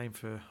making a claim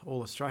for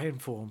All-Australian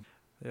form.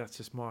 That's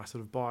just my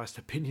sort of biased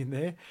opinion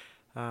there.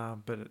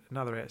 But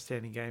another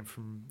outstanding game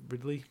from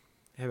Ridley.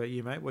 How about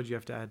you, mate? What did you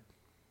have to add?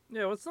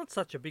 Yeah, well, it's not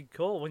such a big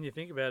call when you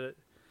think about it.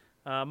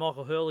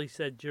 Michael Hurley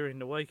said during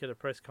the week at a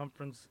press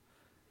conference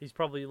he's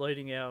probably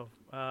leading our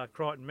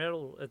Crichton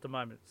medal at the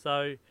moment.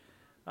 So,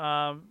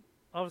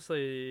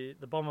 obviously,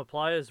 the Bomber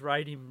players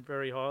rate him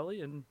very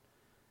highly. And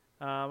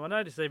I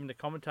noticed even the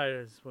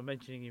commentators were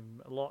mentioning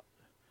him a lot,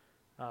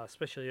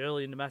 especially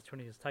early in the match when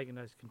he was taking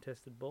those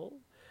contested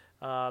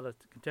the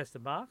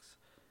contested marks.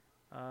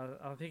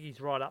 I think he's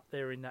right up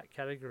there in that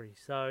category.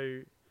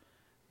 So,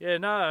 I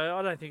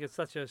don't think it's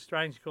such a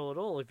strange call at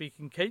all. If he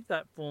can keep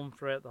that form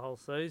throughout the whole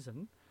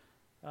season,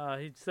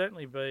 he'd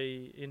certainly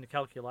be in the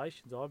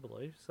calculations, I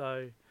believe.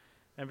 So,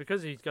 and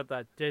because he's got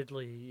that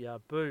deadly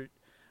boot,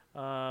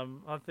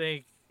 I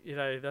think,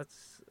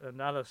 that's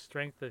another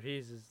strength of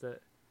his, is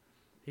that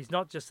he's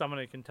not just someone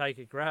who can take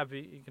a grab.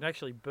 He can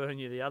actually burn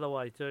you the other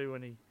way too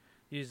when he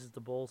uses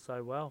the ball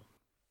so well.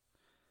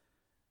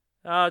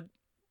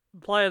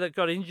 Player that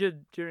got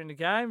injured during the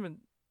game and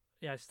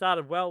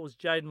started well was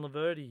Jayden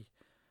Laverde.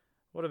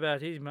 What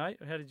about him, mate?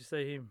 How did you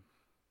see him?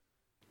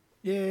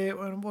 Yeah,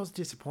 well, it was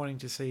disappointing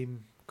to see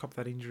him cop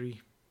that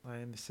injury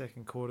in the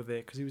second quarter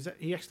there, because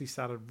he actually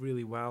started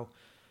really well.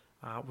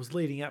 Was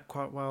leading up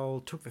quite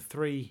well. Took the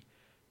 3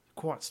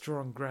 quite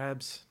strong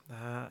grabs.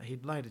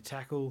 He'd laid a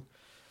tackle.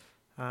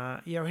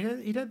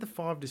 He'd had the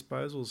 5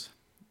 disposals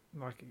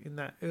in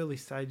that early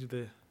stage of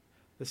the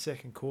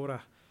second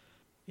quarter.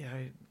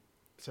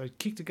 So he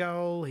kicked a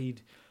goal,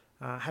 he'd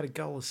had a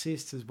goal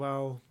assist as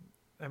well,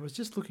 and was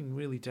just looking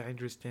really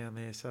dangerous down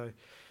there. So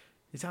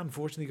he's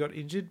unfortunately got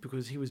injured,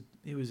 because he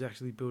was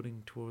actually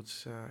building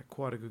towards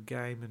quite a good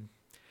game, and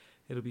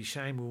it'll be a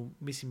shame we'll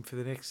miss him for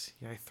the next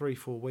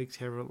 3-4 weeks,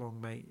 however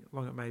long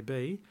it may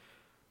be.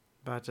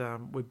 But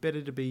we're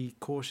better to be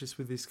cautious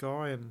with this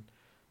guy and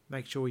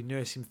make sure we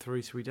nurse him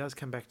through so he does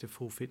come back to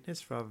full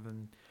fitness rather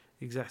than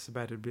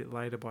exacerbate it a bit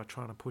later by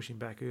trying to push him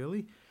back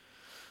early.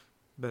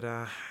 But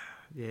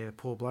the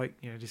poor bloke,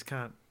 just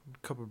can't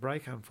cop a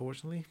break,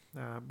 unfortunately.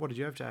 What did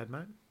you have to add,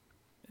 mate?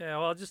 Yeah,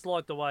 well, I just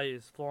like the way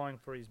he's flying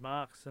for his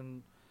marks,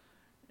 and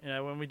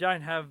when we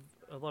don't have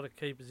a lot of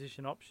key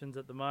position options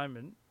at the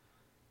moment,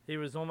 he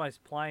was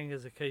almost playing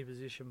as a key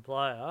position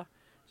player,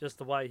 just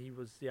the way he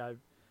was,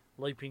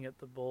 leaping at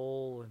the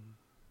ball and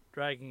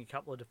dragging a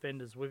couple of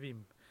defenders with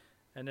him.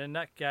 And then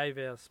that gave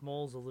our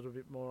smalls a little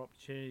bit more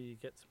opportunity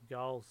to get some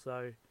goals.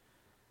 So,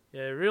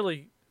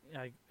 really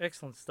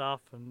excellent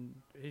stuff. And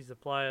he's a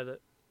player that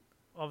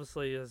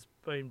obviously has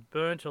been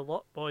burnt a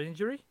lot by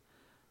injury.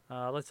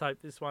 Let's hope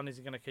this one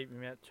isn't going to keep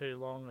him out too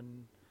long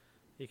and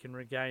he can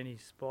regain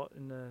his spot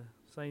in the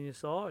senior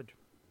side.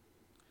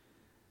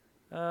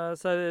 So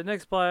the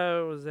next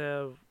player was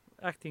our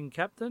acting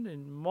captain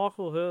in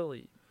Michael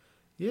Hurley.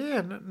 Yeah,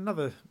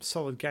 another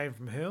solid game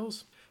from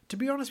Hurls. To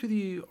be honest with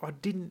you, I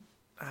didn't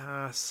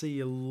see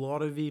a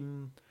lot of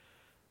him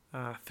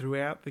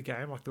throughout the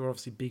game. Like, there were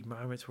obviously big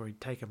moments where he'd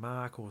take a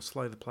mark or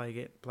slow the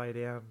play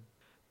down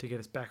to get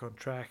us back on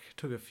track.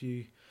 Took a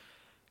few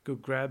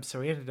good grabs,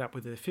 so he ended up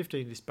with the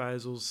 15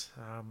 disposals.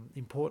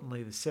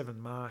 Importantly, the 7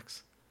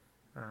 marks,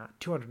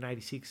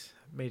 286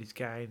 metres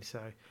gained.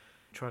 So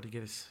tried to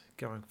get us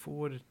going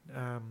forward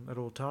at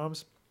all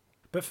times.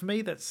 But for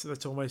me,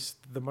 that's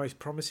almost the most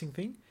promising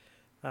thing.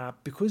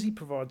 Because he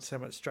provides so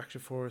much structure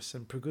for us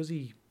and because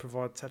he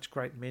provides such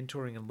great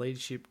mentoring and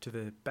leadership to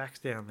the backs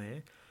down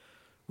there,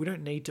 we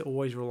don't need to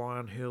always rely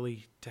on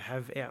Hurley to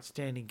have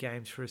outstanding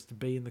games for us to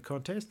be in the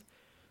contest.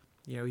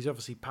 He's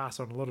obviously passed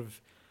on a lot of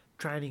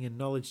training and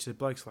knowledge to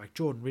blokes like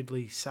Jordan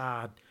Ridley,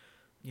 Sard,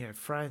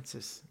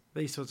 Francis,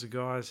 these sorts of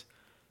guys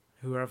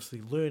who are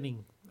obviously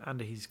learning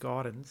under his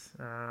guidance.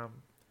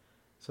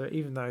 So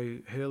even though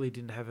Hurley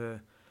didn't have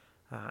an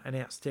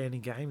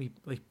outstanding game, he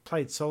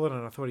played solid,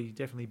 and I thought he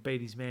definitely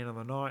beat his man on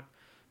the night,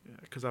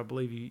 because I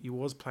believe he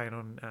was playing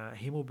on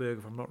Himmelberg,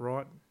 if I'm not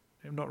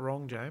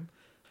wrong, James.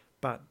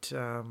 But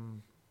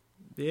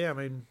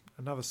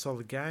another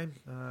solid game.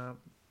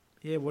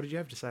 What did you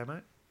have to say,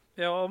 mate?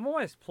 Yeah, well, I'm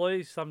always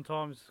pleased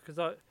sometimes because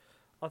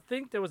I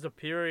think there was a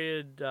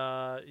period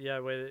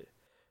where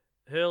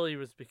Hurley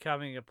was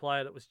becoming a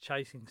player that was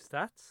chasing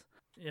stats.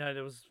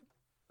 There was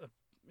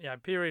a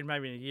period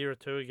maybe a year or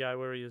two ago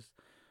where he was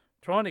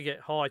trying to get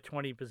high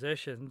 20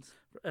 possessions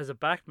as a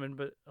backman,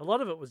 but a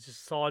lot of it was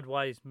just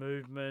sideways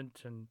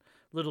movement and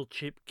little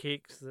chip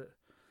kicks that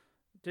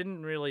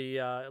didn't really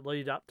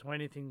lead up to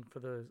anything for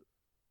the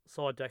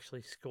side to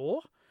actually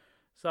score.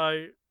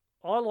 So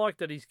I like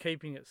that he's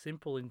keeping it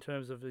simple in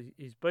terms of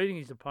he's beating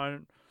his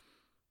opponent.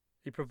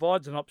 He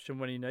provides an option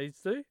when he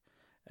needs to.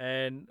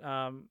 And,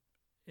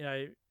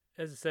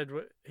 as I said,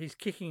 his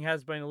kicking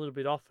has been a little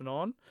bit off and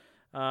on.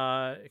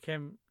 It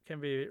can be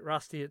a bit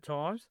rusty at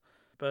times.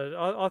 But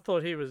I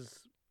thought he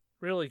was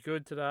really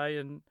good today,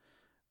 and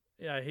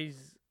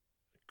he's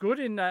good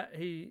in that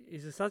he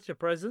is such a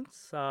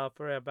presence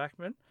for our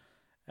backmen,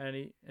 and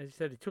he, as you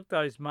said, he took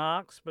those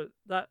marks, but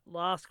that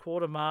last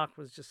quarter mark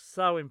was just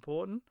so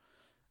important,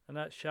 and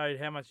that showed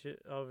how much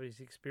of his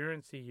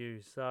experience he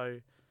used. So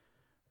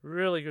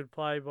really good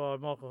play by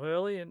Michael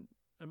Hurley, and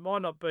it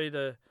might not be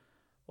the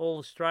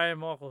All-Australian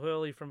Michael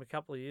Hurley from a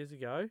couple of years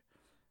ago,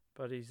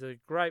 but he's a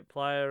great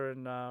player,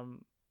 and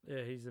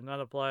he's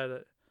another player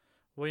that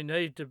we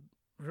need to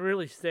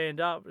really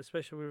stand up,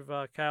 especially with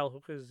Cale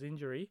Hooker's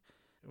injury.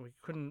 We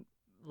couldn't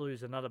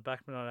lose another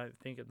backman, I don't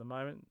think, at the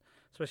moment,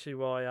 especially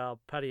while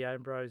Paddy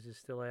Ambrose is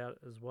still out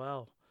as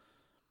well.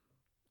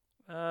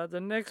 The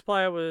next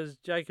player was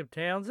Jacob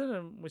Townsend,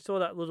 and we saw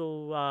that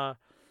little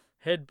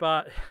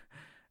headbutt.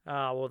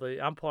 The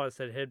umpire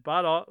said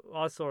headbutt.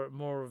 I saw it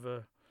more of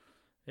a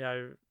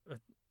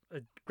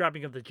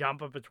grabbing of the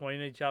jumper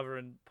between each other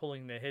and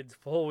pulling their heads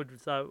forward.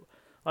 So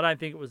I don't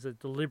think it was a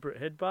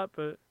deliberate headbutt,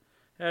 but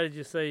how did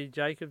you see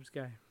Jacob's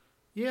game?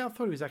 Yeah, I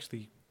thought he was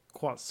actually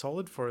quite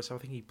solid for us. I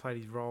think he played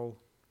his role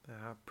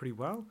pretty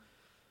well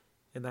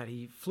in that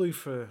he flew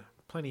for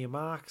plenty of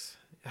marks.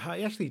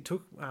 He actually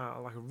took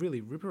like a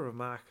really ripper of a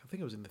mark. I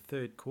think it was in the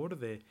third quarter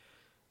there,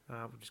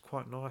 which is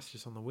quite nice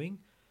just on the wing.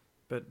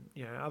 But,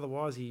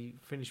 otherwise he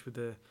finished with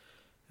the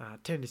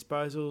 10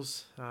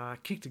 disposals,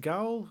 kicked a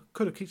goal,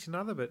 could have kicked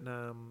another, but,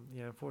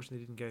 unfortunately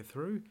didn't go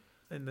through.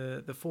 And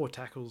the 4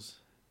 tackles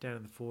down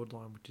in the forward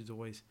line, which is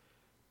always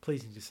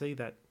pleasing to see,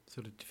 that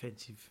sort of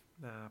defensive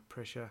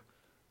pressure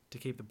to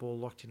keep the ball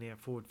locked in our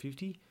forward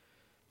 50.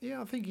 Yeah,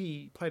 I think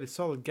he played a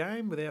solid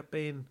game without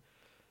being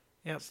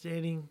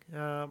outstanding.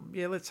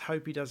 Let's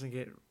hope he doesn't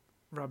get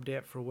rubbed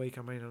out for a week.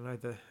 I mean, I know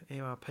the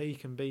MRP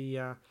can be,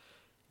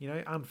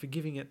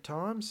 unforgiving at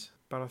times,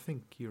 but I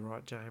think you're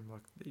right, James.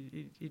 Like,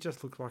 it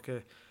just looked like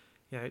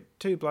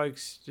two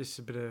blokes, just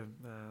a bit of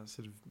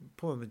sort of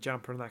pulling the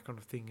jumper and that kind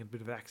of thing, a bit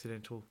of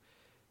accidental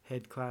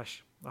head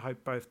clash. I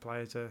hope both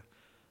players are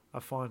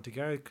are fine to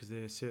go because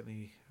there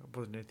certainly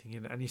wasn't anything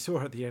in it. And you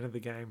saw at the end of the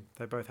game,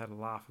 they both had a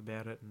laugh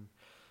about it and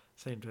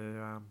seemed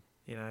to,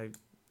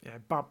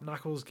 bump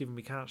knuckles, given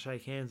we can't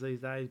shake hands these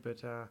days.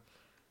 But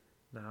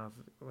no,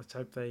 let's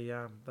hope they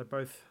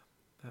both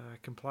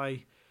can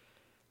play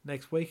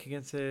next week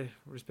against their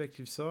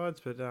respective sides.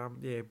 But how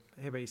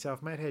about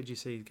yourself, mate? How did you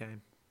see the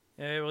game?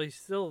 Yeah, well, he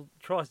still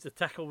tries to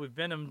tackle with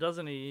venom,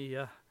 doesn't he?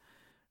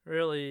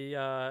 Really,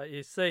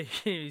 you see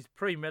his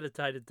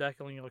premeditated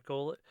tackling, I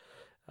call it.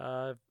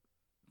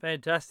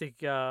 Fantastic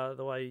the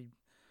way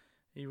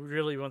he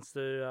really wants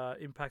to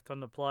impact on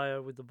the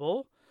player with the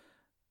ball.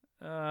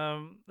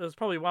 There was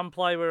probably one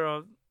play where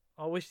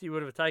I wished he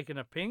would have taken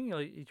a ping.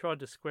 He tried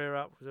to square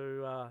up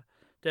to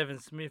Devon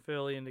Smith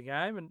early in the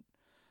game,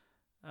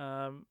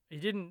 and he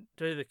didn't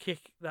do the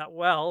kick that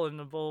well, and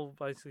the ball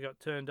basically got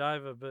turned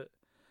over. But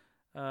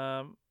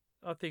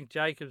I think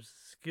Jacob's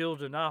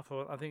skilled enough,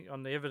 I think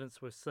on the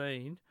evidence we've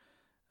seen,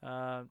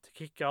 to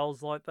kick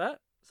goals like that.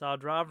 So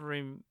I'd rather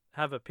him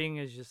have a ping,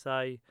 as you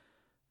say,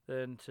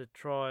 than to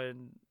try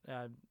and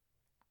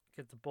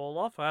get the ball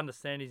off. I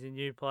understand he's a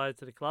new player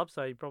to the club,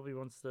 so he probably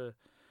wants to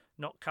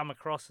not come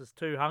across as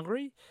too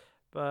hungry.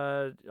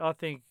 But I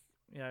think,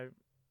 a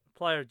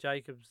player of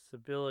Jacob's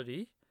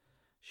ability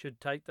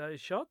should take those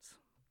shots.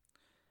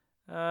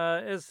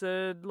 As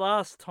said,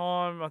 last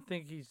time, I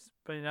think he's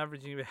been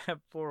averaging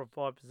about 4 or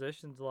 5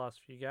 possessions the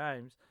last few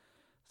games.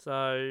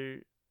 So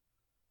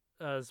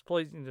it's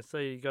pleasing to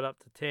see he got up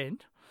to 10.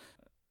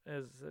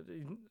 As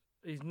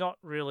he's not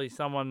really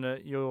someone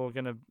that you're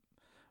going to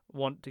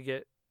want to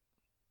get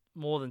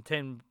more than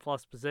 10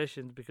 plus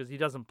possessions because he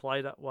doesn't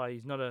play that way.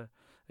 He's not a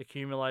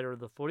accumulator of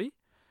the footy.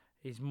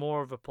 He's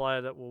more of a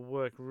player that will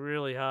work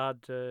really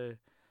hard to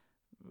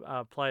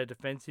play a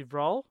defensive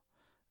role.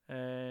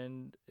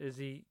 And as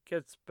he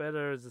gets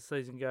better as the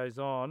season goes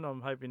on,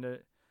 I'm hoping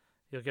that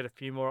he'll get a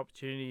few more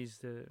opportunities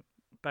to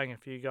bang a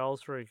few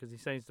goals through because he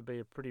seems to be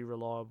a pretty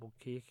reliable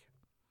kick.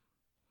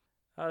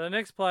 The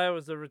next player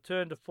was a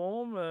return to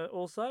form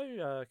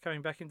also,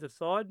 coming back into the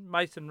side,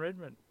 Mason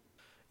Redmond.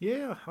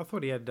 Yeah, I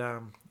thought he had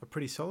a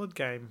pretty solid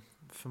game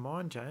for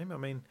mine, James. I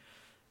mean,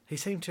 he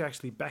seemed to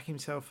actually back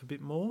himself a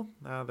bit more.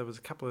 There was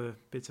a couple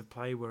of bits of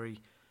play where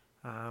he,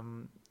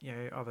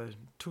 either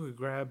took a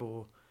grab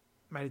or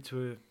made it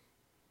to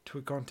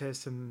a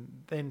contest and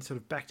then sort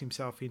of backed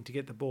himself in to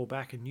get the ball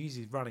back and use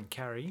his run and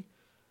carry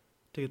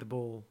to get the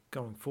ball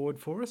going forward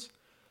for us.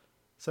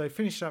 So he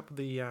finished up with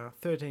the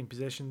 13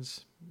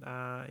 possessions.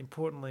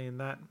 Importantly in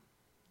that,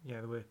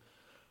 there were a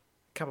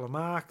couple of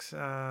marks,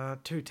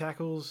 2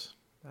 tackles,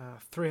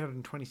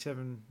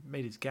 327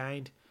 metres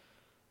gained.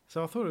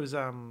 So I thought it was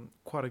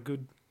quite a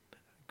good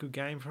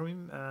game from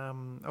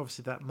him.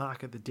 Obviously that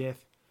mark at the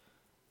death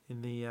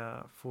in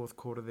the fourth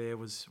quarter there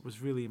was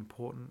really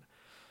important.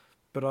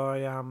 But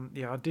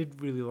I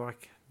did really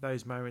like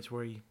those moments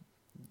where he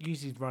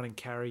used his run and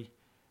carry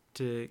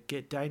to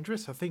get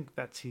dangerous. I think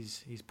that's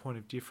his point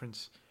of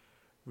difference,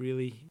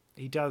 really.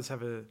 He does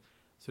have a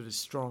sort of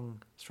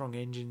strong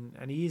engine,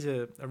 and he is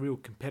a real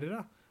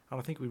competitor. And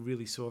I think we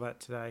really saw that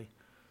today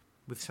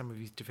with some of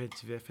his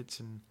defensive efforts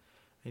and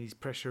his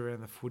pressure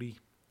around the footy.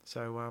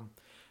 So,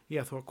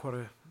 I thought quite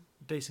a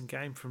decent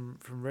game from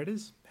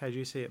Redders. How do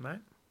you see it, mate?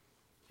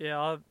 Yeah,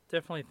 I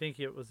definitely think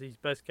it was his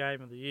best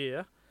game of the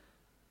year.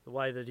 The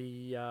way that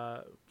he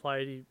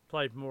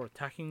played more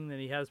attacking than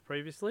he has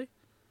previously.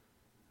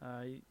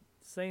 He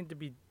seemed to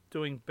be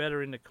doing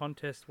better in the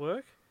contest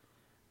work.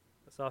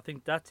 So I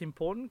think that's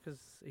important because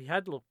he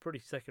had looked pretty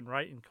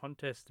second-rate in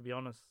contests, to be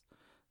honest,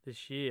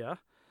 this year.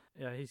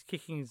 His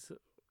kicking's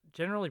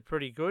generally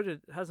pretty good.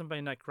 It hasn't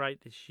been that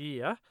great this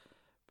year,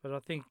 but I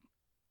think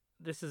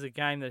this is a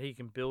game that he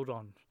can build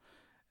on.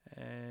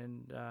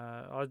 And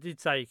I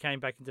did say he came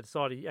back into the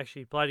side. He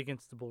actually played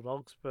against the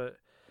Bulldogs, but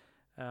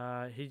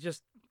he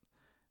just,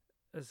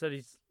 as I said,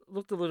 he's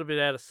looked a little bit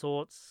out of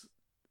sorts,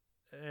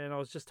 and I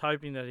was just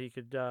hoping that he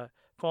could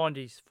find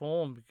his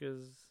form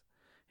because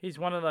he's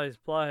one of those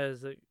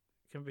players that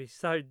can be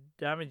so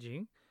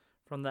damaging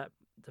from that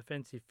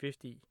defensive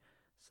 50.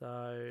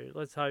 So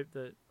let's hope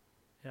that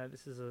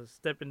this is a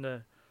step in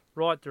the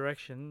right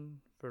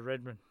direction for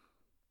Redmond.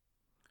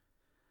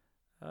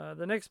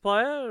 The next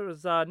player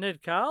was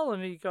Ned Carl,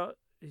 and he got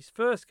his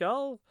first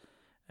goal,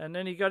 and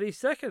then he got his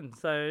second.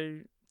 So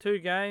 2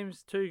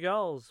 games, 2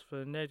 goals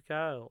for Ned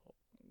Carl.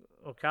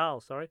 Or Carl,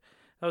 sorry.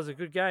 That was a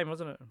good game,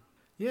 wasn't it?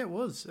 Yeah, it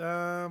was.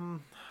 Not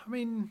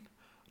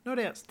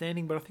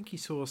outstanding, but I think he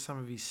saw some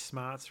of his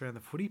smarts around the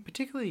footy,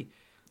 particularly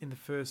in the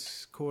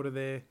first quarter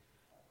there,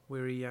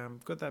 where he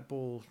got that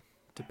ball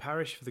to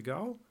Parrish for the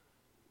goal,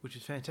 which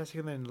was fantastic.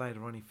 And then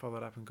later on he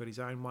followed up and got his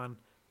own one,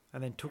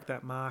 and then took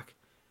that mark,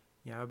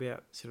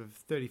 about sort of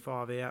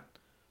 35 out,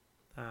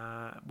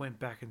 went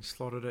back and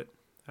slotted it.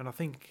 And I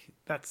think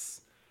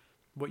that's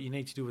what you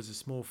need to do as a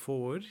small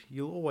forward.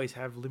 You'll always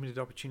have limited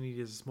opportunity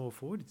as a small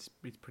forward. It's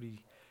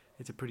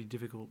a pretty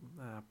difficult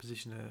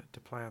position to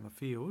play on the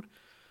field.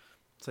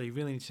 So you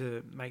really need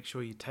to make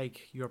sure you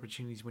take your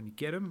opportunities when you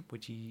get them,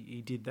 which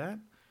he did that.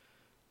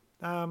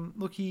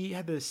 Look, he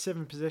had the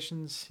 7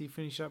 possessions he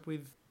finished up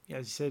with.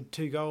 as you said,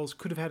 2 goals.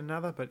 Could have had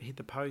another, but hit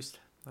the post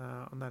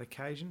on that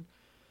occasion.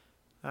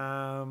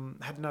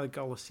 Had another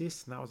goal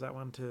assist, and that was that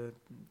one to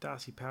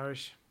Darcy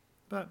Parish.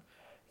 But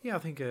yeah, I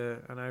think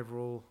an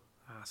overall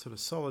sort of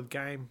solid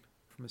game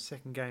from a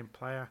second game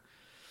player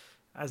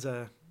as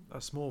a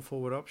small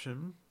forward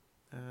option.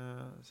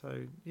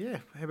 So yeah,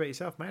 how about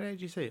yourself, mate? How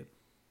did you see it?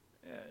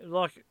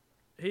 Like,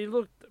 he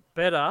looked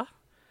better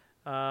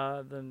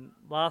than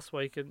last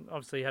week, and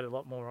obviously he had a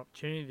lot more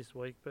opportunity this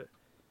week. But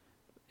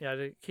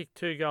to kick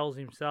 2 goals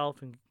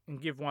himself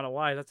and give one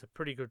away, that's a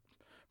pretty good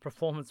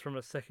performance from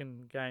a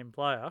second game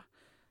player.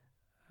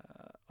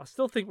 I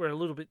still think we're a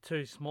little bit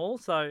too small,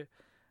 so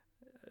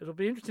it'll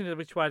be interesting to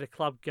which way the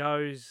club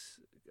goes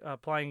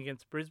playing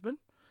against Brisbane.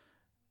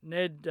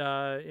 Ned,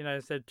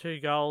 said 2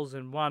 goals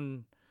and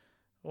one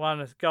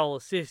goal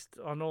assist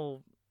on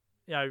all.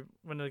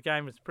 When the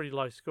game was pretty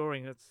low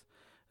scoring,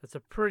 it's a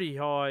pretty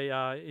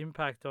high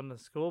impact on the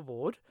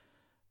scoreboard.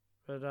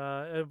 But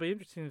it'll be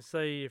interesting to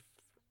see if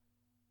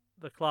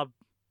the club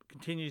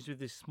continues with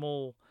this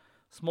small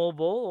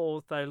ball, or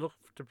if they look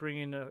to bring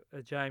in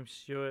a James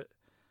Stewart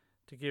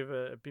to give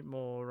a bit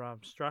more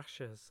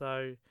structure.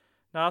 So,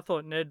 no, I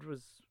thought Ned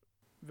was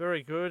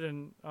very good,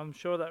 and I'm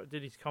sure that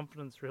did his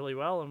confidence really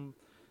well. And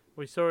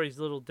we saw his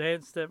little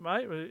dance step,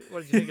 mate.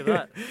 What did you think of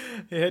that?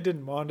 Yeah, I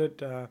didn't mind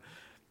it.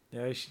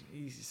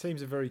 He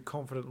seems a very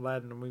confident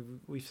lad, and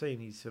we've seen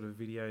his sort of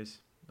videos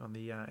on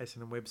the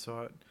Essendon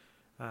website.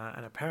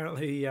 And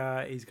apparently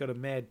he's got a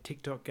mad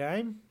TikTok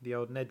game, the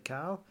old Ned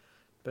Carl.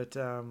 But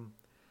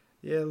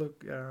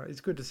look,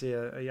 it's good to see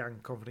a young,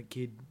 confident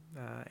kid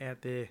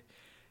out there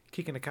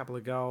kicking a couple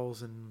of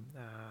goals, and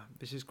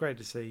it's just great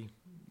to see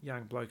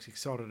young blokes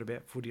excited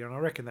about footy. And I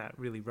reckon that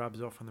really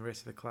rubs off on the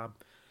rest of the club,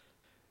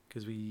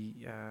 because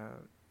we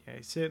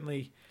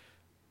certainly,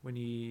 when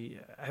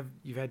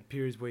you've had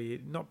periods where you're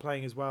not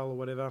playing as well or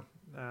whatever,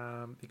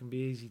 it can be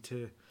easy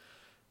to,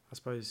 I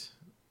suppose,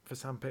 for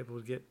some people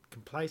to get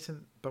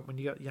complacent. But when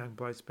you got young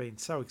blokes being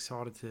so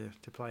excited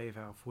to play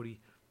AFL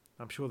footy,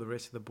 I'm sure the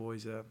rest of the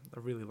boys are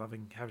really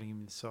loving having him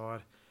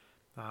inside,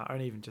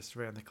 and even just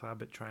around the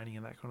club at training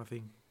and that kind of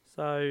thing.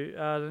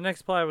 So the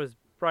next player was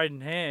Braden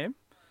Ham.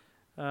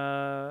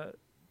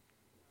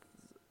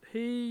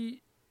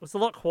 He was a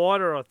lot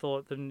quieter, I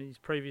thought, than his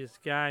previous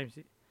games.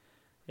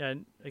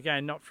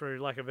 Again, not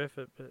through lack of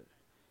effort, but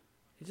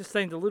he just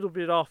seemed a little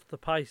bit off the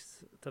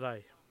pace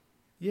today.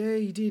 Yeah,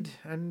 he did,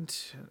 and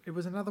it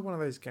was another one of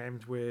those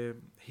games where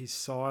his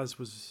size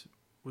was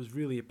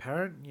really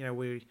apparent.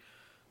 Where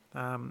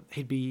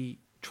he'd be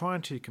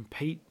trying to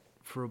compete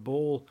for a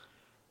ball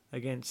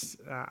against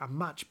a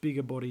much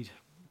bigger bodied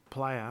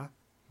player,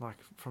 like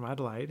from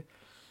Adelaide,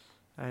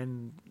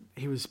 and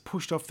he was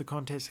pushed off the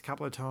contest a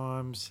couple of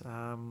times,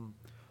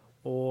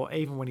 or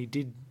even when he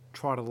did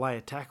try to lay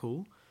a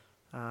tackle,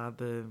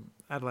 the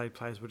Adelaide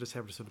players were just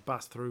able to sort of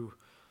bust through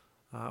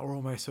or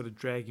almost sort of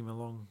drag him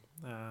along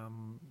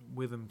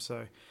with them.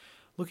 So,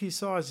 look, his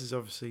size is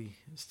obviously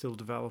still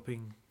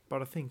developing,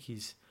 but I think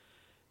his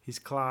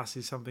class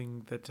is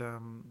something that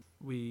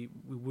we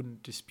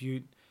wouldn't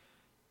dispute.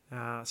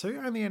 So he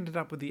only ended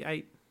up with the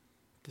 8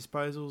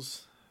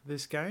 disposals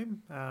this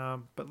game,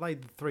 but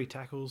laid the 3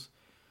 tackles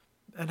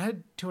and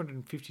had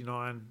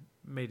 259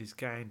 metres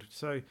gained.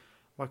 So,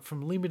 like,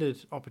 from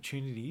limited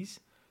opportunities,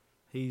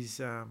 he's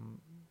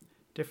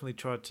definitely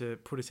tried to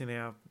put us in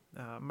our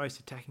most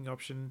attacking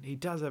option. He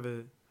does have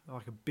a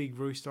big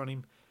roost on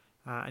him,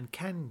 and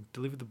can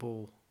deliver the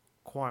ball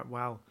quite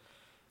well.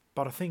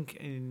 But I think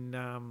in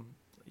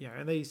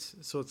these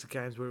sorts of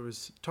games where it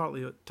was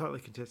tightly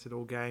contested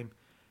all game,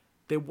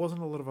 there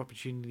wasn't a lot of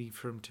opportunity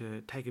for him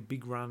to take a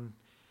big run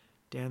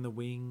down the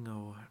wing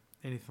or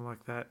anything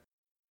like that.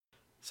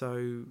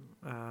 So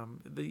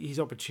his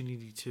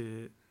opportunity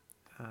to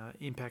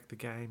impact the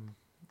game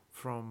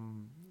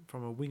from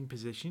a wing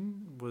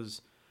position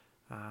was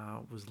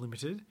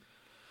limited.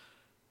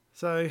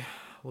 So,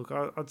 look,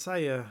 I'd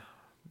say a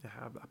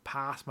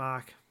pass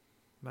mark,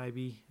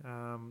 maybe.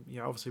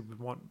 Obviously we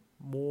want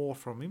more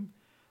from him,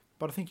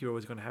 but I think you're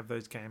always going to have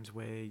those games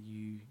where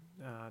you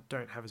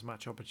don't have as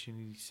much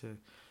opportunity to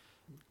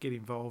get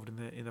involved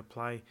in the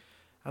play.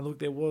 And look,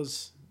 there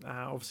was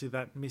obviously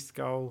that missed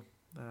goal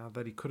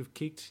that he could have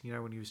kicked,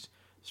 when he was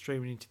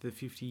streaming into the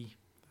 50,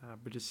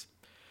 but just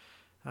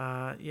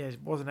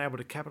wasn't able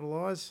to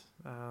capitalise.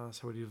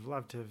 So we'd have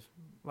loved to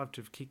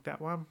have kicked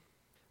that one.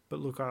 But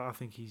look, I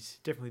think he's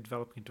definitely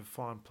developing into a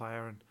fine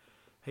player, and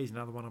he's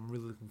another one I'm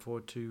really looking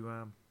forward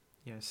to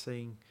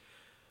seeing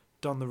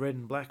don the red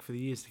and black for the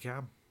years to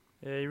come.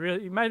 Yeah,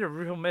 he made a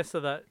real mess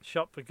of that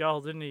shot for goal,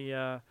 didn't he?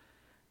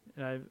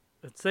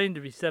 It seemed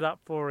to be set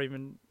up for him,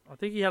 and I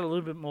think he had a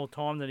little bit more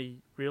time than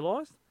he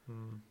realised.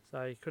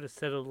 So he could have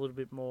settled a little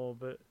bit more,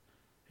 but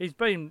he's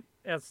been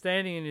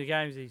outstanding in the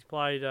games he's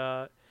played,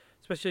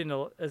 especially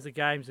as the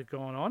games have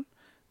gone on.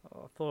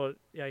 I thought,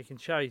 he can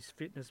show his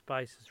fitness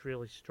base is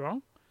really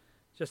strong.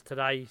 Just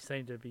today he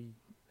seemed to be,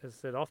 as I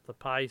said, off the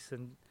pace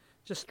and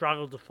just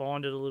struggled to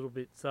find it a little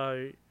bit.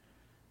 So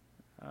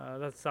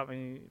that's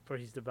something for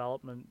his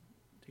development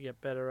to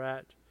get better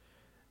at.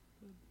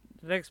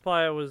 The next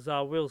player was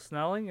Will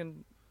Snelling,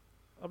 and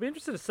I'll be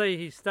interested to see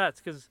his stats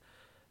because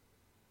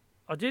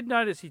I did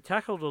notice he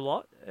tackled a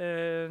lot,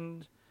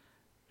 and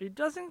he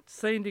doesn't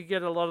seem to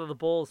get a lot of the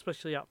ball,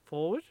 especially up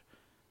forward.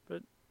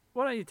 But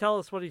why don't you tell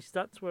us what his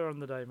stats were on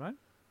the day, mate?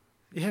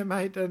 Yeah,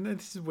 mate, and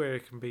this is where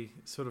it can be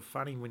sort of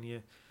funny when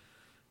you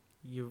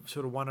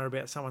sort of wonder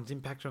about someone's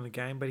impact on the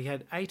game. But he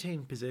had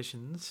 18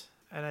 possessions,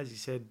 and as you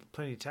said,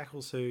 plenty of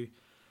tackles. So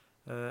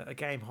a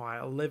game high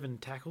 11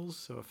 tackles,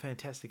 so a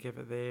fantastic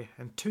effort there,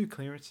 and 2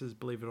 clearances,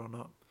 believe it or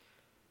not.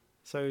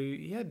 So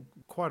he had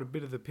quite a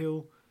bit of the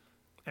pill,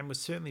 and was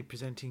certainly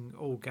presenting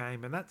all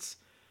game, and that's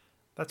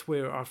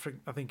where I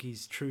think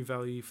his true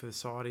value for the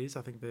side is.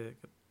 I think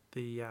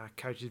the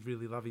coaches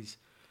really love his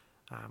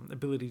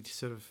ability to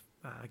sort of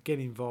get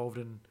involved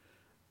and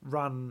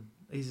run.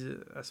 He's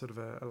a sort of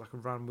like a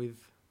run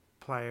with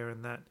player,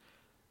 and that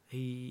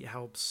he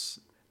helps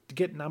to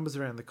get numbers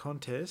around the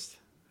contest.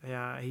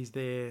 He's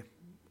there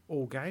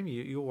all game.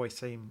 You always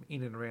see him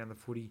in and around the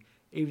footy,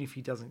 even if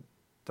he doesn't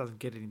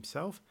get it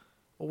himself.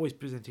 Always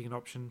presenting an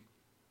option.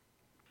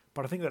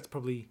 But I think that's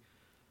probably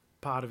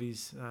part of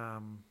his.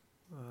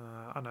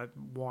 I don't know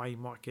why he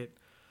might get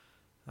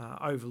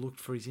overlooked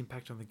for his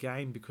impact on the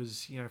game,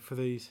 because for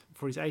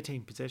his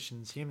 18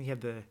 possessions, he only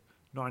had the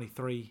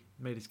 93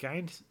 metres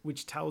gained,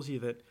 which tells you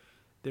that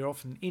they're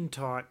often in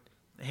tight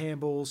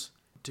handballs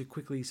to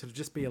quickly sort of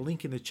just be a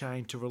link in the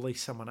chain to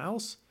release someone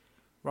else,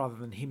 rather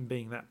than him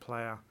being that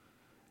player,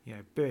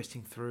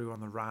 bursting through on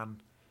the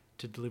run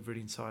to deliver it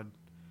inside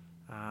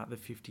the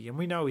 50. And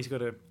we know he's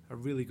got a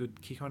really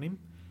good kick on him,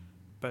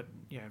 but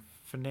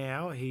for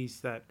now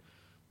he's that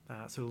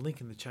sort of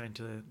link in the chain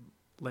to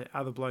let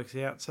other blokes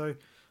out. So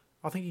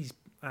I think he's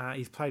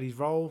played his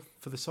role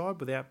for the side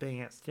without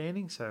being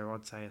outstanding. So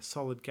I'd say a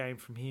solid game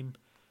from him,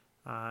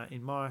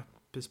 in my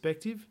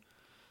perspective,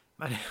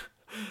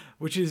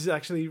 which is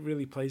actually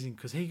really pleasing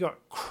because he got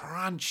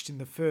crunched in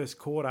the first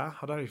quarter.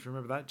 I don't know if you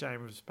remember that,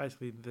 James. It was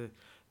basically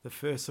the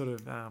first sort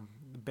of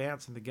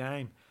bounce in the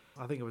game.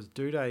 I think it was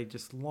Duday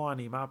just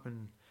lined him up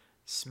and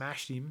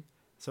smashed him.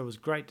 So it was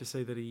great to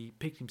see that he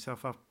picked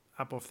himself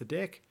up off the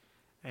deck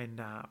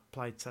and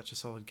played such a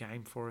solid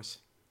game for us.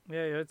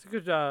 Yeah, it's a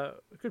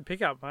good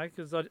pickup, mate,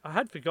 because I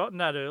had forgotten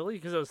that early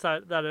because it was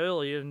that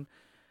early, and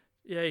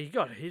he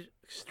got hit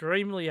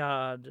extremely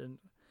hard, and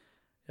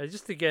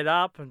just to get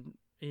up, and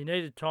he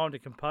needed time to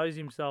compose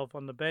himself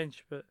on the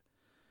bench. But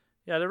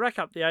to rack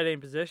up the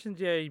 18 possessions,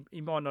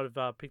 he might not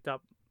have picked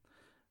up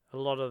a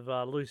lot of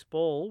loose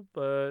ball,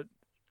 but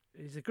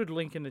he's a good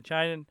link in the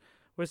chain, and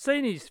we've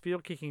seen his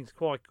field kicking is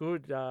quite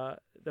good.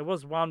 There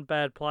was one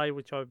bad play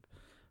which I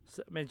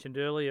mentioned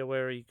earlier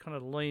where he kind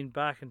of leaned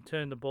back and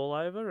turned the ball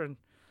over, and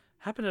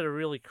happened at a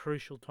really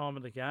crucial time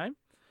of the game.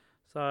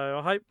 So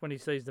I hope when he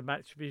sees the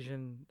match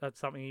vision, that's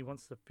something he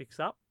wants to fix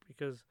up,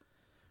 because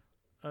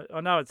I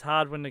know it's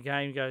hard when the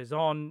game goes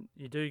on.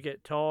 You do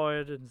get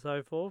tired and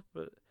so forth,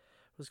 but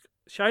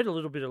showed a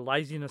little bit of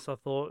laziness, I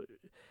thought,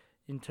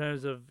 in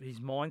terms of his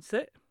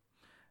mindset.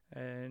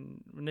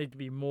 And we need to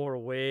be more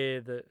aware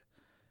that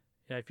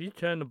if you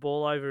turn the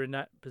ball over in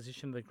that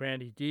position of the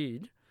ground he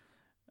did,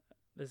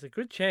 there's a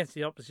good chance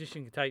the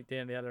opposition can take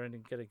down the other end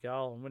and get a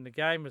goal. And when the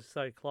game is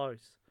so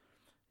close,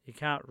 you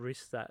can't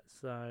risk that.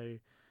 So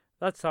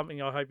that's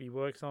something I hope he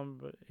works on.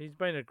 But he's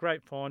been a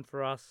great find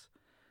for us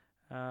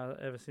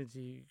ever since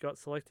he got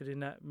selected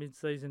in that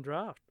mid-season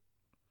draft.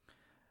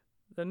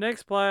 The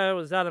next player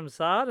was Adam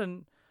Saad,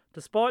 and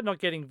despite not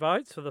getting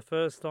votes for the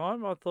first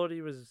time, I thought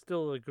he was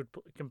still a good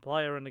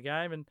player in the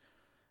game. And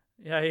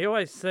he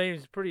always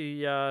seems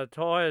pretty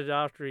tired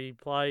after he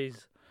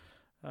plays.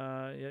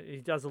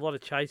 He does a lot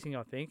of chasing,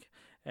 I think,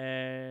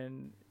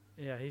 and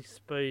his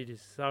speed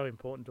is so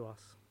important to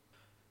us.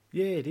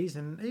 Yeah, it is,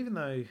 and even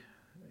though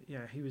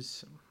he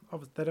was,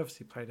 they'd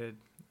obviously played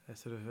a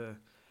sort of a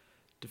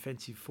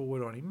defensive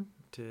forward on him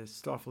to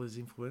stifle his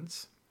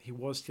influence, he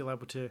was still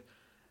able to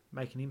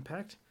make an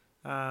impact.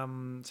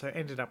 So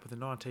ended up with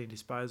 19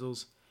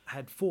 disposals,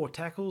 had 4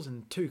 tackles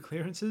and 2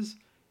 clearances,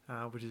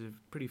 which is a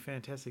pretty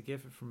fantastic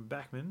effort from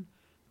Backman.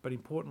 But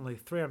importantly,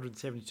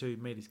 372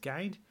 metres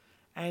gained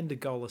and a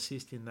goal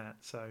assist in that.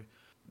 So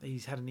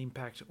he's had an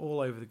impact all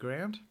over the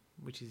ground,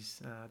 which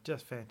is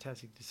just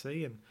fantastic to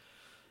see. And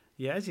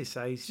as you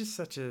say, he's just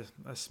such a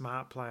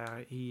smart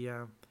player. He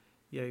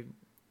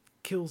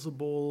kills the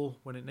ball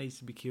when it needs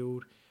to be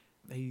killed.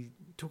 He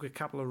took a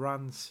couple of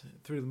runs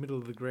through the middle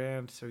of the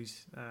ground, so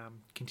he's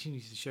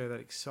continues to show that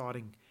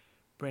exciting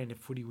brand of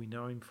footy we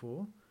know him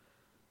for.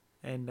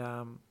 And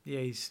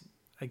he's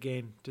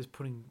again just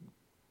putting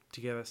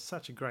together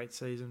such a great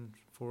season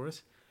for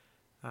us,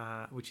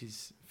 which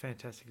is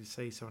fantastic to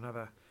see. So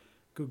another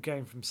good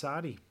game from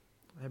Sardi.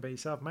 How about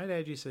yourself, mate?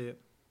 How do you see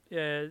it?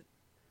 Yeah,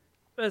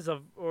 as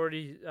I've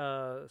already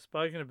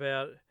spoken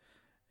about,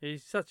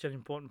 he's such an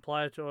important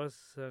player to us,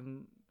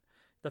 and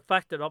the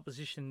fact that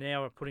opposition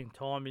now are putting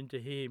time into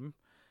him,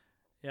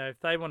 if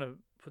they want to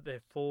put their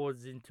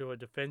forwards into a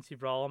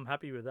defensive role, I'm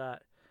happy with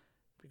that,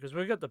 because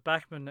we've got the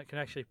backman that can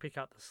actually pick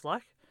up the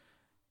slack.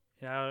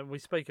 We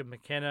speak of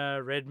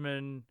McKenna,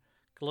 Redmond,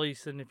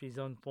 Gleeson if he's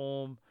on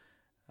form,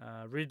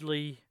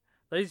 Ridley.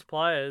 These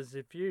players,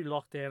 if you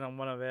lock down on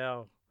one of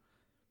our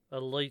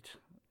elite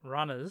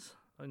runners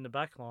in the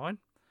back line,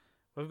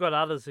 we've got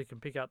others who can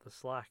pick up the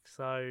slack.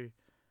 So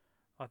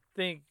I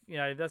think,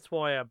 that's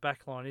why our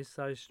back line is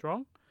so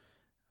strong.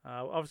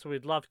 Obviously,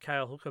 we'd love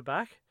Cale Hooker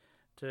back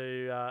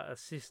to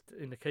assist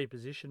in the key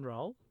position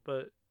role,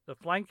 but the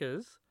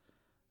flankers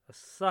are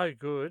so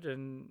good,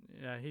 and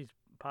he's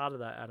part of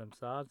that, Adam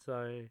Sard.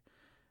 So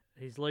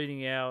he's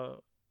leading our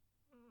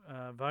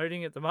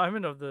voting at the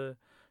moment of the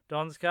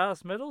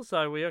Donscast medal.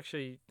 So we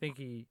actually think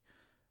he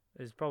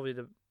is probably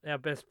our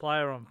best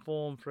player on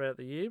form throughout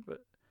the year.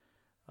 But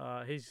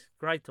he's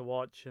great to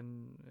watch,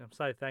 and I'm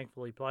so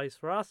thankful he plays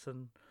for us.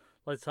 And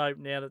let's hope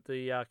now that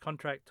the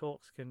contract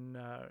talks can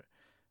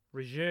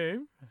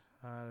resume.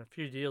 A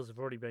few deals have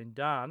already been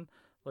done.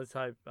 Let's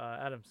hope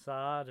Adam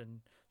Sard and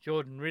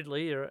Jordan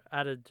Ridley are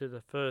added to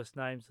the first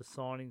names of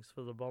signings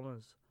for the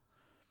Bombers.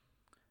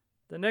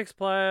 The next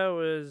player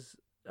was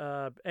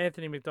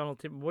Anthony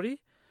McDonald-Tipungwuti,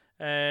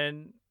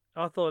 and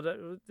I thought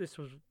that this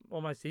was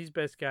almost his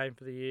best game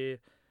for the year.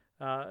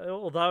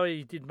 Although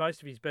he did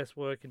most of his best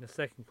work in the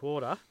second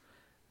quarter,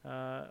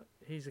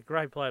 he's a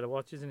great player to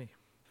watch, isn't he?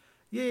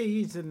 Yeah,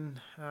 he is,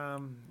 and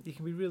he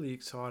can be really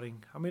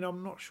exciting. I mean,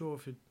 I'm not sure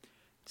if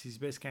it's his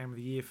best game of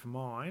the year for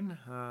mine,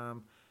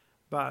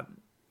 but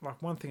like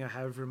one thing I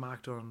have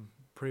remarked on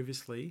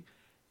previously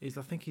is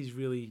I think he's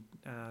really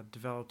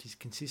developed his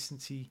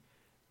consistency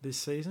this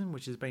season,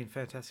 which has been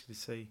fantastic to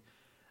see.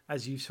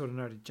 As you've sort of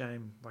noted,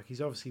 James, like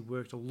he's obviously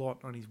worked a lot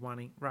on his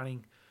running,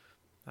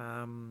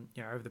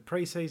 over the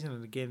pre-season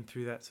and again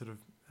through that sort of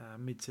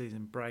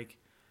mid-season break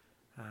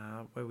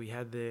where we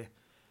had there.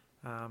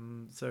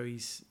 So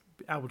he's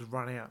able to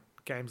run out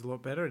games a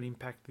lot better and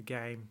impact the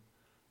game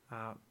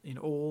in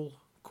all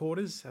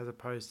quarters, as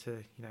opposed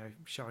to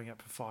showing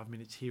up for 5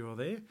 minutes here or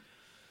there.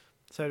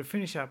 So to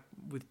finish up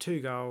with 2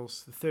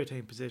 goals,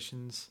 13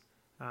 possessions,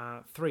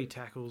 3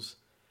 tackles,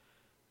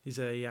 is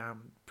a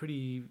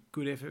pretty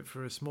good effort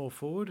for a small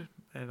forward,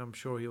 and I'm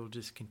sure he'll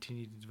just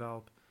continue to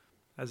develop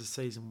as the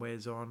season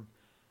wears on,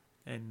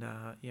 and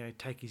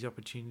take his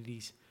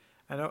opportunities.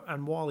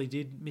 And while he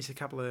did miss a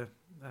couple of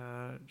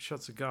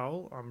shots a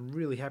goal, I'm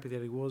really happy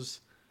that he was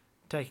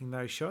taking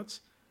those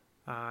shots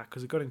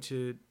because it got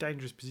into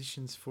dangerous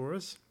positions for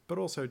us, but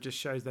also just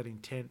shows that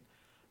intent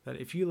that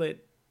if you let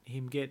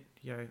him get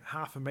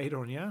half a metre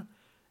on you,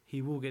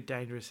 he will get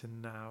dangerous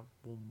and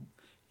will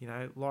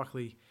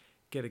likely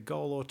get a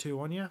goal or 2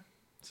 on you.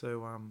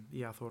 So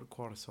I thought it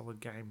quite a solid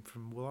game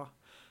from Wooler.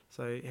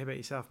 So how about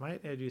yourself,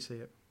 mate? How do you see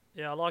it?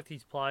 Yeah, I liked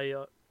his play.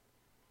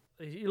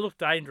 He looked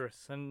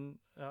dangerous, and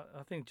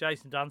I think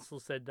Jason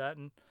Dunstall said that,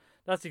 and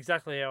that's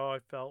exactly how I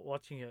felt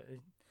watching it.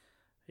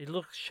 He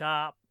looked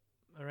sharp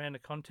around the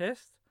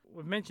contest.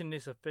 We've mentioned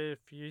this a fair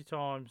few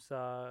times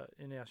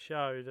in our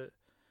show that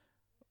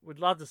we'd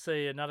love to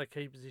see another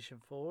key position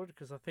forward,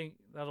 because I think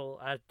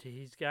that'll add to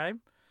his game.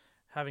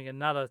 Having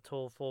another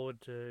tall forward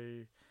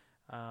to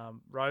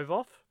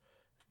Rovoff.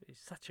 He's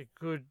such a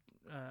good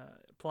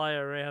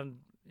player around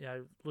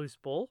loose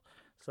ball.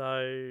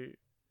 So,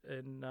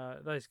 and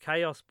those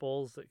chaos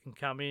balls that can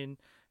come in,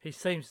 he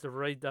seems to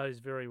read those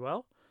very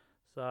well.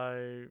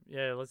 So,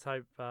 let's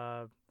hope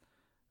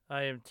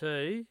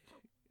AMT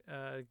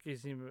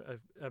gives him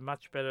a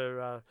much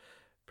better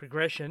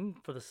progression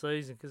for the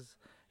season, because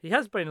he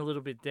has been a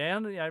little bit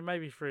down,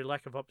 maybe through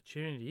lack of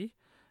opportunity.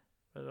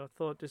 But I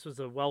thought this was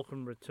a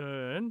welcome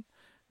return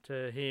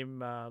to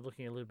him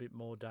looking a little bit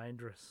more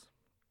dangerous.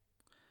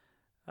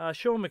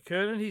 Sean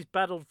McKernan, he's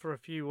battled for a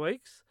few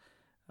weeks.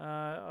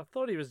 I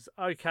thought he was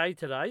okay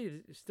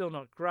today. He's still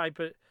not great,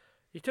 but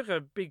he took a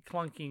big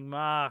clunking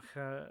mark,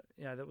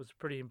 that was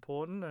pretty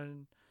important,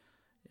 and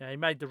he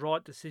made the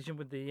right decision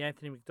with the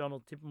Anthony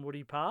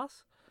McDonald-Tipungwuti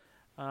pass.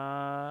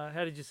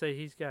 How did you see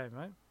his game,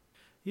 mate?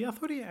 Yeah, I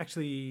thought he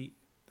actually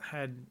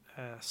had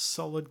a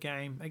solid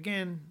game,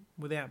 again,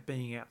 without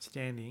being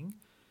outstanding.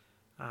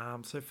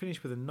 So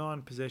finished with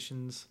 9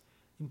 possessions,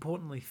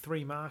 importantly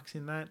 3 marks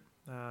in that,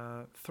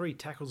 3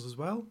 tackles as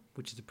well,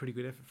 which is a pretty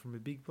good effort from a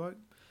big bloke.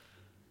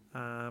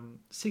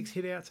 6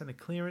 hit-outs and a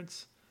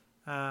clearance,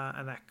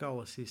 and that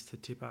goal assist to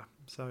Tipper.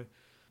 So,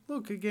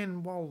 look,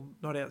 again, while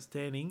not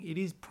outstanding, it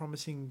is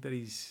promising that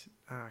he's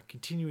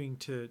continuing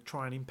to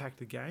try and impact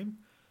the game.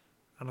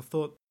 And I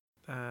thought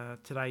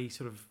today he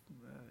sort of,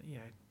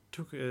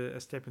 took a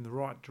step in the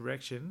right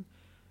direction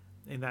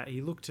in that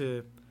he looked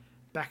to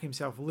back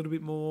himself a little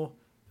bit more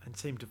and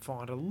seemed to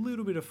find a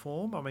little bit of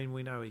form. I mean,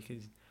 we know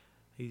he's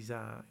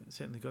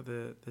certainly got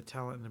the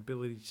talent and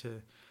ability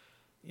to,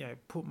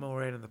 put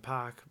more out in the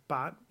park.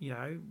 But,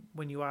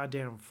 when you are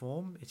down on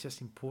form, it's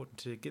just important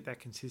to get that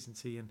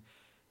consistency and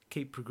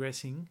keep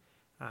progressing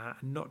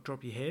and not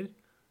drop your head.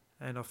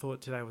 And I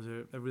thought today was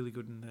a really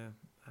good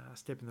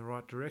step in the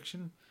right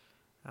direction.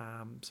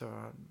 So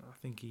I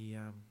think he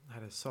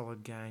had a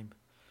solid game.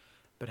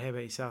 But how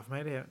about yourself,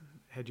 mate?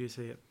 How do you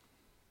see it?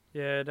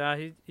 Yeah,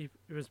 no, he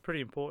was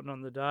pretty important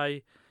on the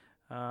day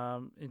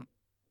in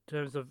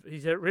terms of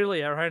he's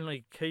really our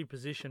only key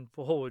position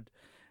forward.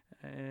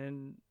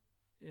 And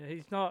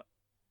he's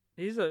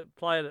He's a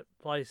player that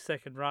plays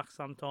second ruck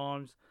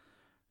sometimes.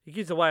 He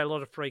gives away a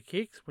lot of free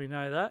kicks. We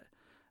know that.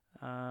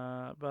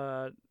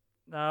 But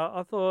no,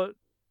 I thought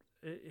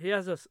he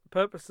has a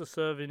purpose to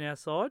serve in our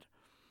side.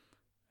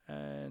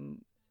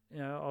 And,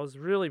 I was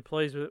really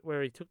pleased with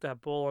where he took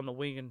that ball on the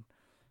wing and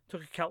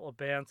took a couple of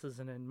bounces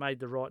and then made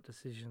the right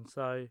decision.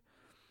 So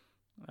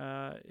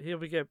he'll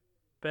get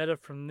better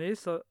from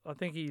this. I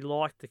think he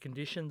liked the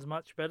conditions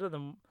much better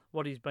than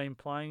what he's been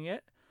playing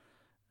at.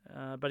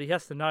 But he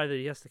has to know that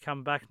he has to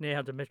come back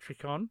now to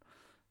Metricon.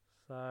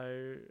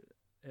 So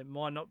it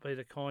might not be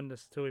the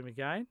kindness to him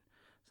again.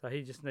 So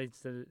he just needs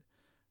to,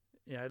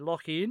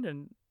 lock in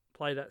and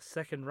play that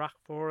second ruck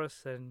for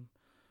us and,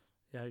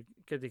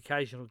 get the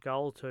occasional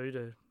goal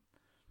to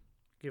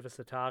give us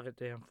a target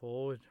down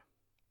forward.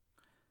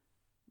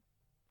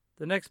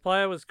 The next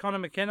player was Connor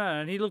McKenna,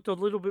 and he looked a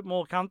little bit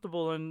more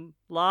comfortable than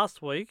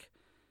last week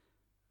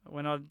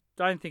when I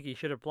don't think he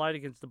should have played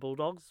against the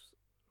Bulldogs.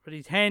 But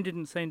his hand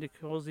didn't seem to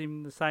cause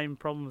him the same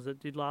problems it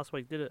did last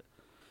week, did it?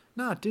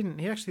 No, it didn't.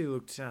 He actually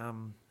looked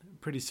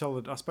pretty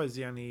solid. I suppose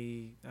the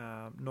only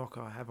knock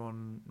I have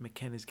on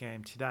McKenna's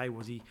game today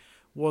was he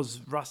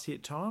was rusty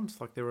at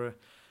times. Like there were a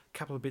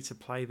couple of bits of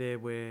play there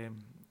where,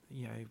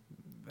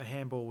 the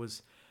handball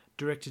was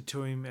directed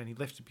to him and he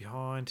left it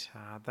behind.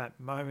 That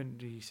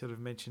moment you sort of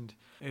mentioned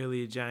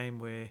earlier,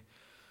 James, where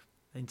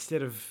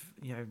instead of,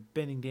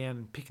 bending down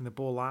and picking the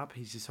ball up,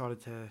 he's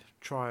decided to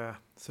try a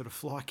sort of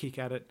fly kick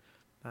at it,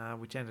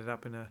 which ended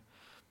up in a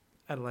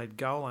Adelaide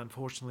goal,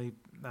 unfortunately.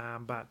 No,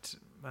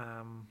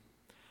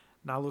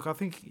 look, I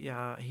think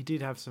he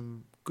did have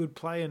some good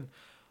play. And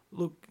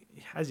look,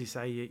 as you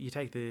say, you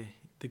take the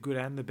good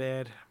and the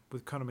bad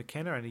with Connor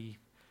McKenna, and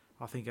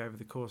I think over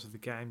the course of the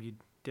game,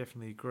 you'd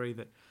definitely agree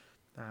that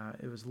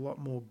it was a lot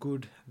more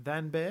good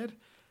than bad.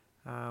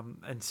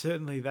 And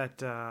certainly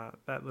that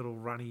little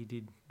run he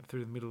did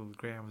through the middle of the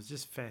ground was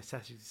just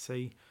fantastic to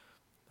see.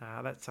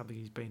 That's something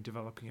he's been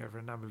developing over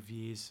a number of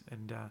years,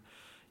 and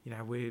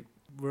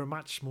we're a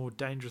much more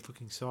dangerous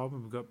looking side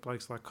when we've got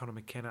blokes like Connor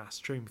McKenna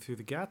streaming through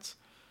the guts.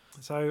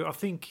 So I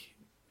think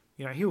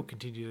he'll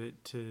continue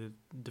to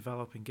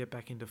develop and get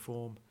back into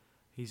form.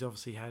 He's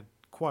obviously had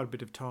quite a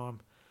bit of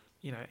time,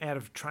 out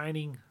of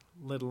training,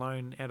 let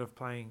alone out of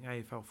playing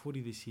AFL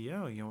footy this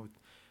year. With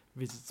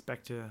visits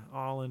back to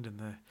Ireland and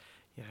the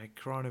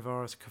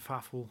coronavirus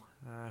kerfuffle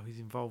he's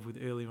involved with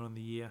earlier on in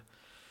the year.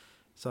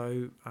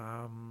 So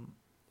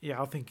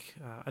I think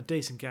a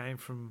decent game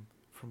from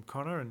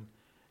Connor, and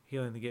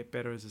he'll only get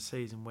better as the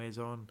season wears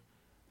on.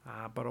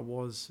 But I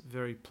was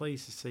very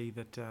pleased to see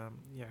that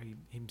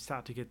him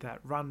start to get that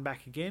run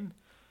back again,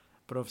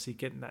 but obviously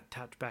getting that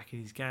touch back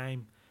in his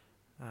game,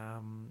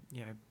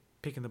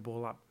 picking the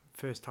ball up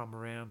first time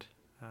around,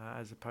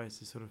 as opposed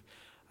to sort of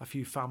a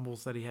few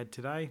fumbles that he had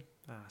today.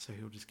 So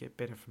he'll just get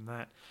better from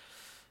that.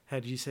 How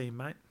did you see him,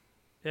 mate?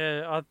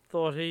 Yeah, I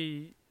thought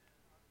he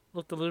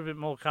looked a little bit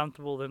more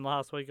comfortable than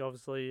last week,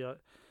 obviously.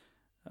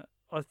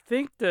 I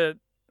think that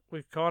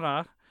with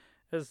Connor,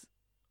 as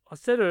I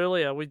said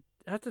earlier, we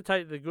have to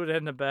take the good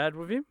and the bad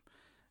with him.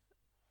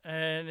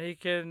 And he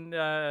can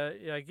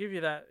give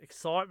you that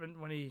excitement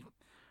when he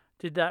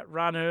did that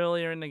run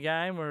earlier in the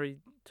game where he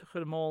took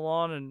them all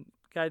on and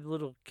gave a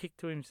little kick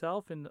to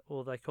himself,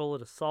 or they call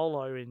it a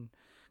solo in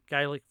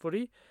Gaelic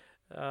footy.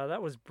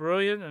 That was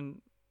brilliant,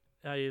 and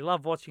you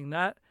love watching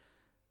that.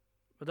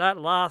 But that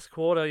last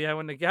quarter,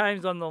 when the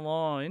game's on the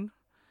line,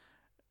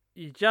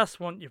 you just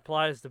want your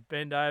players to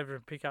bend over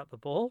and pick up the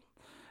ball.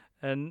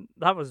 And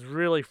that was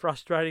really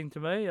frustrating to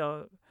me.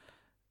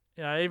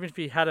 Even if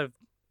he had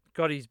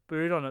got his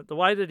boot on it, the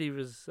way that he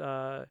was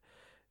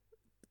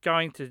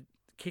going to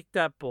kick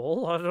that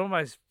ball, I'd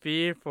almost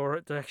fear for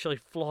it to actually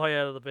fly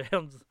out of the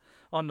bounds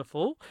on the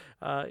full,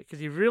 because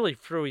he really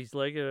threw his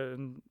leg at it,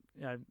 and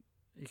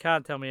you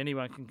can't tell me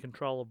anyone can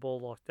control a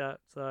ball like that.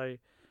 So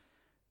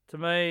to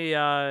me,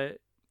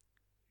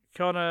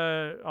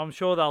 Connor, I'm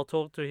sure they'll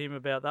talk to him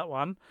about that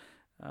one,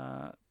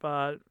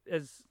 but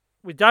as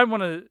we don't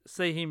want to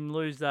see him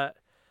lose that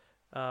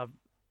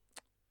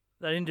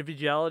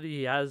individuality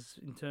he has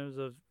in terms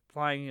of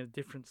playing a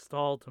different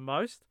style to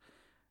most.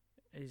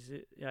 He's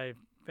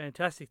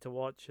fantastic to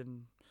watch,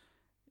 and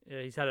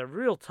he's had a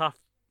real tough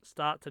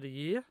start to the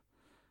year.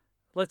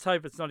 Let's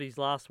hope it's not his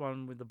last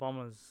one with the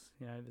Bombers.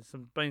 There's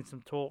been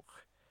some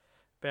talk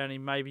about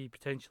him maybe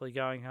potentially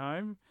going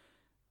home.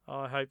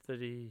 I hope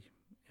that he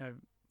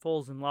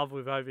falls in love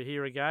with over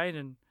here again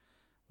and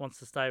wants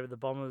to stay with the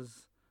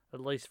Bombers at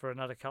least for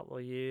another couple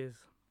of years.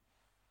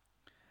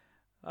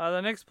 The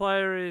next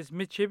player is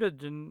Mitch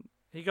Hibberd, and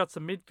he got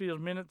some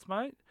midfield minutes,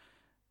 mate.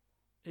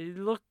 He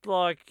looked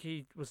like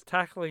he was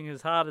tackling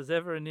as hard as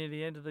ever near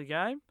the end of the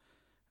game,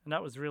 and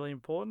that was really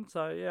important.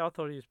 So, I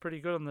thought he was pretty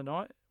good on the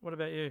night. What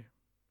about you?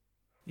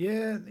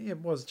 Yeah, it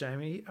was,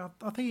 Jamie.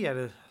 I think he had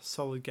a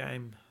solid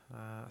game,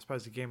 I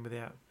suppose, again,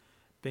 without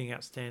being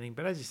outstanding.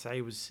 But as you say,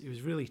 he was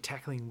really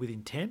tackling with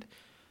intent,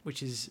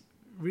 which is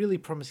really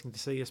promising to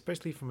see,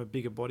 especially from a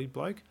bigger bodied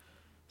bloke.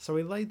 So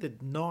he laid the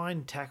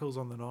 9 tackles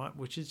on the night,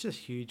 which is just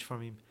huge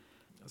from him.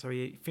 So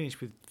he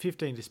finished with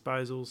 15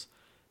 disposals,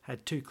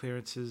 had 2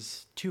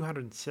 clearances,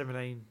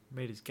 217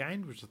 metres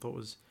gained, which I thought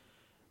was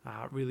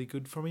really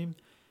good from him.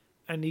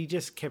 And he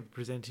just kept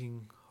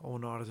presenting all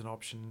night as an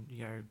option,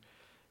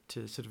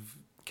 to sort of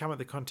come at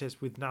the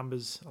contest with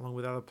numbers along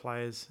with other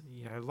players,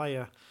 lay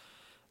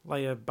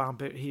a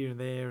bump here and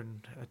there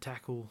and a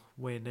tackle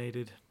where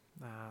needed.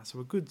 So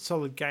a good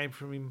solid game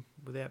from him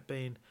without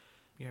being,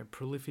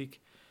 prolific.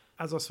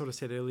 As I sort of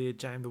said earlier,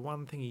 James, the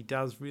one thing he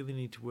does really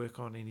need to work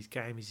on in his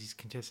game is his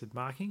contested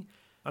marking.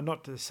 And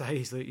not to say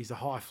he's a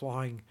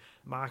high-flying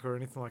marker or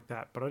anything like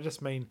that, but I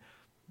just mean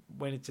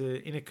when it's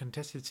in a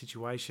contested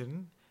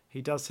situation,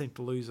 he does seem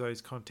to lose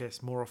those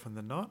contests more often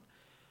than not.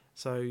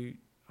 So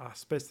I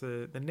suppose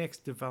the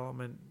next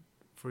development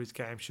for his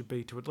game should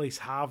be to at least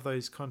halve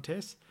those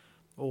contests,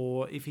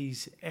 or if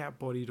he's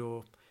outbodied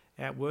or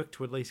outworked,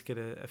 to at least get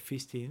a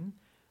fist in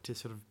to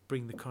sort of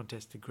bring the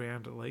contest to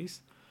ground at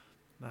least,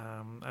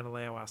 and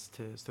allow us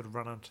to sort of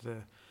run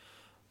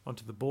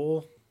onto the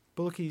ball.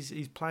 But look,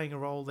 he's playing a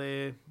role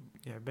there,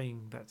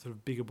 being that sort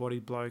of bigger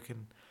bodied bloke,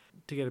 and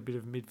to get a bit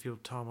of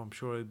midfield time, I'm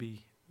sure he'll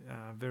be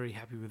very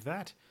happy with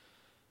that.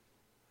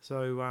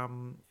 So,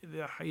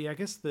 I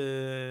guess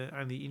the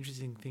only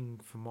interesting thing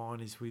for mine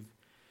is with,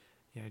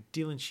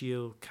 Dylan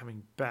Shield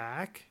coming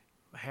back,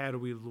 how do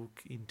we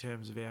look in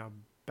terms of our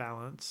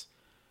balance?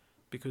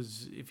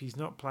 Because if he's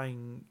not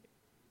playing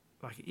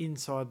like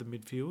inside the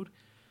midfield,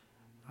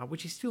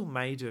 which he still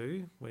may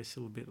do, we're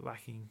still a bit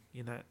lacking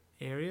in that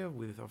area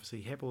with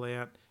obviously Heppel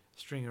out,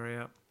 Stringer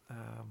out.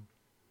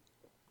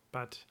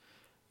 But,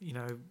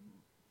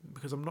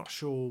 because I'm not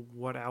sure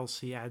what else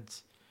he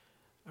adds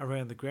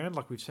around the ground.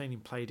 Like we've seen him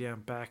play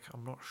down back.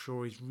 I'm not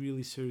sure he's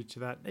really suited to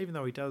that. Even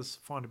though he does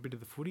find a bit of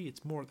the footy,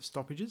 it's more at the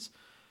stoppages.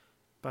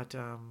 But,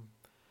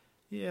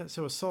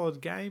 so a solid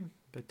game.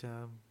 But,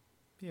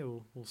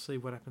 we'll see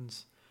what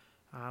happens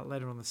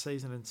later on the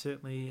season and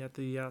certainly at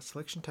the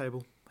selection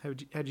table. How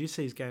did you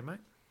see his game, mate?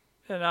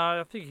 And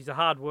I think he's a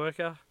hard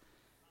worker.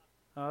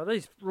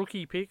 These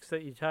rookie picks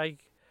that you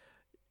take,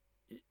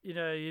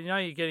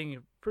 you're getting a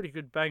pretty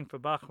good bang for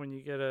buck when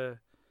you get a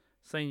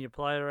senior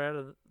player out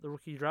of the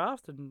rookie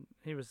draft, and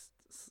he was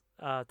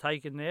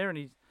taken there, and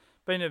he's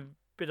been a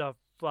bit of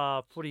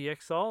footy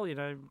exile.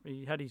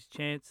 He had his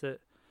chance at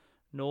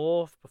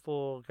North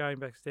before going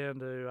back down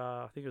to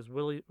I think it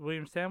was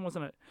Williamstown,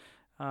 wasn't it?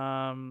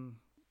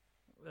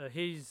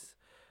 He's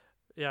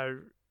a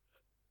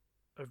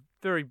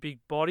very big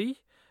body,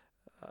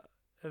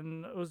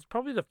 and it was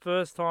probably the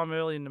first time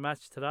early in the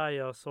match today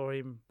I saw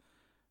him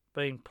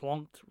being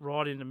plonked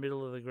right in the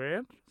middle of the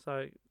ground. So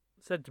it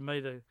said to me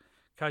the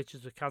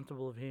coaches were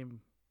comfortable of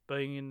him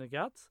being in the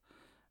guts.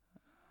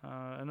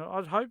 And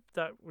I'd hope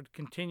that would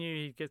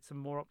continue. He'd get some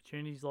more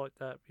opportunities like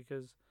that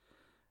because,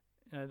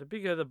 the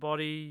bigger the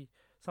body,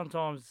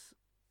 sometimes,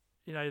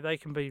 they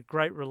can be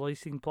great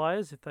releasing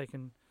players if they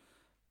can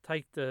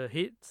take the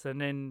hits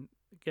and then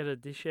get a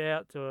dish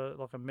out to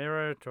a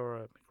Merritt or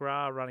a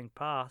McGrath running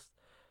past,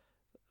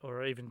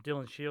 or even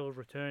Dylan Shield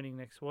returning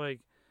next week.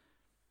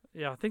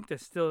 I think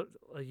there's still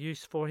a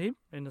use for him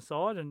in the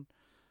side, and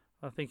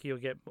I think he'll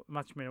get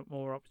much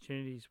more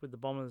opportunities with the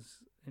Bombers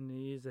in the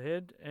years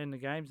ahead and the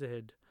games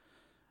ahead.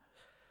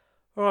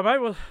 All right,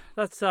 mate. Well,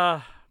 that's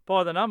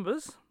by the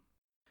numbers.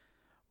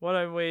 Why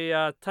don't we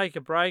take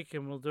a break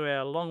and we'll do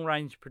our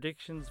long-range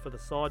predictions for the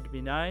side to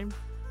be named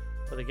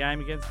for the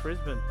game against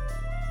Brisbane.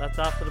 That's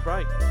after the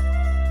break.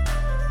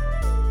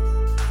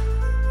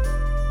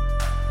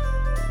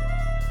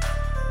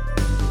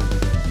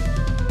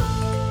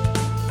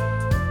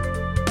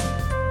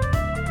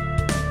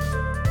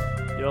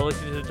 You're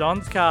listening to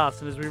Don's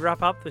Cast, and as we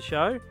wrap up the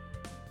show,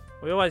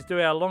 we always do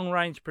our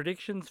long-range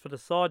predictions for the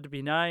side to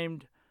be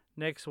named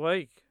next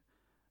week.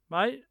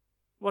 Mate,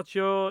 what's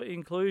your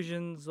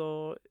inclusions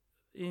or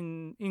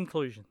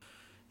inclusion?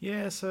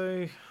 Yeah,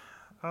 so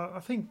I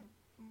think,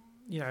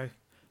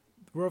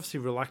 we're obviously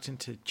reluctant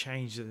to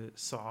change the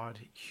side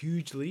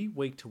hugely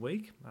week to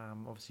week.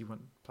 Obviously, you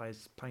want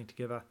players playing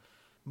together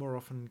more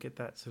often, get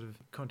that sort of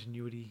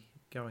continuity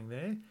going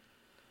there.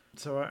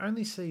 So I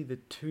only see the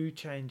 2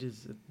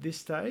 changes at this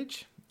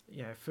stage.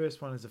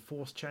 First one is a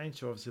forced change.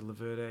 So obviously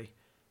Laverde,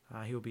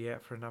 he'll be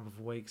out for a number of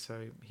weeks,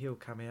 so he'll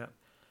come out.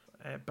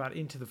 But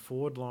into the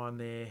forward line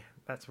there,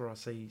 that's where I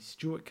see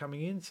Stewart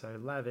coming in. So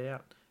Lav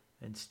out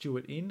and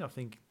Stewart in. I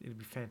think it'd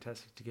be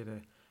fantastic to get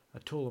a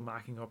taller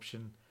marking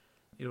option.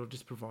 It'll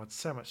just provide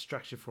so much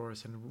structure for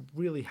us and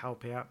really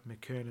help out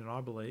McKernan,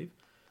 I believe,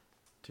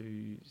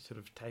 to sort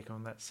of take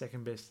on that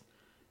second best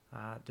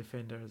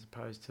defender as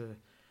opposed to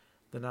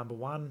the number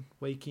one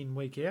week in,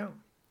 week out.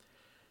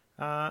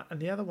 And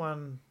the other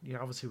one,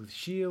 obviously with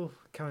Shield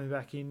coming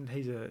back in,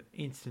 he's an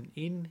instant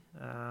in.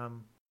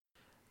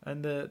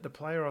 And the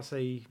player I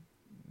see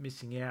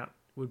missing out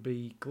would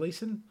be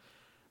Gleeson.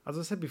 As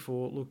I said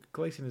before, look,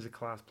 Gleeson is a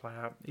class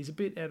player. He's a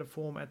bit out of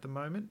form at the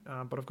moment,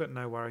 but I've got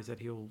no worries that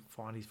he'll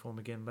find his form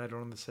again later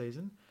on in the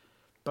season.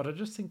 But I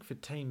just think for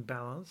team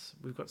balance,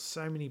 we've got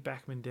so many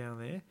backmen down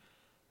there,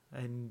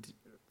 and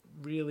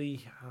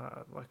really,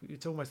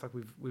 it's almost like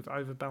we've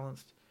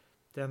overbalanced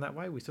down that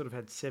way. We sort of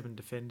had 7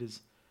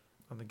 defenders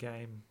on the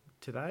game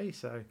today.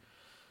 So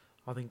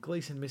I think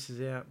Gleeson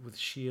misses out with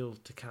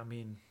Shield to come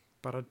in.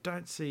 But I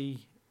don't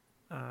see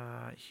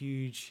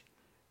huge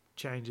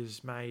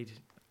changes made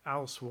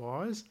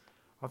elsewise.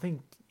 I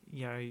think,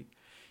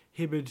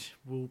 Hibberd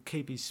will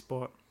keep his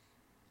spot,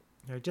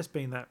 just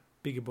being that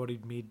bigger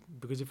bodied mid,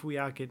 because if we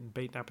are getting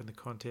beaten up in the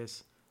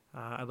contest,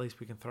 at least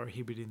we can throw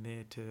Hibberd in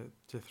there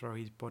to throw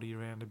his body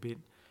around a bit.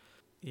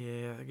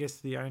 Yeah, I guess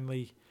the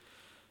only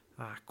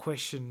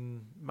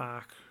question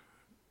mark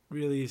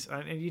really is,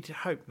 and you'd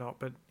hope not,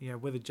 but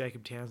whether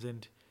Jacob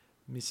Townsend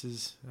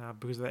misses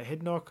because of that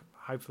head knock.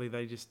 Hopefully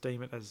they just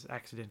deem it as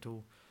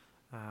accidental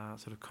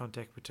sort of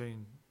contact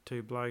between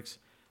two blokes.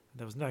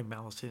 There was no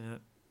malice in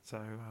it, so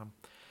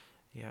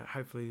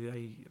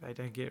hopefully they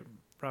don't get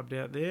rubbed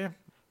out there.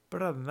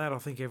 But other than that, I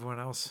think everyone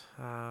else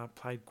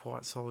played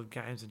quite solid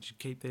games and should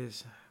keep their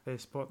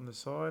spot on the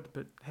side.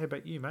 But how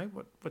about you, mate?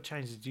 What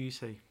changes do you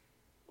see?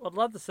 I'd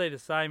love to see the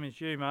same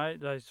as you, mate.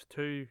 Those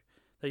two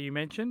that you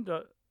mentioned,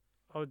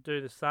 I would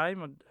do the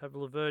same. I'd have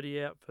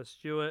Laverty out for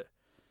Stewart,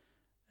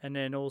 and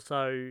then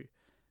also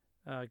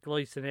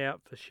Gleeson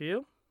out for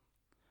Shield.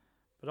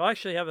 But I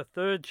actually have a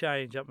third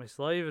change up my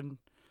sleeve, and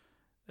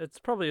it's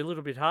probably a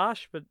little bit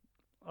harsh, but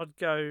I'd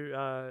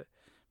go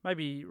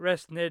maybe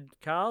rest Ned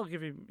Carl.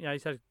 Give him,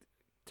 he's had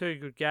 2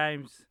 good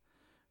games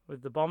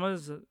with the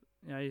Bombers.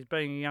 He's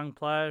being a young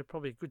player,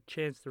 probably a good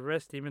chance to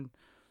rest him. And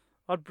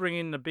I'd bring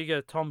in the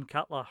bigger Tom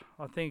Cutler.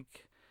 I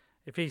think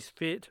if he's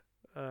fit,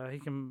 he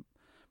can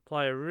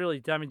play a really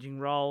damaging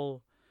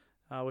role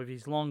with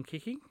his long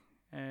kicking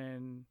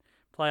and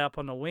play up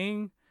on the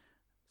wing.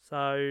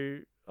 So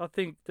I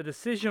think the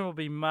decision will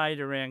be made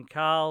around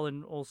Carl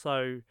and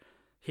also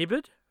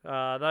Hibberd. Those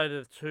are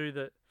the two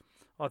that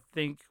I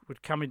think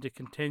would come into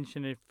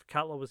contention if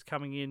Cutler was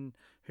coming in,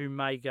 who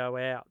may go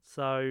out.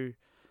 So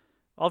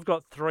I've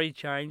got 3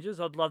 changes.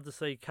 I'd love to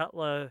see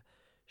Cutler,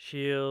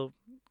 Shield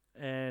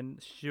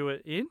and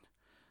Stewart in.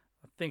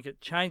 I think it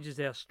changes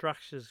our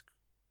structures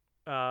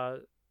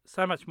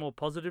so much more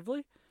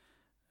positively.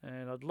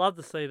 And I'd love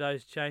to see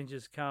those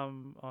changes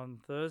come on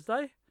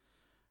Thursday.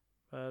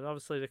 But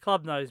obviously the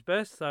club knows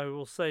best, so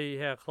we'll see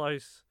how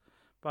close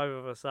both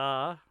of us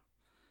are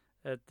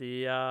at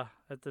the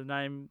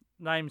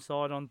name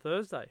side on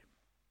Thursday.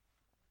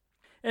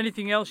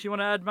 Anything else you want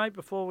to add, mate,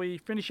 before we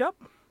finish up?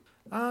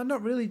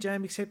 Not really,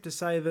 James, except to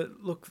say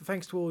that, look,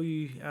 thanks to all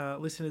you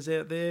listeners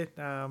out there.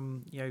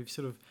 You've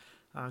sort of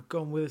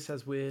gone with us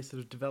as we're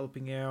sort of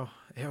developing our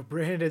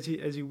brand, as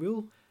you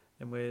will,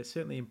 and we're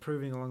certainly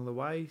improving along the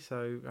way.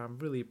 So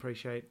really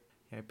appreciate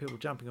people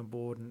jumping on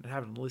board and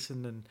having a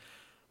listen. And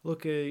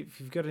look,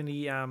 if you've got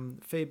any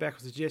feedback or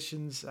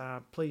suggestions,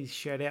 please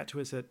shout out to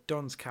us at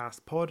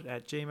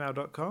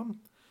donscastpod@gmail.com,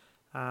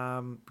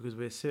 because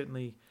we're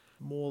certainly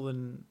more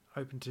than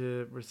open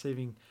to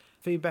receiving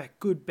feedback,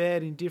 good,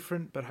 bad,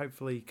 indifferent, but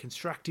hopefully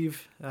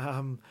constructive,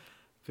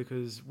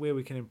 because where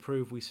we can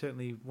improve, we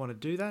certainly want to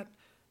do that.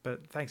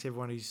 But thanks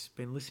everyone who's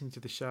been listening to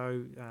the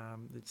show.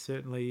 It's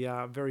certainly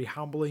very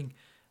humbling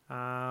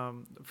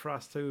for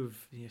us to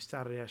have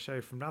started our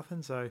show from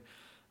nothing. So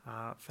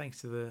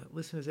thanks to the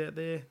listeners out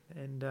there.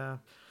 And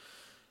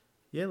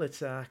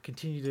let's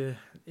continue to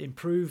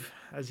improve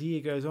as the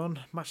year goes on,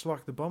 much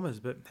like the Bombers.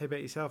 But how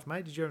about yourself,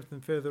 mate? Did you have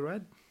anything further to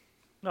add?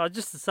 No,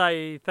 just to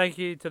say thank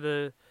you to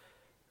the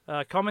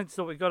comments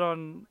that we got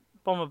on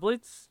Bomber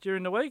Blitz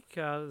during the week.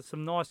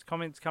 Some nice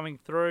comments coming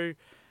through.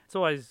 It's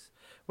always,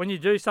 when you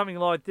do something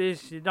like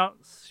this, you're not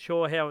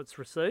sure how it's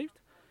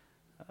received.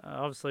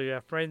 Obviously,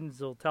 our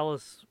friends will tell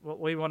us what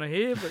we want to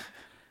hear, but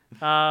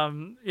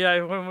when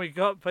we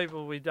got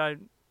people we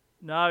don't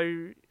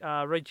know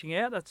reaching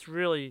out, that's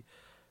really,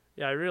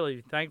 really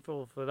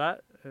thankful for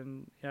that.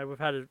 And we've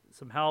had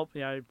some help.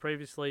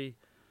 Previously,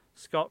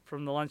 Scott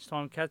from the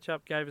Lunchtime Catch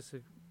Up gave us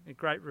a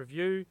great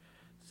review.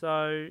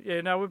 So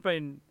we've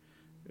been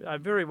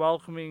very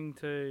welcoming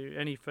to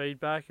any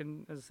feedback,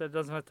 and as I said, it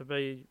doesn't have to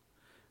be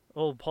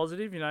all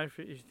positive. If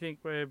you think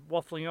we're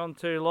waffling on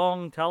too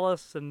long, tell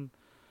us, and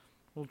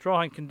we'll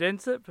try and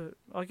condense it. But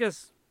I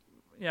guess,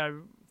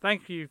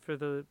 thank you for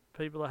the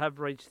people that have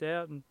reached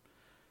out, and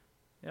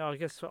I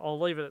guess I'll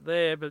leave it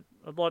there. But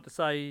I'd like to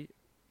say,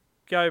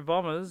 go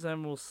Bombers,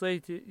 and we'll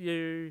see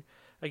you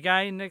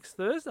again next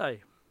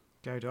Thursday.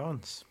 Go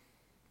Dons.